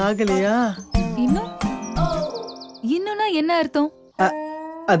எதுவும் ஆகலையா? இன்னும் இன்னும்னா என்ன அர்த்தம்?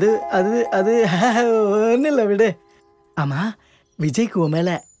 அது அது அது ஒன்றும் இல்லை விடு. ஆமா, விஜய்க்கு உன் மேல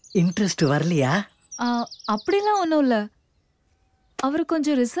இன்ட்ரெஸ்ட் வரலையா? அப்படிலாம் ஒன்றும் இல்லை. அவர்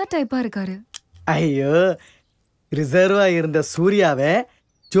கொஞ்சம் ரிசர்வ் டைப்பா இருக்காரு. ஐயோ, ரிசர்வா இருந்த சூர்யாவை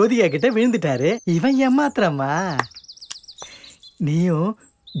ஜோதிகா கிட்ட விழுந்துட்டாரு. இவன் ஏமாத்திரமா? நீயும்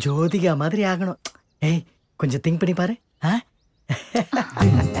ஜோதிகா மாதிரி ஆகணும். ஏய், கொஞ்சம் திங்க் பண்ணி பாரு.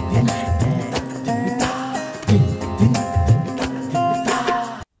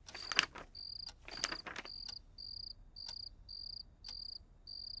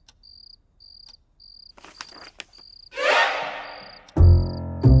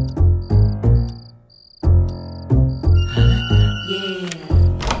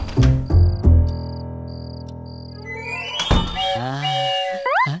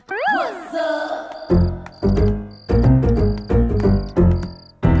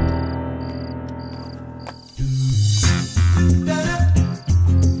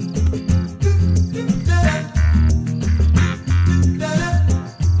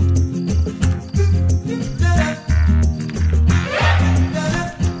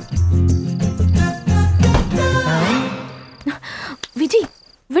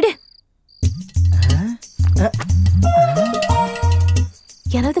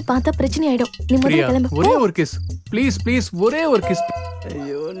 பார்த்தா பிரச்சனை ஆயிடும். நீ முதல்ல கிளம்பு. ஒரே ஒரு கிஸ் ப்ளீஸ் ப்ளீஸ், ஒரே ஒரு கிஸ்.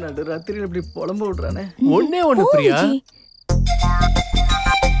 ஐயோ, நடுராத்திரியில் இப்படி புலம்ப விடுறானே. ஒண்ணே ஒண்ணு பிரியா.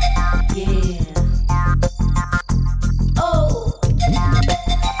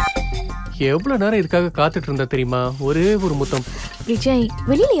 எவ்வளவு நேரம் இதுக்காக காத்துட்டு இருந்தா தெரியுமா? ஒரே ஒரு முத்தம். விஜய்,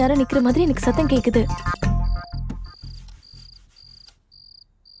 வெளியில யாரோ நிக்கிற மாதிரி எனக்கு சத்தம் கேக்குது.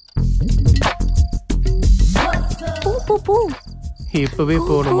 போ போ போ. இப்பவே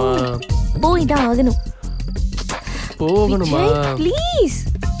போகணுமா? போய் தான் ஆகணும். போகணுமா? ப்ளீஸ்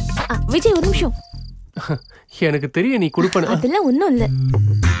விஜய், ஒரு நிமிஷம். எனக்கு தெரியும் நீ குடுப்பன. அதெல்லாம் ஒண்ணும் இல்ல.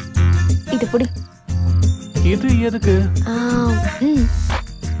 இது புடி. இது எதுக்கு?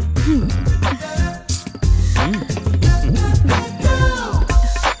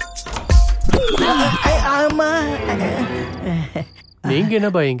 ஆமா, நீங்க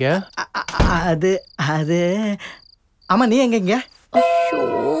என்ன பாயீங்க? அது அது ஆமா, நீ எங்க?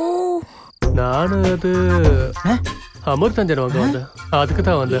 நானு அது அமிர்தாஞ்சன் வாங்க வந்தேன். அதுக்கு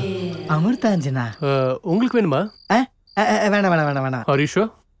தான் வந்தேன். அமிர்தாஞ்சனா? உங்களுக்கு வேணுமா? வேணாம் வேணாம் வேணாம் வேணாம். Are you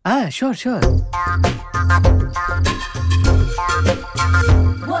sure? Sure sure.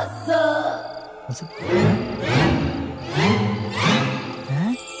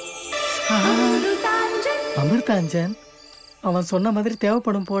 Amrutanjan அவன் சொன்ன மாதிரி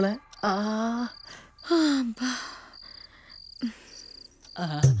தேவைப்படும் போல.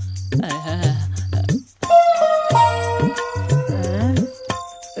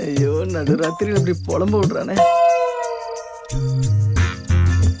 ஐயோ, நடுராத்திரியில் இப்படி புலம்ப விடுறானே.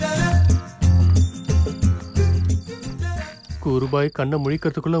 குருபாய் கண்ணை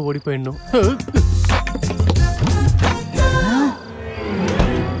முழிக்கிறதுக்குள்ள ஓடி போயிடணும்.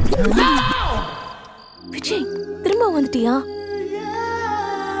 விஜய், திரும்ப வந்துட்டியா?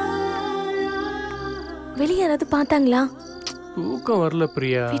 வெளியே யாராவது பார்த்தாங்களா? தூக்கம் வரல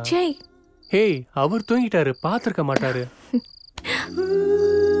பிரியா. விஜய், ஹேய், அவர் தூங்கிட்டாரு, பாத்திருக்க மாட்டாரு.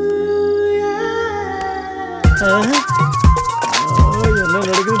 என்ன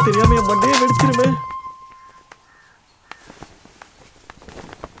நடக்குதுன்னு தெரியாம என் மண்டையை வெடிச்சிருமே.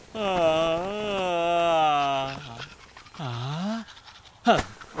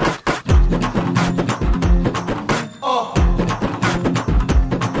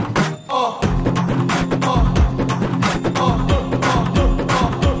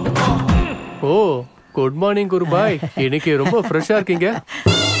 ஓ, குட் மார்னிங் குருபாய். இன்னைக்கு ரொம்ப ஃப்ரெஷ்ஷா இருக்கீங்க.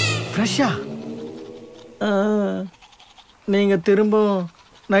 ஃப்ரெஷ்ஷா? நீங்க திரும்ப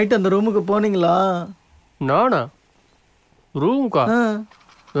நைட் அந்த ரூமுக்கு போனீங்களா? நானா? ரூமுக்கா?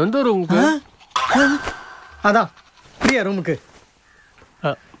 எந்த ரூமுக்கு? அதான் பிரியா ரூமுக்கு.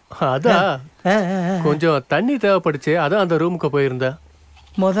 அதான் கொஞ்சம் தண்ணி தேவைப்படுச்சு, அதான் அந்த ரூமுக்கு போயிருந்தேன்.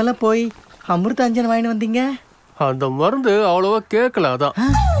 முதல்ல போய் அமிர்தாஞ்சன் வாங்கிட்டு வந்தீங்க. அந்த மருந்து அவ்வளவா கேட்கல, அதான்.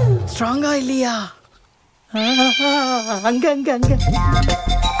 ஸ்ட்ராங்கா இல்லையா? அங்க அங்க அங்க.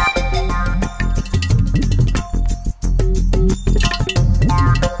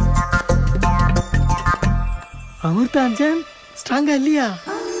 அமிர்தாஞ்சன் ஸ்ட்ராங்கா இல்லையா?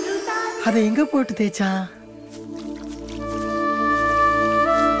 அதை எங்க போட்டு தேய்ச்சா?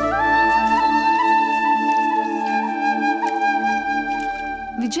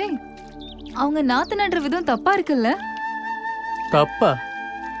 விஜய், அவங்க நாத்து நடுற விதம் தப்பா இருக்குல்ல? தப்பா?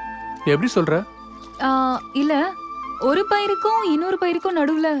 எப்படி சொல்ற? இல்ல, ஒரு பயிருக்கும் இன்னொரு பயிருக்கும்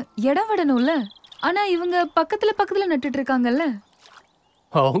நடுவுல இடம் விடணும்ல. ஆனா இவங்க பக்கத்துல பக்கத்துல நட்டுட்டு இருக்காங்கல்ல.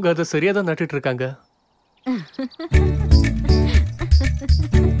 அவங்க அதை சரியா தான் நட்டுட்டு இருக்காங்க.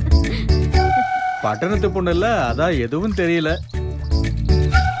 பட்டணத்து பொண்ணு இல்ல, அதான் எதுவும் தெரியல.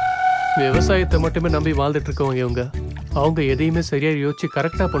 விவசாயத்தை மட்டுமே நம்பி வாழ்ந்துட்டு இருக்கவங்க இவங்க. அவங்க எதையுமே சரியா யோசிச்சு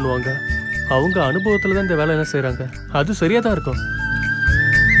கரெக்டா பண்ணுவாங்க. அவங்க அனுபவத்துல தான் இந்த வேலை என்ன செய்யறாங்க. அது சரியா தான் இருக்கும்.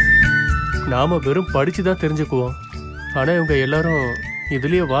 நாம வெறும் படிச்சுதான் தெரிஞ்சுக்குவோம். ஆனா இவங்க எல்லாரும்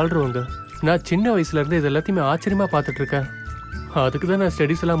இதுலயே வாழ்றவங்க. நான் சின்ன வயசுல இருந்து இது எல்லாத்தையுமே ஆச்சரியமா பார்த்துட்டு இருக்கேன். அதுக்கு தான் நான்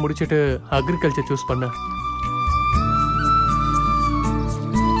ஸ்டடீஸ் எல்லாம் முடிச்சுட்டு அக்ரிகல்ச்சர் சூஸ் பண்ணேன்.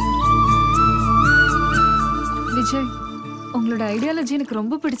 விஜய், உங்களோட ஐடியாலஜி எனக்கு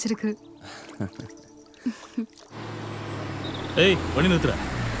ரொம்ப பிடிச்சிருக்கு. ஏய், வண்டி நிறுத்துற.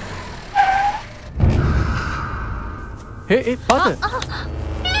 ஏய் பாத்து.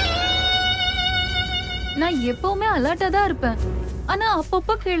 நான் எப்பவுமே அலர்ட்டா தான் இருப்பேன். ஆனா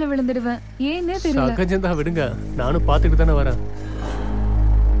அப்பப்போ கீழே விழுந்துடுவேன். ஏன்னே தெரியல. சகஜம்தான், விடுங்க. நானும் பாத்துக்கிட்டு தானே வரேன்.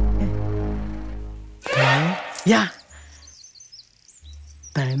 யா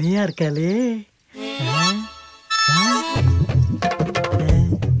தனியா இருக்காளே.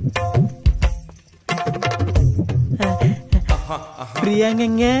 பிரியாங்க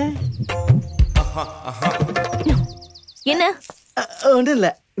என்ன? ஒன்றும்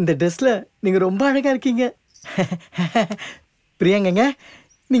இல்லை, இந்த ட்ரெஸ்ல நீங்க ரொம்ப அழகா இருக்கீங்க. பிரியாங்க,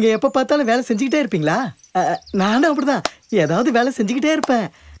 நீங்க எப்ப பார்த்தாலும் வேலை செஞ்சுக்கிட்டே இருப்பீங்களா? நானும் அப்படிதான், ஏதாவது வேலை செஞ்சுக்கிட்டே இருப்பேன்.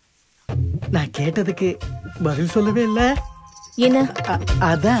 நான் கேட்டதுக்கு பதில் சொல்லவே இல்லை. என்ன?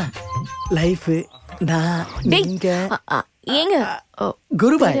 அதான் லைஃப். நான் நீங்க ஏங்க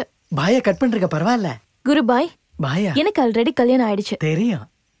குருபாய் பாய கட் பண்றீங்க, பரவாயில்ல. குருபாய் பாயா, எனக்கு ஆல்ரெடி கல்யாணம் ஆயிடுச்சு. தெரியும்.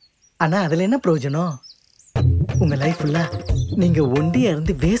 ஆனா அதுல என்ன பிரயோஜனம்? உங்க லைஃப் ஃபுல்லா நீங்க ஒண்டியா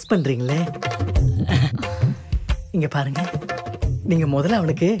இருந்து வேஸ்ட் பண்றீங்களே. இங்க பாருங்க, நீங்க முதல்ல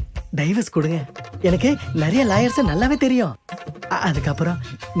அவனுக்கு டைவர்ஸ் கொடுங்க. எனக்கு நிறைய லாயர்ஸ் நல்லாவே தெரியும். அதுக்கப்புறம்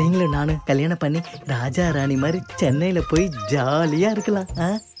நீங்களும் நானும் கல்யாணம் பண்ணி ராஜா ராணி மாதிரி சென்னையில போய் ஜாலியா இருக்கலாம்.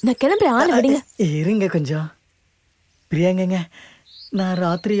 நான் கிளம்புறேன், ஆளு விடுங்க. இருங்க கொஞ்சம். பிரியாங்க, நான்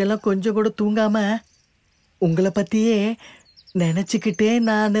ராத்திரி எல்லாம் கொஞ்சம் கூட தூங்காம உங்களை பத்தியே நினைச்சுக்கிட்டே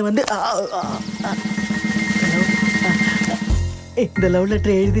நான் வந்து இந்த லவ்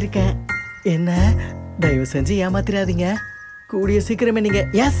லெட்டர் எழுதியிருக்கேன். என்ன தயவு செஞ்சு ஏமாத்திராதீங்க. கூடிய சீக்கிரமே நீங்க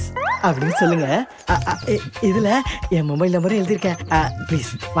எஸ் அப்படின்னு சொல்லுங்க. இதுல என் மொபைல் நம்பரும் எழுதியிருக்கேன்.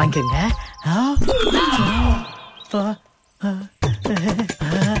 ப்ளீஸ் வாங்கிக்கங்க.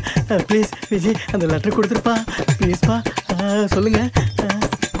 ப்ளீஸ் விஜய், அந்த லெட்டர் கொடுத்துருப்பா. ப்ளீஸ்ப்பா சொல்லுங்க.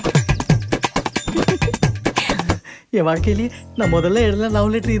 என் வாழ்க்கையிலேயே நான் முதல்ல எழுதல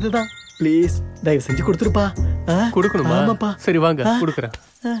லவ் லெட்டர் இதுதான். ப்ளீஸ் தயவு செஞ்சு கொடுத்துருப்பா. கொடுக்கணுமா? ஆமாப்பா. சரி வாங்க, கொடுக்குறேன்.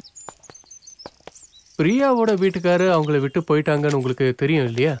 பிரியாவோட வீட்டுக்காரு அவங்கள விட்டு போயிட்டாங்கன்னு உங்களுக்கு தெரியும்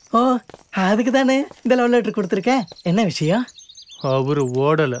இல்லையா? ஓ, அதுக்கு தானே இந்த லவ் லெட்டர் கொடுத்துருக்கேன். என்ன விஷயம்? அவரு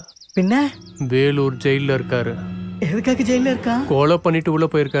ஓடல. பின்ன வேலூர் ஜெயில இருக்காரு. எதுக்காக ஜெயில இருக்கா? கொலை பண்ணிட்டு உள்ள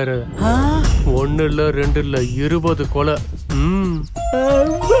போயிருக்காரு. 1 இல்ல 2 இல்ல 20 கொலை.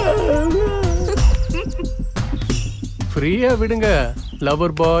 ஃப்ரீயா விடுங்க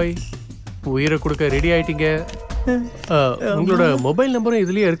லவர் பாய். உயிரை கொடுக்க ரெடி ஆயிட்டீங்க. உங்களோட மொபைல் நம்பரும்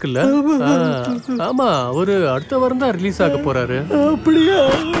இதுலயே இருக்குல்ல? ஆமா, அவரு அடுத்த வாரம் தான் ரிலீஸ் ஆக போறாரு. அப்படியா?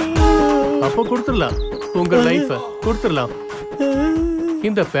 அப்ப கொடுத்துடலாம், உங்க லைஃப கொடுத்துடலாம்.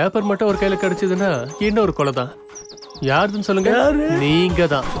 இந்த பேப்பர் மட்டும் ஒரு கையில கிடைச்சதுன்னா இன்னொரு கொலை தான். யாருன்னு சொல்லுங்க? நீங்க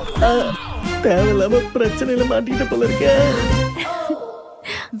தான். தேவையில்லாம பிரச்சனையில மாட்டிக்கிட்ட போல இருக்க.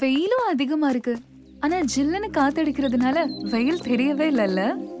 வெயிலும் அதிகமா இருக்கு. ஆனா ஜில்லுன்னு காத்தடிக்கிறதுனால வெயில் தெரியவே இல்லைல்ல.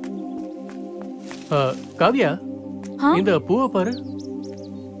 காவியா, இந்த பூவை பாரு.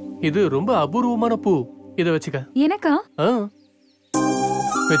 இது ரொம்ப அபூர்வமான பூ. இத வச்சுக்க. எனக்கா?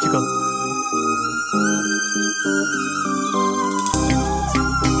 வச்சுக்கோ.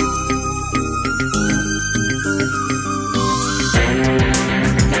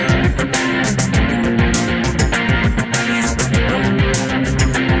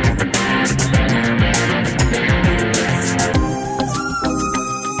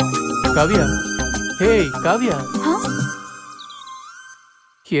 காவியா, ஹேய் காவியா,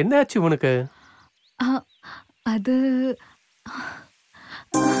 என்னாச்சு உனக்கு? அது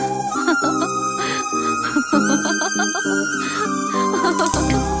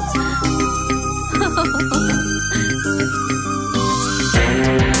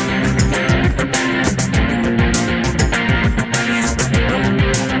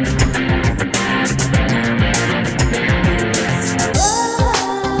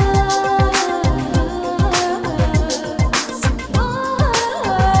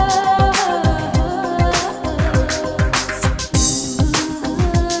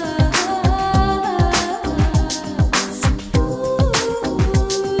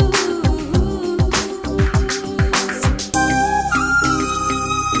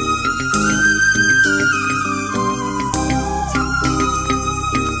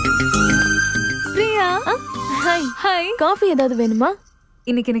ஏதாவது வேணுமா?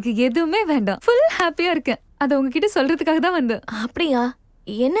 இன்னைக்கு எனக்கு எதுவுமே வேண்டாம். ஃபுல் ஹாப்பியா இருக்கேன். அதை உங்ககிட்ட சொல்றதுக்காக தான் வந்தேன். அப்படியா?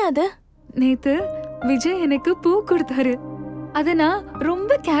 என்ன அது? நேத்து விஜய் எனக்கு பூ கொடுத்தாரு. அத நான்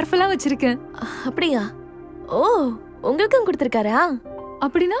ரொம்ப கேர்ஃபுல்லா வச்சிருக்கேன். அப்படியா? ஓ, உங்களுக்கும் கொடுத்திருக்காரா?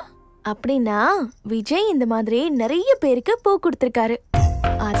 அப்படின்னா? அப்படின்னா விஜய் இந்த மாதிரி நிறைய பேருக்கு பூ கொடுத்திருக்காரு.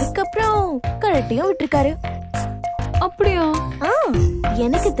 அதுக்கப்புறம் கழட்டியும் விட்டுருக்காரு. அப்படியா?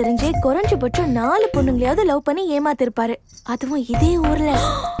 எனக்கு தெரிஞ்சே குறைஞ்சபட்சம் 4 பொண்ணுங்களையாவது லவ் பண்ணி ஏமாத்திருப்பாரு. அதுவும் இதே ஊர்ல.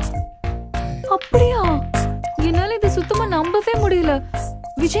 அப்படியா? என்னால இது சுத்தமா நம்பவே முடியல.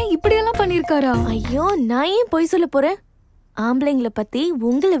 விஜய் இப்படியெல்லாம் பண்ணிருக்காரா? ஐயோ, நான் ஏன் பொய் சொல்ல போறேன்? ஆம்பளைங்களை பத்தி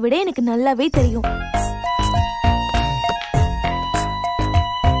உங்களை விட எனக்கு நல்லாவே தெரியும்.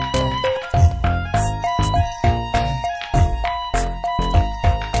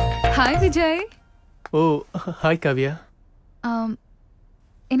 ஹாய் விஜய். ஓ, ஹாய் காவியா.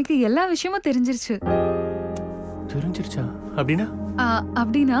 எனக்கு எல்லா விஷயமும் தெரிஞ்சிருச்சு. தெரிஞ்சிருச்சா? அப்படின்னா?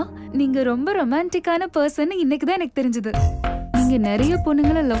 அப்படின்னா நீங்க ரொம்ப ரொமான்டிக்கான பர்சன் இன்னைக்கு தான் எனக்கு தெரிஞ்சது. நீங்க நிறைய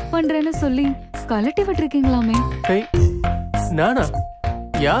பொண்ணுங்களை லவ் பண்றேன்னு சொல்லி கலட்டி விட்டுருக்கீங்களாமே. நானா?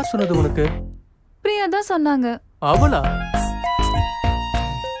 யார் சொன்னது உனக்கு? பிரியா தான் சொன்னாங்க. அவளா?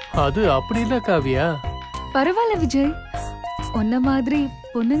 அது அப்படி இல்ல காவியா. பரவாயில்ல விஜய், உன்ன மாதிரி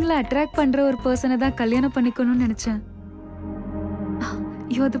பொண்ணுங்களை அட்ராக்ட் பண்ற ஒரு பர்சனை தான் கல்யாணம் பண்ணிக்கணும்னு நினைச்சேன்.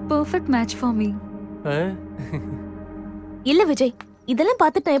 You are the perfect match for me. இல்ல விஜய், இதெல்லாம்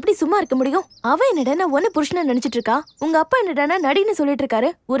பார்த்துட்டு நான் எப்படி சும்மா இருக்க முடியும்? அவ என்னடா ஒன்னு புருஷனா நினைச்சிட்டு இருக்கா. உங்க அப்பா என்னடா நடின்னு சொல்லிட்டு இருக்காரு.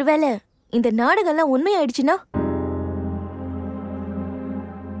 ஒருவேளை இந்த நாடகம்லாம் உண்மையாயிடுச்சுன்னா?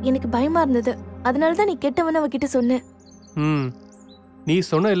 எனக்கு பயமா இருந்தது. அதனாலதான் நீ கெட்டவன அவகிட்ட சொன்ன. நீ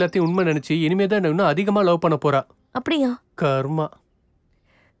சொன்ன எல்லாத்தையும் உண்மை நினைச்சு இனிமேதான் இன்னும் அதிகமா லவ் பண்ண போறா. அப்படியா? கர்மா.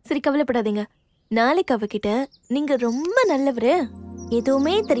 சரி, கவலைப்படாதீங்க. நாளைக்கு அவகிட்ட நீங்க ரொம்ப நல்லவரு,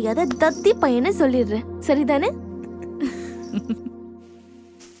 எதுவுமே தெரியாத தத்தி பையன்னு சொல்லிடுறேன். சரிதானே?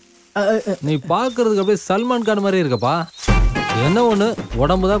 நீ பாக்குறதுக்கு அப்படியே சல்மான் கான் மாதிரி இருக்கப்பா. என்ன ஒண்ணு,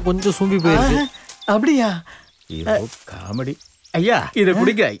 உடம்புதான் கொஞ்சம் சும்பி போயிருக்கு. அப்படியா? காமெடி. ஐயா, இத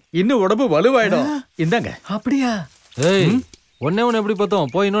குடிங்க, இன்னும் உடம்பு வலுவாயிடும். இந்தாங்க. அப்படியா? ஏய், ஒண்ணே ஒண்ணு எப்படி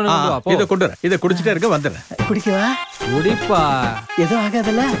பார்த்தோம்? போய் இன்னொன்னு கொண்டு வா, போ. இத கொண்டு வர. இத குடிச்சிட்டே இருக்க, வந்துடுறேன். குடிக்கவா? குடிப்பா. எதுவும்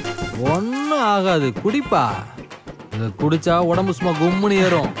ஆகாதுல்ல? ஒன்னும் ஆகாது, குடிப்பா. இத குடிச்சா உடம்பு சும்மா கும்முன்னு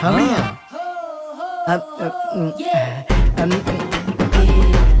ஏறும்.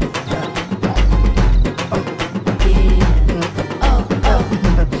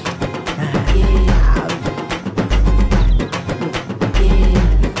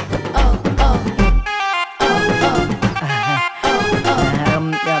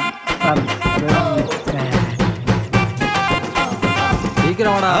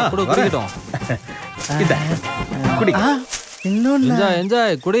 சீக்கிரம் வாடா, குடு, குடிக்கட்டும். இத குடி. என்ஜாய்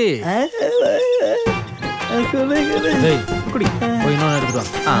என்ஜாய், குடி. டேய், குடி. போய் இன்னொன்னு எடுத்துட்டு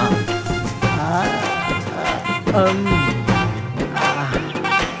வா.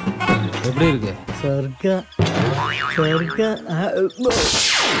 எப்படி இருக்கு? சொர்க்கம், சொர்க்கம்.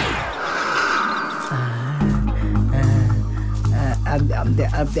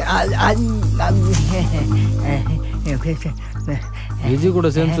 விஜய் கூட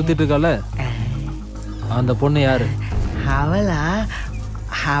சேர்ந்து சுத்திட்டு இருக்கால, அந்த பொண்ணு யாரு? அவளா?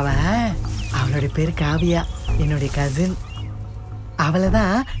 அவளுடைய பேரு காவியா, என்னுடைய கசின். அவளை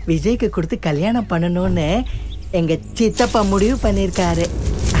தான் விஜய்க்கு கொடுத்து கல்யாணம் பண்ணணும்னு எங்க சித்தப்பா முடிவு பண்ணிருக்காரு.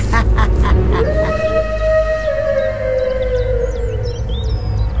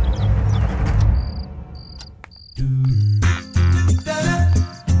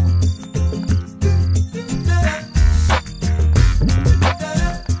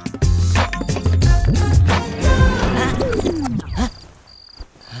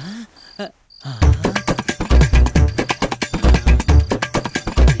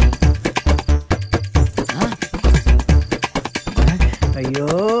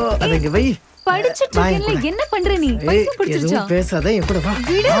 என்ன பண்ற நீ? பைத்தியம் பிடிச்சிருச்சா? எதுவும் பேசாத, என் கூட வா.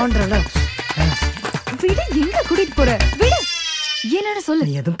 வான்றல. விடு, எங்க கூட்டிட்டு போற? விடு. என்னன்னு சொல்லு.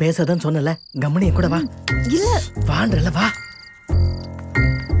 நீ எதுவும் பேசாதன்னு சொன்னல, கம்மனி என் கூட வா. இல்ல. வான்றல, வா.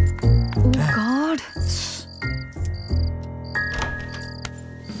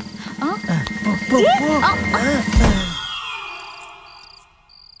 Oh God. போ.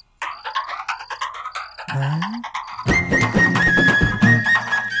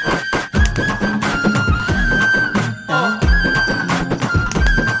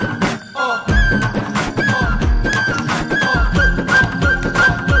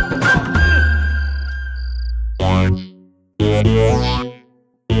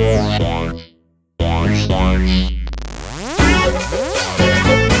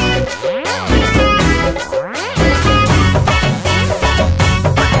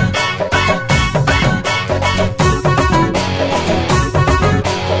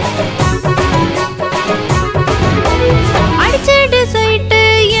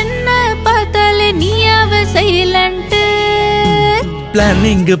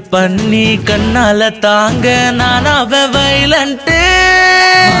 பிளானிங் பண்ணி கண்ணால தாங்க நானாவ வைலண்ட்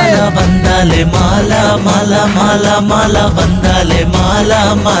மாலா வந்தாலே மாலா மாலா மாலா மாலா வந்தாலே மாலா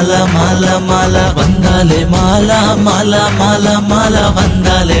மாலா மாலா மாலா வந்தாலே மாலா மாலா மாலா மாலா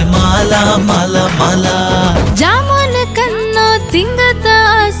வந்தாலே மாலா மாலா மாலா ಜಾಮೂನ್ ಕಣ್ಣು ತಿಂಗದ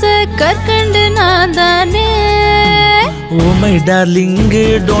ಆಸೆ ಕರ್ಕಂಡು ನಾದಾನೆ oh my darling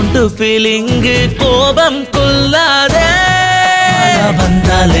don't feeling கோபம் கொள்ளாதே மாலா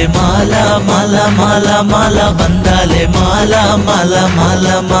வந்தாலே மாலா மாலா மாலா மாலா வந்தாலே மாலா மாலா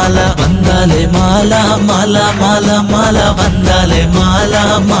மாலா மாலா வந்தாலே மாலா மாலா மாலா மாலா வந்தாலே மாலா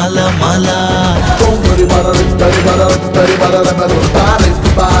மாலா மாலா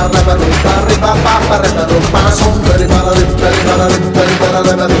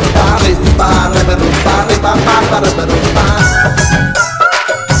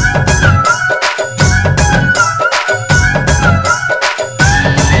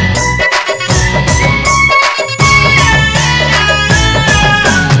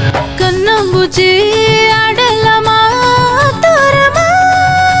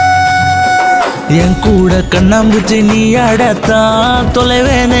என் கூட கண்ணாம்பூச்சி நீ அடத்தான்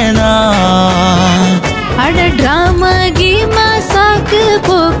தொலைவேனேனா அட டிராமா கீமா சாக்கு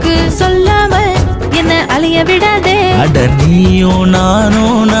போக்கு சொல்லாம என்ன அலைய விடாதே அட நீயும்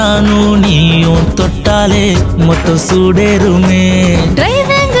நானும் நீயும் தொட்டாலே மொத்தம் சூடேறுமே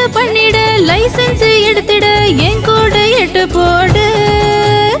டிரைவிங் பண்ணிட லைசென்ஸ் எடுத்துட என் கூட எட்டு போடு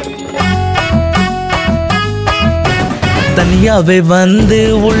தனியாவே வந்து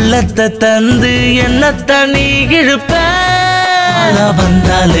உள்ளத்தை தந்து என்ன தனி இழுப்ப மாலா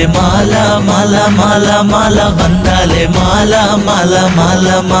வந்தாலே மாலா மாலா மாலா மாலா வந்தாலே மாலா மாலா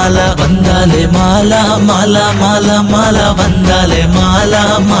மாலா மாலா வந்தாலே மாலா மாலா மாலா மாலா வந்தாலே மாலா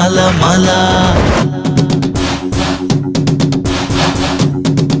மாலா மாலா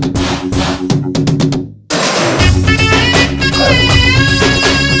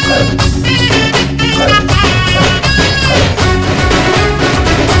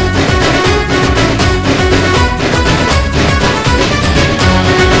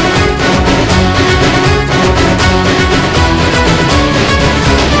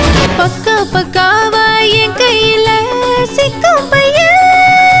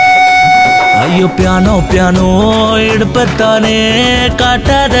ஐயோ பியானோ பியானோ எடுப்பத்தானே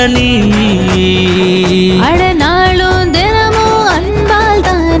காட்டாத நீ அட நாளும் தினமும் அன்பால்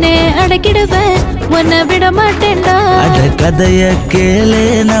தானே அடக்கிடுவேன் உன்னை விட மாட்டேன்டா அட கதைய கேளு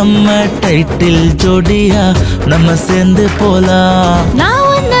நம்ம டைட்டில் ஜோடியா நம்ம சேர்ந்து போலாம் நான்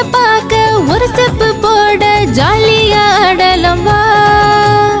உன்னை பார்க்க ஒரு ஸ்டெப் போட ஜாலியா ஆடலாம் வா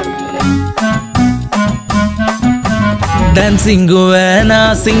டான்சிங்கும் வேணா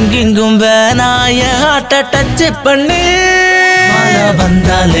சிங்கிங்கும் வேணா என் ஹார்ட்ட டச் பண்ணு மாலா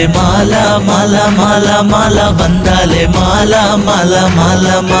வந்தாலே மாலா மாலா மாலா மாலா வந்தாலே மாலா மாலா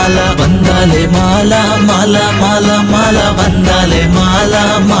மாலா மாலா வந்தாலே மாலா மாலா மாலா மாலா வந்தாலே மாலா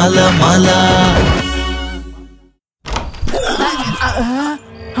மாலா மாலா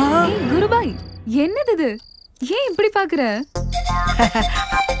குருபாய் என்னது இது ஏன் இப்படி பாக்குற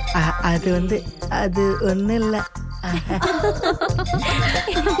அது ஒண்ணு இல்ல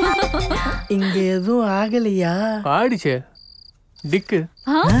இங்க எதுவும் ஆகலையா ஆடிச்சே டிக்கு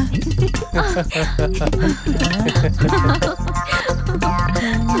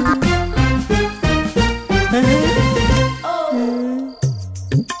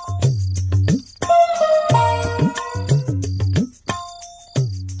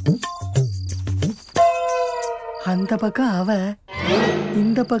அந்த பக்கம் அவ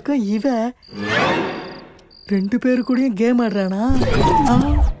இந்த பக்கம் இவ ரெண்டு பேரு கூடயும் கேம் ஆடுறானா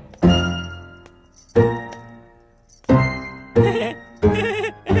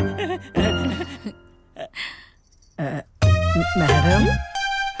மேடம்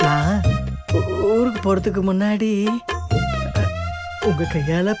நான் ஊருக்கு போறதுக்கு முன்னாடி உங்க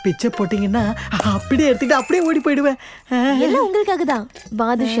கையால பிச்சை போட்டீங்கன்னா அப்படியே எடுத்துக்கிட்டு அப்படியே ஓடி போயிடுவேன் எல்லாம் உங்களுக்காக தான்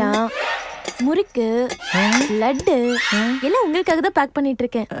பாதுஷா முறுக்கு லட்டு எல்லாம் உங்களுக்காக தான் பேக் பண்ணிட்டு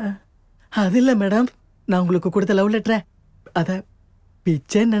இருக்கேன் அது இல்ல மேடம் நான் உங்களுக்கு கொடுத்த லவ் லெட்டரை அத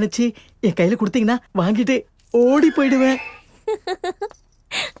பிச்சைன்னு நினைச்சு என் கையில கொடுத்தீங்கன்னா வாங்கிட்டு ஓடி போயிடுவேன்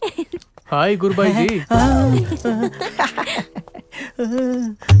ஹாய் குருபாய் ஜி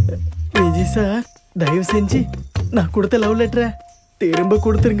விஜய் சார் தயவு செஞ்சு நான் கொடுத்த லவ் லெட்டரை திரும்ப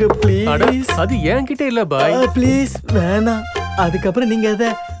கொடுத்துருங்க ப்ளீஸ். அது என்கிட்ட இல்ல பாய். ப்ளீஸ் வேணாம். அதுக்கப்புறம் நீங்க அத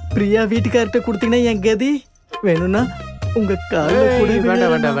பிரியா வீட்டுக்கார்ட்ட கொடுத்தீங்கன்னா என் கதி. வேணும்னா உங்க கால்ல கூட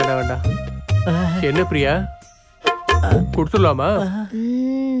வேண்டாம் வேண்டாம் வேண்டாம் வேண்டாம். என்ன பிரியா கொடுத்துடலாமா?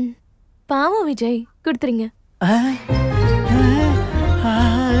 பாவம் விஜய் கொடுத்துருங்க.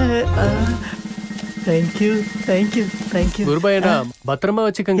 தேங்க்யூ தேங்க்யூ தேங்க்யூ குருபாயடா பத்திரமா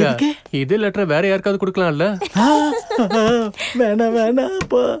வச்சுக்கோங்க. இதே லெட்டர் வேற யாருக்காவது கொடுக்கலாம்ல? வேணாம்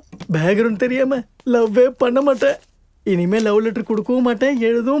வேணாப்பா, பேக்ரவுண்ட் தெரியாம லவ்வே பண்ண மாட்டேன். இனிமே லவ் லெட்டர் கொடுக்கவும் மாட்டேன்,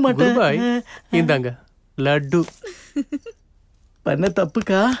 எழுதவும் மாட்டேன். குருபாய் இந்தாங்க லட்டு. பண்ண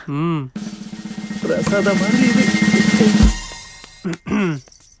தப்புக்கா? பிரசாத மாதிரி இது.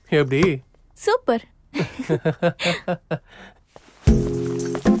 எப்படி? சூப்பர்.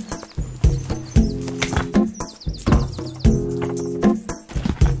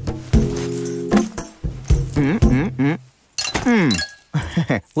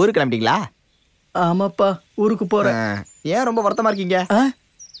 ஊருக்கு கிளம்பிட்டீங்களா? ஆமாப்பா, ஊருக்கு போறேன். ஏன் ரொம்ப வருத்தமா இருக்கீங்க?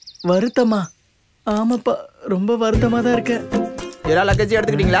 வருத்தமா? ஆமாப்பா, ரொம்ப வருத்தமா தான் இருக்கேன். எல்லா லக்கேஜும்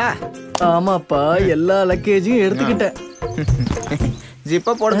எடுத்துக்கிட்டீங்களா? ஆமாப்பா, எல்லா லக்கேஜையும் எடுத்துக்கிட்டேன்.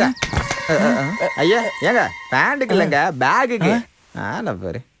 ஜிப்பா போடுங்க. ஐயா ஏங்க பேண்டுக்கு இல்லைங்க, பேகுக்கு.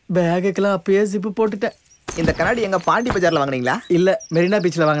 பேகுக்கெல்லாம் அப்பயே ஜிப்பு போட்டுட்டேன். இந்த கண்ணாடி எங்க பாண்டி பஜார்ல வாங்குனீங்களா? இல்ல, மெரினா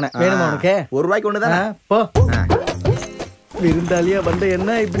பீச்ல வாங்கினேன். வேணுமா உனக்கு? ₹1 ஒண்ணுதானே? போ. விருந்தாளியா வந்த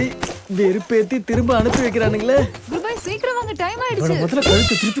என்ன இப்படி வெறுப்பேத்தி திரும்ப அனுப்பி வைக்கிறானுங்களே. குருபாய் சீக்கிரம் வாங்க, டைம் ஆயிடுச்சு. முதல்ல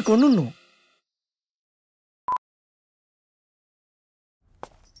கழுத்து திருப்பி கொன்னுடணும்.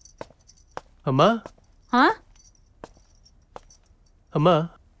 அம்மா அம்மா,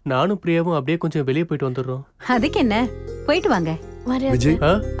 நானும் பிரியாவும் அப்படியே கொஞ்சம் வெளியே போயிட்டு வந்துடுறோம். அதுக்கு என்ன, போயிட்டு வாங்க. விஜய்,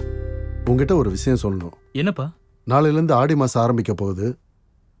 உங்ககிட்ட ஒரு விஷயம் சொல்லணும். என்னப்பா? நாளையில இருந்து ஆடி மாசம் ஆரம்பிக்க போகுது.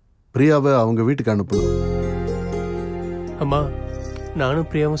 பிரியாவை அவங்க வீட்டுக்கு அனுப்பணும். அம்மா, நானும்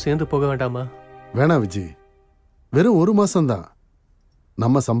பிரியாவும் சேர்ந்து போக வேண்டாமா? வேணாம் விஜய், வெறும் 1 மாசம்தான்.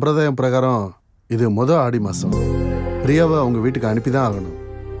 நம்ம சம்பிரதாயம் பிரகாரம் இது ஆடி மாசம். பிரியாவை அவங்க வீட்டுக்கு அனுப்பிதான் ஆகணும்.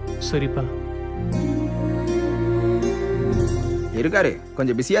 சரிப்பா. இருக்காரு,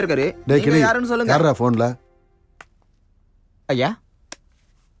 கொஞ்சம் பிஸியா இருக்காரு. யாருன்னு சொல்லுங்க. யாரா போன்ல? ஐயா.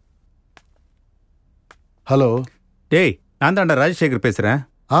 ஹலோ. டேய், நான் தான்டா ராஜசேகர் பேசுறேன்.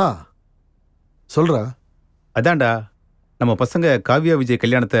 சொல்றா. அதான்டா, நம்ம பசங்க காவ்யா விஜய்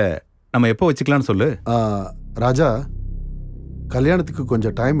கல்யாணத்தை நம்ம எப்போ வச்சுக்கலாம்னு சொல்லு. ராஜா, கல்யாணத்துக்கு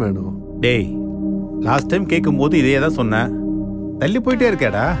கொஞ்சம் டைம் வேணும். டேய், லாஸ்ட் டைம் கேட்கும் போது இதே தான் சொன்னேன். தள்ளி போயிட்டே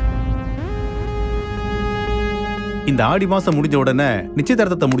இருக்கேடா. இந்த ஆடி மாசம் முடிஞ்ச உடனே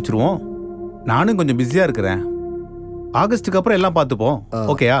நிச்சயதார்த்தத்தை முடிச்சிருவோம். நானும் கொஞ்சம் பிஸியா இருக்கிறேன். ஆகஸ்டுக்கு அப்புறம் எல்லாம் பார்த்துப்போம்.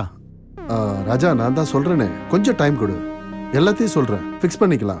 ஓகேயா? ராஜா, நான் தான் சொல்றேனே, கொஞ்சம் டைம் கொடு. எல்லாத்தையும் சொல்றேன், ஃபிக்ஸ்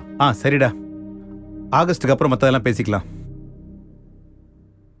பண்ணிக்கலாம். சரிடா, ஆகஸ்டுக்கு அப்புறம் மற்றதெல்லாம் பேசிக்கலாம்.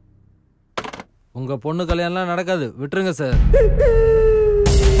 உங்க பொண்ணு கல்யாணம்லாம் நடக்காது, விட்டுருங்க சார்.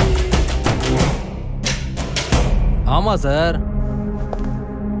 ஆமா சார்.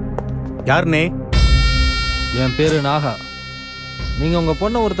 யாருனே? என் பேரு நாகா. நீங்க உங்க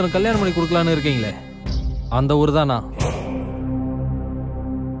பொண்ணை ஒருத்தர் கல்யாணம் பண்ணி கொடுக்கலான்னு இருக்கீங்களே, அந்த ஊர் தான்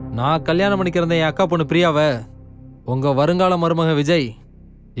நான் கல்யாணம் பண்ணிக்கிறத என் அக்கா பொண்ணு பிரியாவை உங்க வருங்கால மருமக விஜய்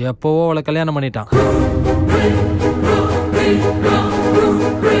எப்பவோ அவளை கல்யாணம் பண்ணிட்டான்.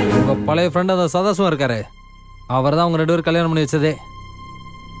 உங்க பழைய ஃப்ரெண்ட் அந்த சதாசுவம் இருக்காரு, அவர் தான் உங்க 2 பேரும் கல்யாணம் பண்ணி வச்சதே.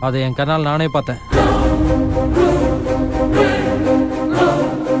 அதை என் கண்ணால் நானே பார்த்தேன்.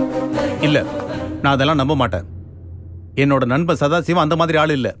 இல்ல, நான் அதெல்லாம் நம்ப மாட்டேன். என்னோட நண்பன் சதாசிவம் அந்த மாதிரி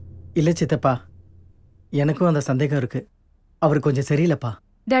ஆள் இல்ல. இல்ல சித்தப்பா, எனக்கும் அந்த சந்தேகம் இருக்கு. அவர் கொஞ்சம் சரியில்லப்பா.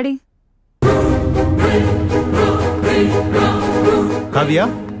 டாடி. காவியா,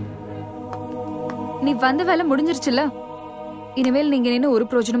 நீ வந்த வேலை முடிஞ்சிருச்சுல, இனிமேல் நீங்க நின்னு ஒரு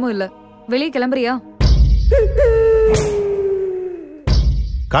பிரயோஜனமும் இல்ல. வெளியே கிளம்புறியா?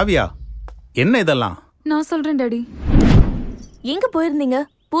 காவியா, என்ன இதெல்லாம்? நான் சொல்றேன் டாடி. எங்க போயிருந்தீங்க?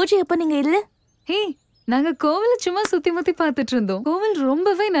 பூஜை எப்ப நீங்க இல்ல? ஹே, நாங்க கோவில சும்மா சுத்தி முத்தி பார்த்துட்டு இருந்தோம். கோவில்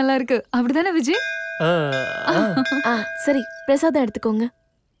ரொம்பவே நல்லா இருக்கு, அப்படிதானே விஜய்? சரி, பிரசாதம் எடுத்துக்கோங்க.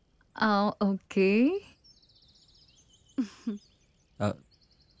 ஓகே.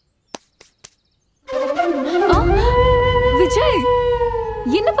 விஜய்,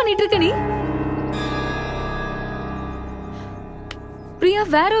 என்ன பண்ணிட்டு இருக்க நீ? பிரியா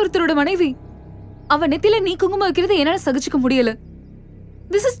வேற ஒருத்தரோட மனைவி. அவ நெத்தில நீ குங்குமம் வைக்கிறது என்னால சகிச்சுக்க முடியல.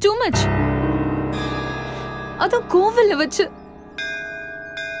 This is too much. அது கோவில்ல வச்சு.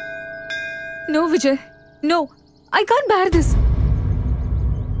 No Vijay, no, I can't bear this.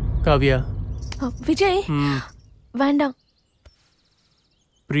 Kavya. Vijay, வேண்டாம்.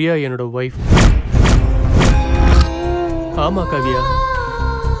 பிரியா என்னோட வைஃப். ஆமா காவியா,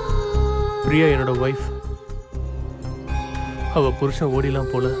 பிரியா என்னோட வைஃப். அவ புருஷன்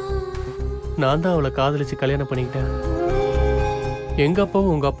ஓடிலாம் போல. நான் தான் அவளை காதலிச்சு கல்யாணம் பண்ணிக்கிட்டேன். எங்க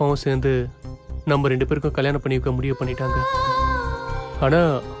அப்பாவும் உங்க அப்பாவும் சேர்ந்து நம்ம 2 பேருக்கும் கல்யாணம் பண்ணி வைக்க முடிவு பண்ணிட்டாங்க. ஆனா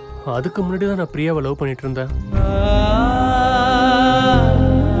அதுக்கு முன்னாடி தான் நான் பிரியாவை லவ் பண்ணிட்டு இருந்தேன்.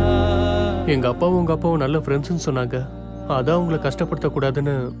 எங்க அப்பாவும் உங்க அப்பாவும் நல்ல ஃப்ரெண்ட்ஸ்னு சொன்னாங்க. அதான் உங்களை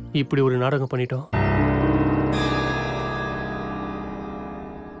கஷ்டப்படுத்தக்கூடாதுன்னு இப்படி ஒரு நாடகம் பண்ணிட்டோம்.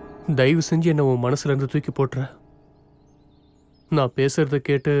 தயவு செஞ்சு என்ன உன் மனசுல இருந்து தூக்கி போட்டுற. நான் பேசுறத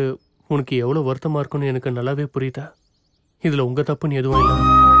கேட்டு உனக்கு எவ்வளவு வருத்தமா இருக்குன்னு எனக்கு நல்லாவே புரியுதா. இதுல உங்க தப்புன்னு எதுவும் இல்லை.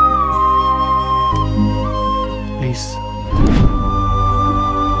 ப்ளீஸ்.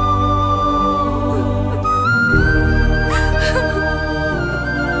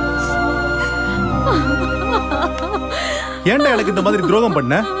 ஏன்டா எனக்கு இந்த மாதிரி துரோகம்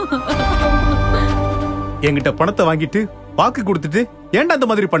பண்ண? என்கிட்ட பணத்தை வாங்கிட்டு வாக்கு கொடுத்துட்டு ஏன்டா இந்த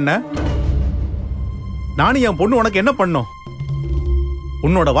மாதிரி பண்ண? நானும் என் பொண்ணு உனக்கு என்ன பண்ணோம்?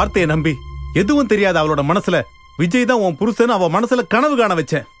 உன்னோட வார்த்தையை நம்பி எதுவும் தெரியாத அவளோட மனசுல விஜய் தான் உன் புருஷன் அவ மனசுல கனவு காண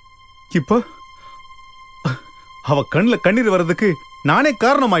வச்சேன். இப்போ அவ கண்ணுல கண்ணீர் வர்றதுக்கு நானே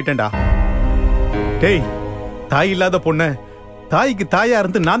காரணம் ஆயிட்டேன்டா. டேய், தாய் இல்லாத பொண்ண தாய்க்கு தாயா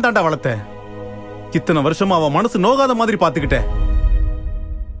இருந்து நான் தாண்டா வளர்த்தேன். இத்தனை வருஷமா அவ மனசு நோகாத மாதிரி பாத்துக்கிட்டேன்.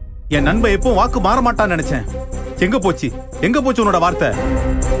 என் நண்பன் எப்பவும் வாக்கு மாற மாட்டான்னு நினைச்சேன். எங்க போச்சு உன்னோட வார்த்தை?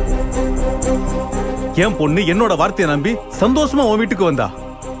 என் பொண்ணு என்னோட வார்த்தையை நம்பி சந்தோஷமா உன் வீட்டுக்கு வந்தா.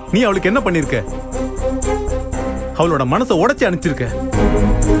 நீ அவளுக்கு என்ன பண்ணிருக்க? அவளோட மனசை உடைச்சு அனுப்பிச்சிருக்க.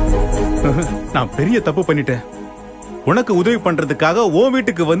 நான் பெரிய தப்பு பண்ணிட்டேன். உனக்கு உதவி பண்றதுக்காக உன்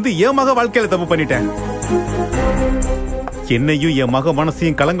வீட்டுக்கு வந்து என் மக வாழ்க்கையில தப்பு பண்ணிட்டேன். என்னையும் என் மக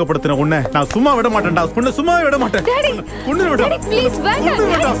மனசையும் கலங்கப்படுத்தின உன்னை நான் சும்மா விட மாட்டேன்டா. உன்னை சும்மா விட மாட்டேன்.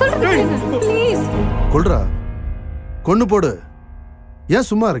 கொல்றா, கொன்னு போடு. ஏன்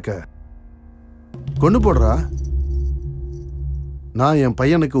சும்மா இருக்க? கொன்னு போடுறா. நான் என்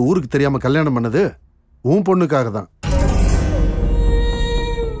பையனுக்கு ஊருக்கு தெரியாம கல்யாணம் பண்ணது உன் பொண்ணுக்காக தான்.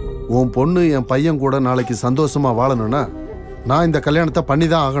 உன் பொண்ணு என் பையன் கூட நாளைக்கு சந்தோஷமா வாழணும்னா நான் இந்த கல்யாணத்தை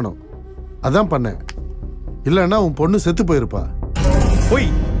பண்ணிதான் ஆகணும். அதான் பண்ணேன். இல்லன்னா உன் பொண்ணு செத்து போயிருப்பா. போய்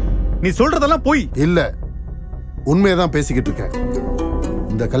நீ சொல்றதெல்லாம் போய் இல்ல, உண்மையதான் பேசிக்கிட்டு இருக்கேன்.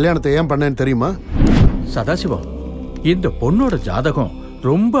 இந்த கல்யாணத்தை ஏன் பண்ணேன்னு தெரியுமா? சதாசிவம், இந்த பொண்ணோட ஜாதகம்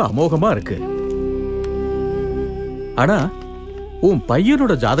ரொம்ப அமோகமா இருக்கு. ஆனா உன்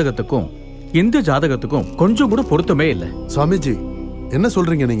பையனோட ஜாதகத்துக்கும் இந்த ஜாதகத்துக்கும் கொஞ்சம் கூட பொருத்தமே இல்லை. சுவாமிஜி, என்ன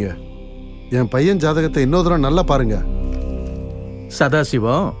சொல்றீங்க நீங்க? என் பையன் ஜாதகத்தை இன்னொரு தடவை நல்லா பாருங்க.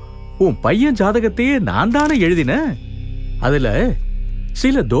 சதாசிவம், உன் பையன் ஜாதகத்தையே நான் தானே எழுதினேன். அதுல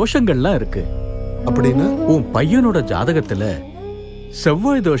சில தோஷங்கள்லாம் இருக்கு. அப்படின்னு? உன் பையனோட ஜாதகத்துல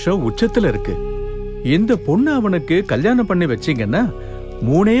செவ்வாய் தோஷம் உச்சத்துல இருக்கு. இந்த பொண்ணு அவனுக்கு கல்யாணம் பண்ணி வச்சீங்கன்னா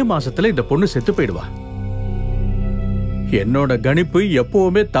 3 மாசத்துல இந்த பொண்ணு செத்து போயிடுவா. என்னோட கணிப்பு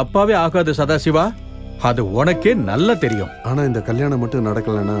எப்பவுமே தப்பாவே ஆகாது சதாசிவா. அது உனக்கே நல்லா தெரியும். ஆனா இந்த கல்யாணம் மட்டும்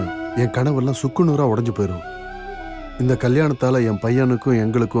நடக்கலன்னா என் கனவெல்லாம் சுக்குநூறா உடைஞ்சு போயிடும். இந்த கல்யாணத்தால என் பையனுக்கும்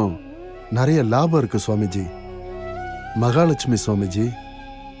எங்களுக்கும் நிறைய லாபம் இருக்கு சுவாமிஜி. மகாலட்சுமி சுவாமிஜி,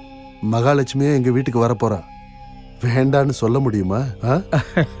 மகாலட்சுமியே எங்க வீட்டுக்கு வரப்போறா. வேண்டான்னு சொல்ல முடியுமா?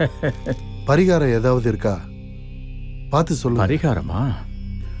 பரிகாரம் ஏதாவது இருக்கா? பார்த்து சொல்லுங்க. பரிகாரமா?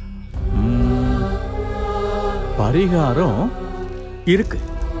 பரிகாரம் இருக்கு.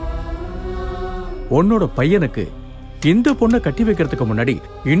 உன்னோட பையனுக்கு இந்த பொண்ணை கட்டி வைக்கிறதுக்கு முன்னாடி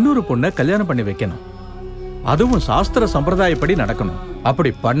இன்னொரு பொண்ணை கல்யாணம் பண்ணி வைக்கணும். அதுவும் சாஸ்திர சம்பிரதாயப்படி நடக்கணும்.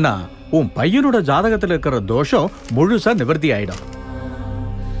 அப்படி பண்ணா உன் பையனோட ஜாதகத்துல இருக்கிற தோஷம் முழுசா நிவர்த்தி ஆயிடும்.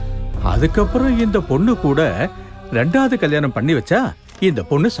 அதுக்கப்புறம் இந்த பொண்ணு கூட 2வது கல்யாணம் பண்ணி வச்சா இந்த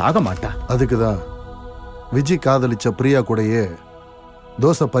பொண்ணு சாக மாட்டா. அதுக்குதான் விஜய் காதலிச்ச பிரியா கூடயே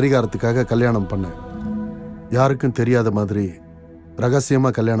தோசை பரிகாரத்துக்காக கல்யாணம் பண்ண. யாருக்கும் தெரியாத மாதிரி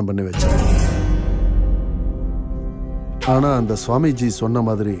ரகசியமா கல்யாணம் பண்ணி வச்சேன். ஆனா அந்த சுவாமிஜி சொன்ன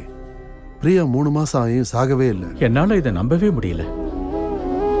மாதிரி பிரியா 3 மாசம் ஆகியும் சாகவே இல்லை. என்னால இதை நம்பவே முடியல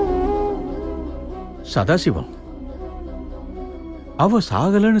சதாசிவம். அவ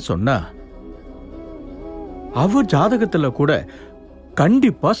சாகலன்னு சொன்னா அவ ஜாதகத்துல கூட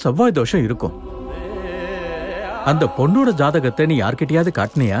கண்டிப்பா செவ்வாய் தோஷம் இருக்கும். அந்த பொண்ணோட ஜாதகத்தை நீ யார்கிட்டயாவது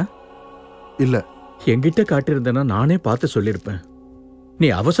காட்டினியா? இல்ல. என்கிட்ட காட்டியிருந்தேன்னா நானே பார்த்து சொல்லிருப்பேன். நீ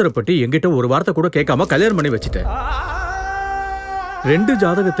அவசரப்பட்டு என்கிட்ட ஒரு வார்த்தை கூட கேட்காம கல்யாணம் பண்ணி வச்சுட்ட. 2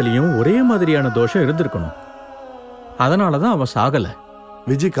 ஜாதகத்திலையும் ஒரே மாதிரியான தோஷம் இருந்திருக்கணும். அதனாலதான் அவன் சாகல.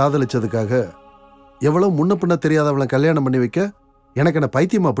 விஜய் காதலிச்சதுக்காக எவ்வளவு முன்ன பின்ன தெரியாதவளை கல்யாணம் பண்ணி வைக்க எனக்கு என்ன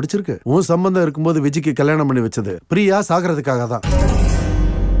பைத்தியமா பிடிச்சிருக்கு? உன் சம்பந்தம் இருக்கும்போது விஜய்க்கு கல்யாணம் பண்ணி வச்சது பிரியா சாகிறதுக்காக தான்.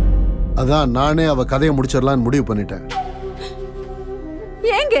 அதான் நானே அவ கதையை முடிச்சிடலான்னு முடிவு பண்ணிட்டேன்.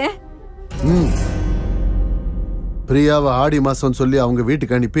 ஏங்க? பிரியாவை ஆடி மாசம் சொல்லி அவங்க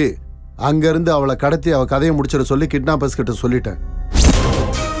வீட்டுக்கு அனுப்பி அங்க இருந்து அவளை கடத்தி அவ கதையை முடிச்சிட சொல்லி கிட்னாப்பர்ஸ் கிட்ட சொல்லிட்டேன்.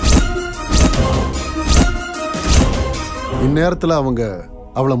 இந்நேரத்துல அவங்க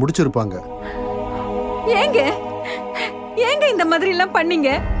அவளை முடிச்சிருப்பாங்க. ஏங்க ஏங்க இந்த மாதிரி எல்லாம் பண்ணீங்க?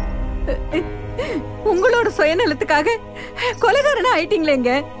 உங்களோட சுயநலத்துக்காக கொலைகாரனா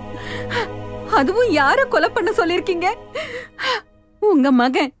ஆயிட்டீங்களேங்க. அதுவும் யார கொலை பண்ண சொல்லிருக்கீங்க? உங்க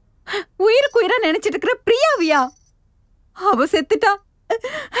மகன் உயிருக்கு உயிரா நினைச்சிட்டு இருக்கிற பிரியாவியா? அவ செத்துட்டா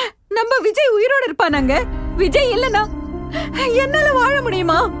நம்ம விஜய் உயிரோட இருப்பானாங்க. விஜய் இல்லனா என்னால வாழ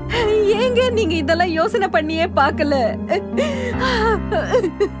முடியுமா? ஏங்க நீங்க இதெல்லாம் யோசனை பண்ணியே பார்க்கல?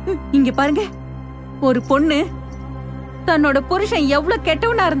 இங்க பாருங்க, ஒரு பொண்ணு தன்னோட புருஷன் எவ்வளவு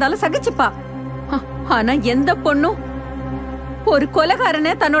கெட்டவனா இருந்தாலும் சகிச்சுப்பா. ஆனா எந்த பொண்ணும் ஒரு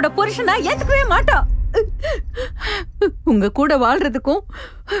கொலைகாரனை தன்னோட புருஷனா ஏத்துக்கவே மாட்டா. உங்க கூட வாழ்றதுக்கும்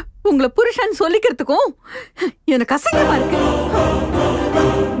உங்களை புருஷன் சொல்லிக்கிறதுக்கும் எனக்கு அசங்கமா இருக்கு.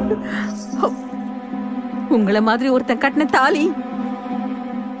 உங்களை மாதிரி ஒருத்தன் கட்டின தாலி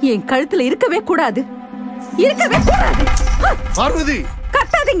என் கழுத்துல இருக்கவே கூடாது. இருக்கவே கூடாது. பார்வதி,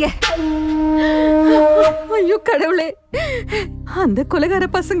 கத்தாதீங்க. ஐயோ கடவுளே, அந்த கொலைகார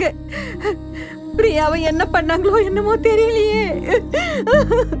பசங்க பிரியாவை என்ன பண்ணாங்களோ என்னமோ தெரியலையே.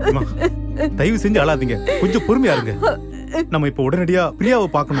 தயவு செஞ்சு அழாதீங்க, கொஞ்சம் பொறுமையா இருங்க. நம்ம இப்ப உடனடியா பிரியாவை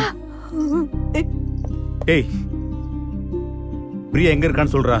பார்க்கணும். ஏய், பிரியா எங்க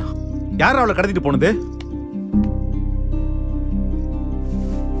இருக்கான்னு சொல்றா. யார் அவளை கடத்திட்டு போனது?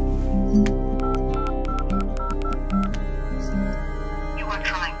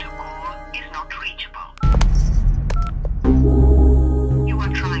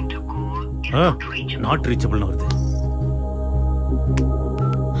 நாட் ரீச்சபிள் வருது.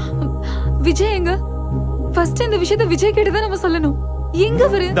 விஜய் எங்க? ஃபர்ஸ்ட் இந்த விஷயத்தை விஜய் கிட்ட தான் நம்ம சொல்லணும். எங்க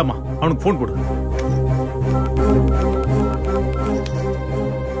வரு? இந்தம்மா அவனுக்கு ஃபோன் போடு.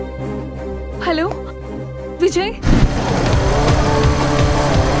 ஹலோ விஜய்.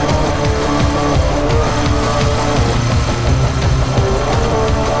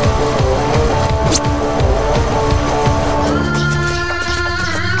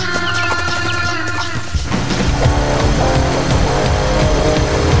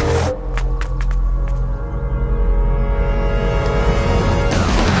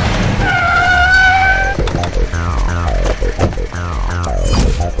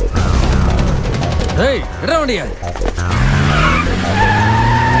 ஏய், விட முடியாது.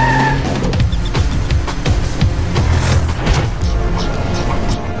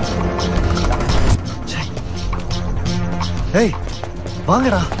 ஏய்,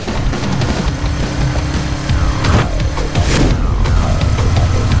 வாங்கடா.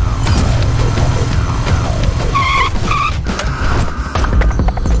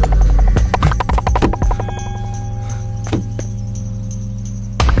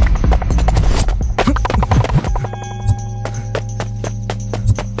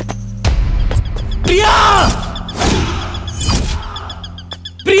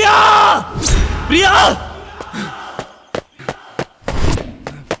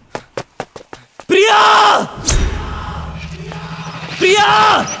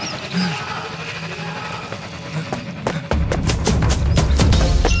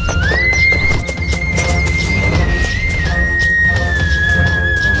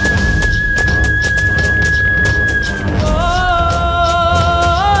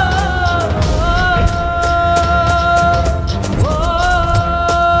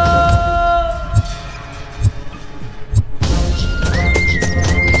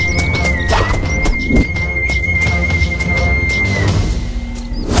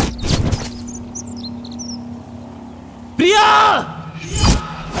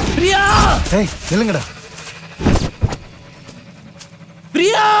 ஏய், நில்லுங்கடா.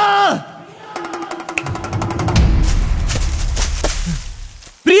 பிரியா!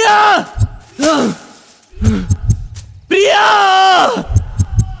 பிரியா! பிரியா!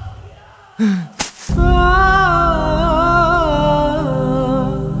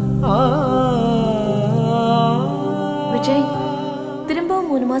 விஜய், திரும்பவும்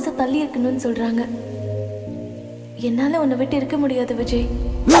 3 மாசம் தள்ளி இருக்கணும்னு சொல்றாங்க. என்னால உன்னை விட்டு இருக்க முடியாது விஜய்.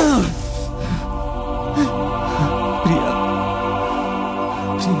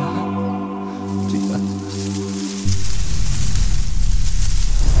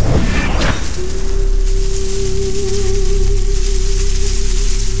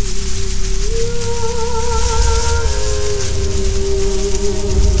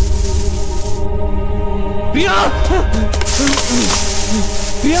 பிரியா!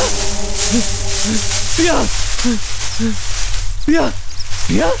 பிரியா! பிரியா!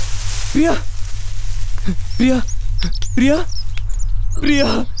 பிரியா! பிரியா! பிரியா! பிரியா! பிரியா! பிரியா!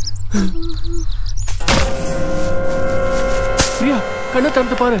 பிரியா, கண்ணை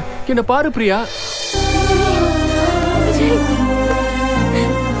திறந்து பாரு. என்ன பாரு பிரியா.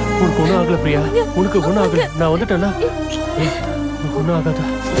 உனக்கு ஒண்ணும் ஆகல பிரியா. உனக்கு ஒண்ணும் ஆகல. நான் வந்துட்டேன்னா ஒன்றும் ஆகாதா?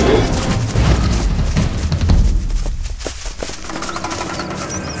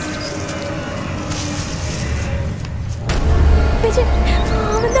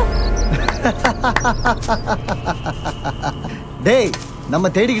 டேய், நம்ம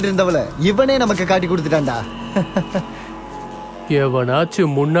தேடிக்கிட்டு இருந்தவள இவனே நமக்கு காட்டி கொடுத்துட்டான்டா.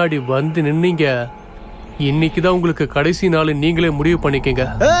 எவனாச்சும் முன்னாடி வந்து நின்னீங்க, இன்னைக்குதான் உங்களுக்கு கடைசி நாள், நீங்களே முடிவு பண்ணிக்கங்க.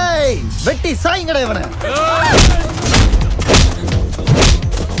 ஏய், வெட்டி சாய்ங்கடா இவனை.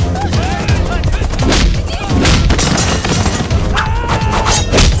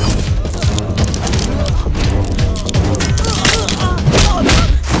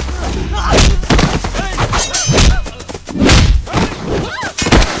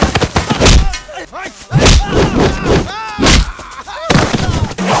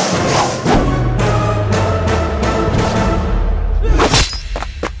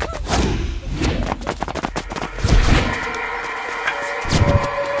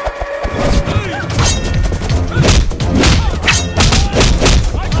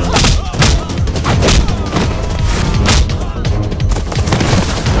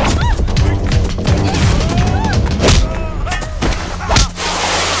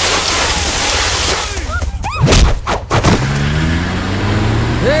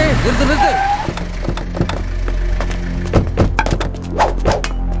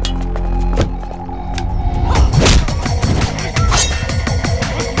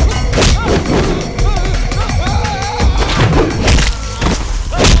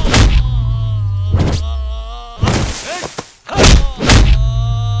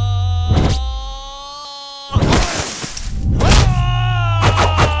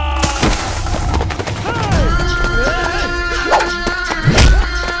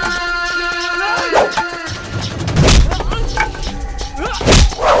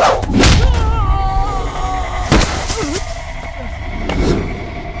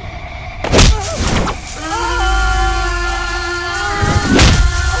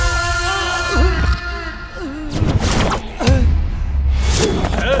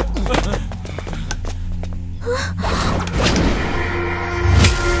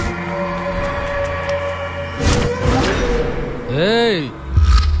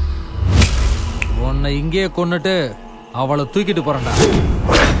 இங்கேயே கொன்னுட்டு அவளை தூக்கிட்டு போறேன்டா.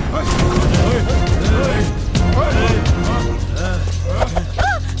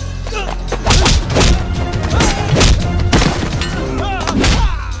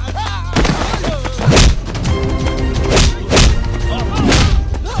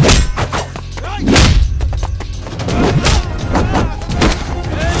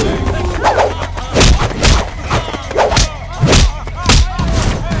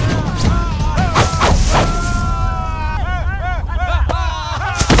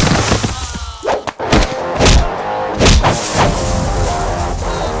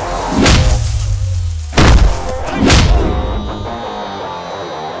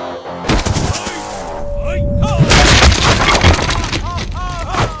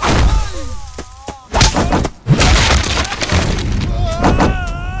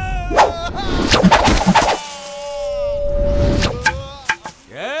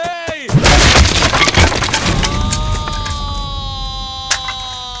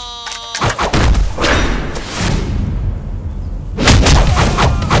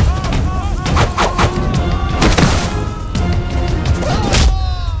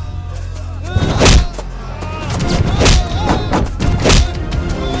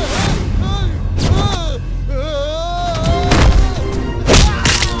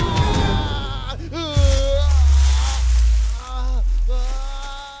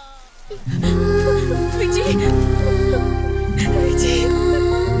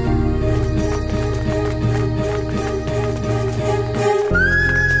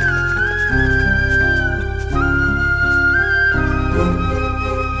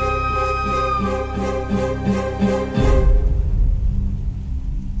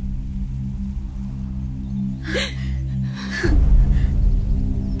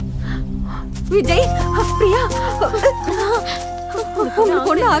 விஜய், பிரியா, உங்களுக்கு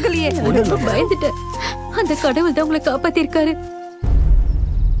ஒண்ணும் ஆகலையே? பயந்துட்டேன். அந்த கடவுள் தான் உங்களை காப்பாத்திருக்காரு.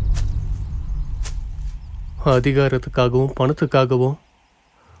 அதிகாரத்துக்காகவும் பணத்துக்காகவும்,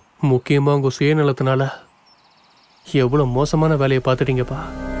 முக்கியமா உங்க சுயநலத்தினால எவ்வளவு மோசமான வேலையை பார்த்துட்டீங்கப்பா.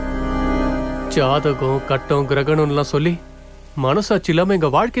 ஜாதகம், கட்டம், கிரகணம்லாம் சொல்லி மனசாட்சி இல்லாம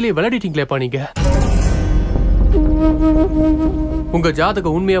எங்க வாழ்க்கையிலேயே விளையாடிட்டீங்களேப்பா நீங்க. உங்க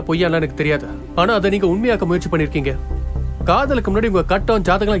ஜாதகம் உண்மையா பொய்யாலாம் எனக்கு தெரியாது, ஆனா அதை நீங்க உண்மையாக்க முயற்சி பண்ணிருக்கீங்க. காதலுக்கு முன்னாடி உங்க கட்டம்,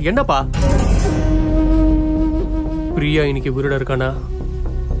 ஜாதகம் என்னப்பா? பிரியா இன்னைக்கு உயிரோட இருக்கானா,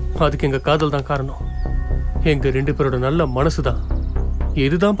 அதுக்கு எங்க காதல் தான் காரணம். எங்க 2 பேரோட நல்ல மனசுதான்.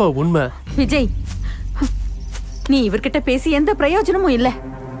 இதுதான்ப்பா உண்மை. விஜய், நீ இவர்கிட்ட பேசி எந்த பிரயோஜனமும் இல்ல.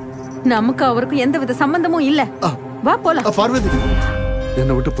 நமக்கு அவருக்கும் எந்த வித சம்பந்தமும் இல்ல. வா போலாம். பார்வதி,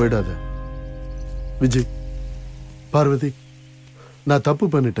 என்னை விட்டு போயிடாத. விஜய், பார்வதி, நான் தப்பு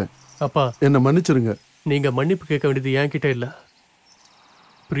பண்ணிட்டேன். அப்பா, என்ன மன்னிச்சிருங்க. நீங்க மன்னிப்பு கேட்க வேண்டியது என் கிட்ட இல்ல,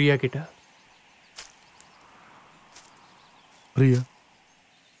 பிரியா கிட்ட. பிரியா,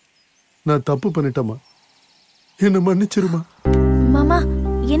 நான் தப்பு பண்ணிட்டேமா, என்ன மன்னிச்சிருமா. மாமா,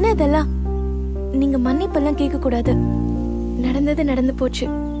 என்ன இதெல்லாம்? நீங்க மன்னிப்பெல்லாம் கேட்க கூடாது. நடந்தது நடந்து போச்சு.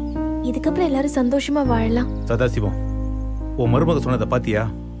 இதுக்கப்புறம் எல்லாரும் சந்தோஷமா வாழலாம். சதாசிவம், உன் மருமக சொன்னதை பாத்தியா?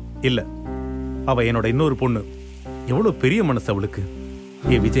 இல்ல, அவ என்னோட இன்னொரு பொண்ணு. எவ்வளவு பெரிய மனசு அவளுக்கு.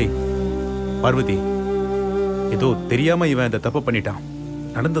 ஏ விஜய், பார்வதி, ஏதோ தெரியாம இவன் இந்த தப்பு பண்ணிட்டான்.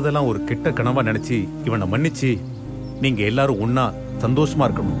 நடந்ததெல்லாம் ஒரு கெட்ட கனவா நினைச்சு இவனை மன்னிச்சு நீங்க எல்லாரும் ஒன்னா சந்தோஷமா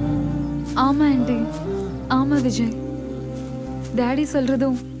இருக்கணும். ஆமா ஆண்டி, ஆமா விஜய், டாடி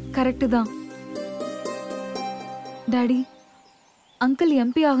சொல்றதும் கரெக்டு தான். டாடி, அங்கிள்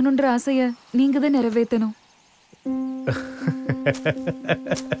எம்பி ஆகணுன்ற ஆசைய நீங்க தான் நிறைவேற்றணும்.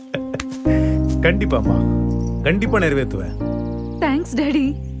 கண்டிப்பாமா, கண்டிப்பா நிறைவேற்றுவேன். Thanks daddy.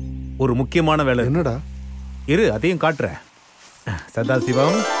 ஒரு முக்கியமான வேலை. என்னடா? இரு, அதையும் காட்டுறேன்.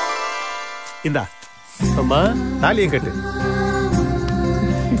 சதாசிவம், இந்தா அம்மா, தாலியும் கட்டு.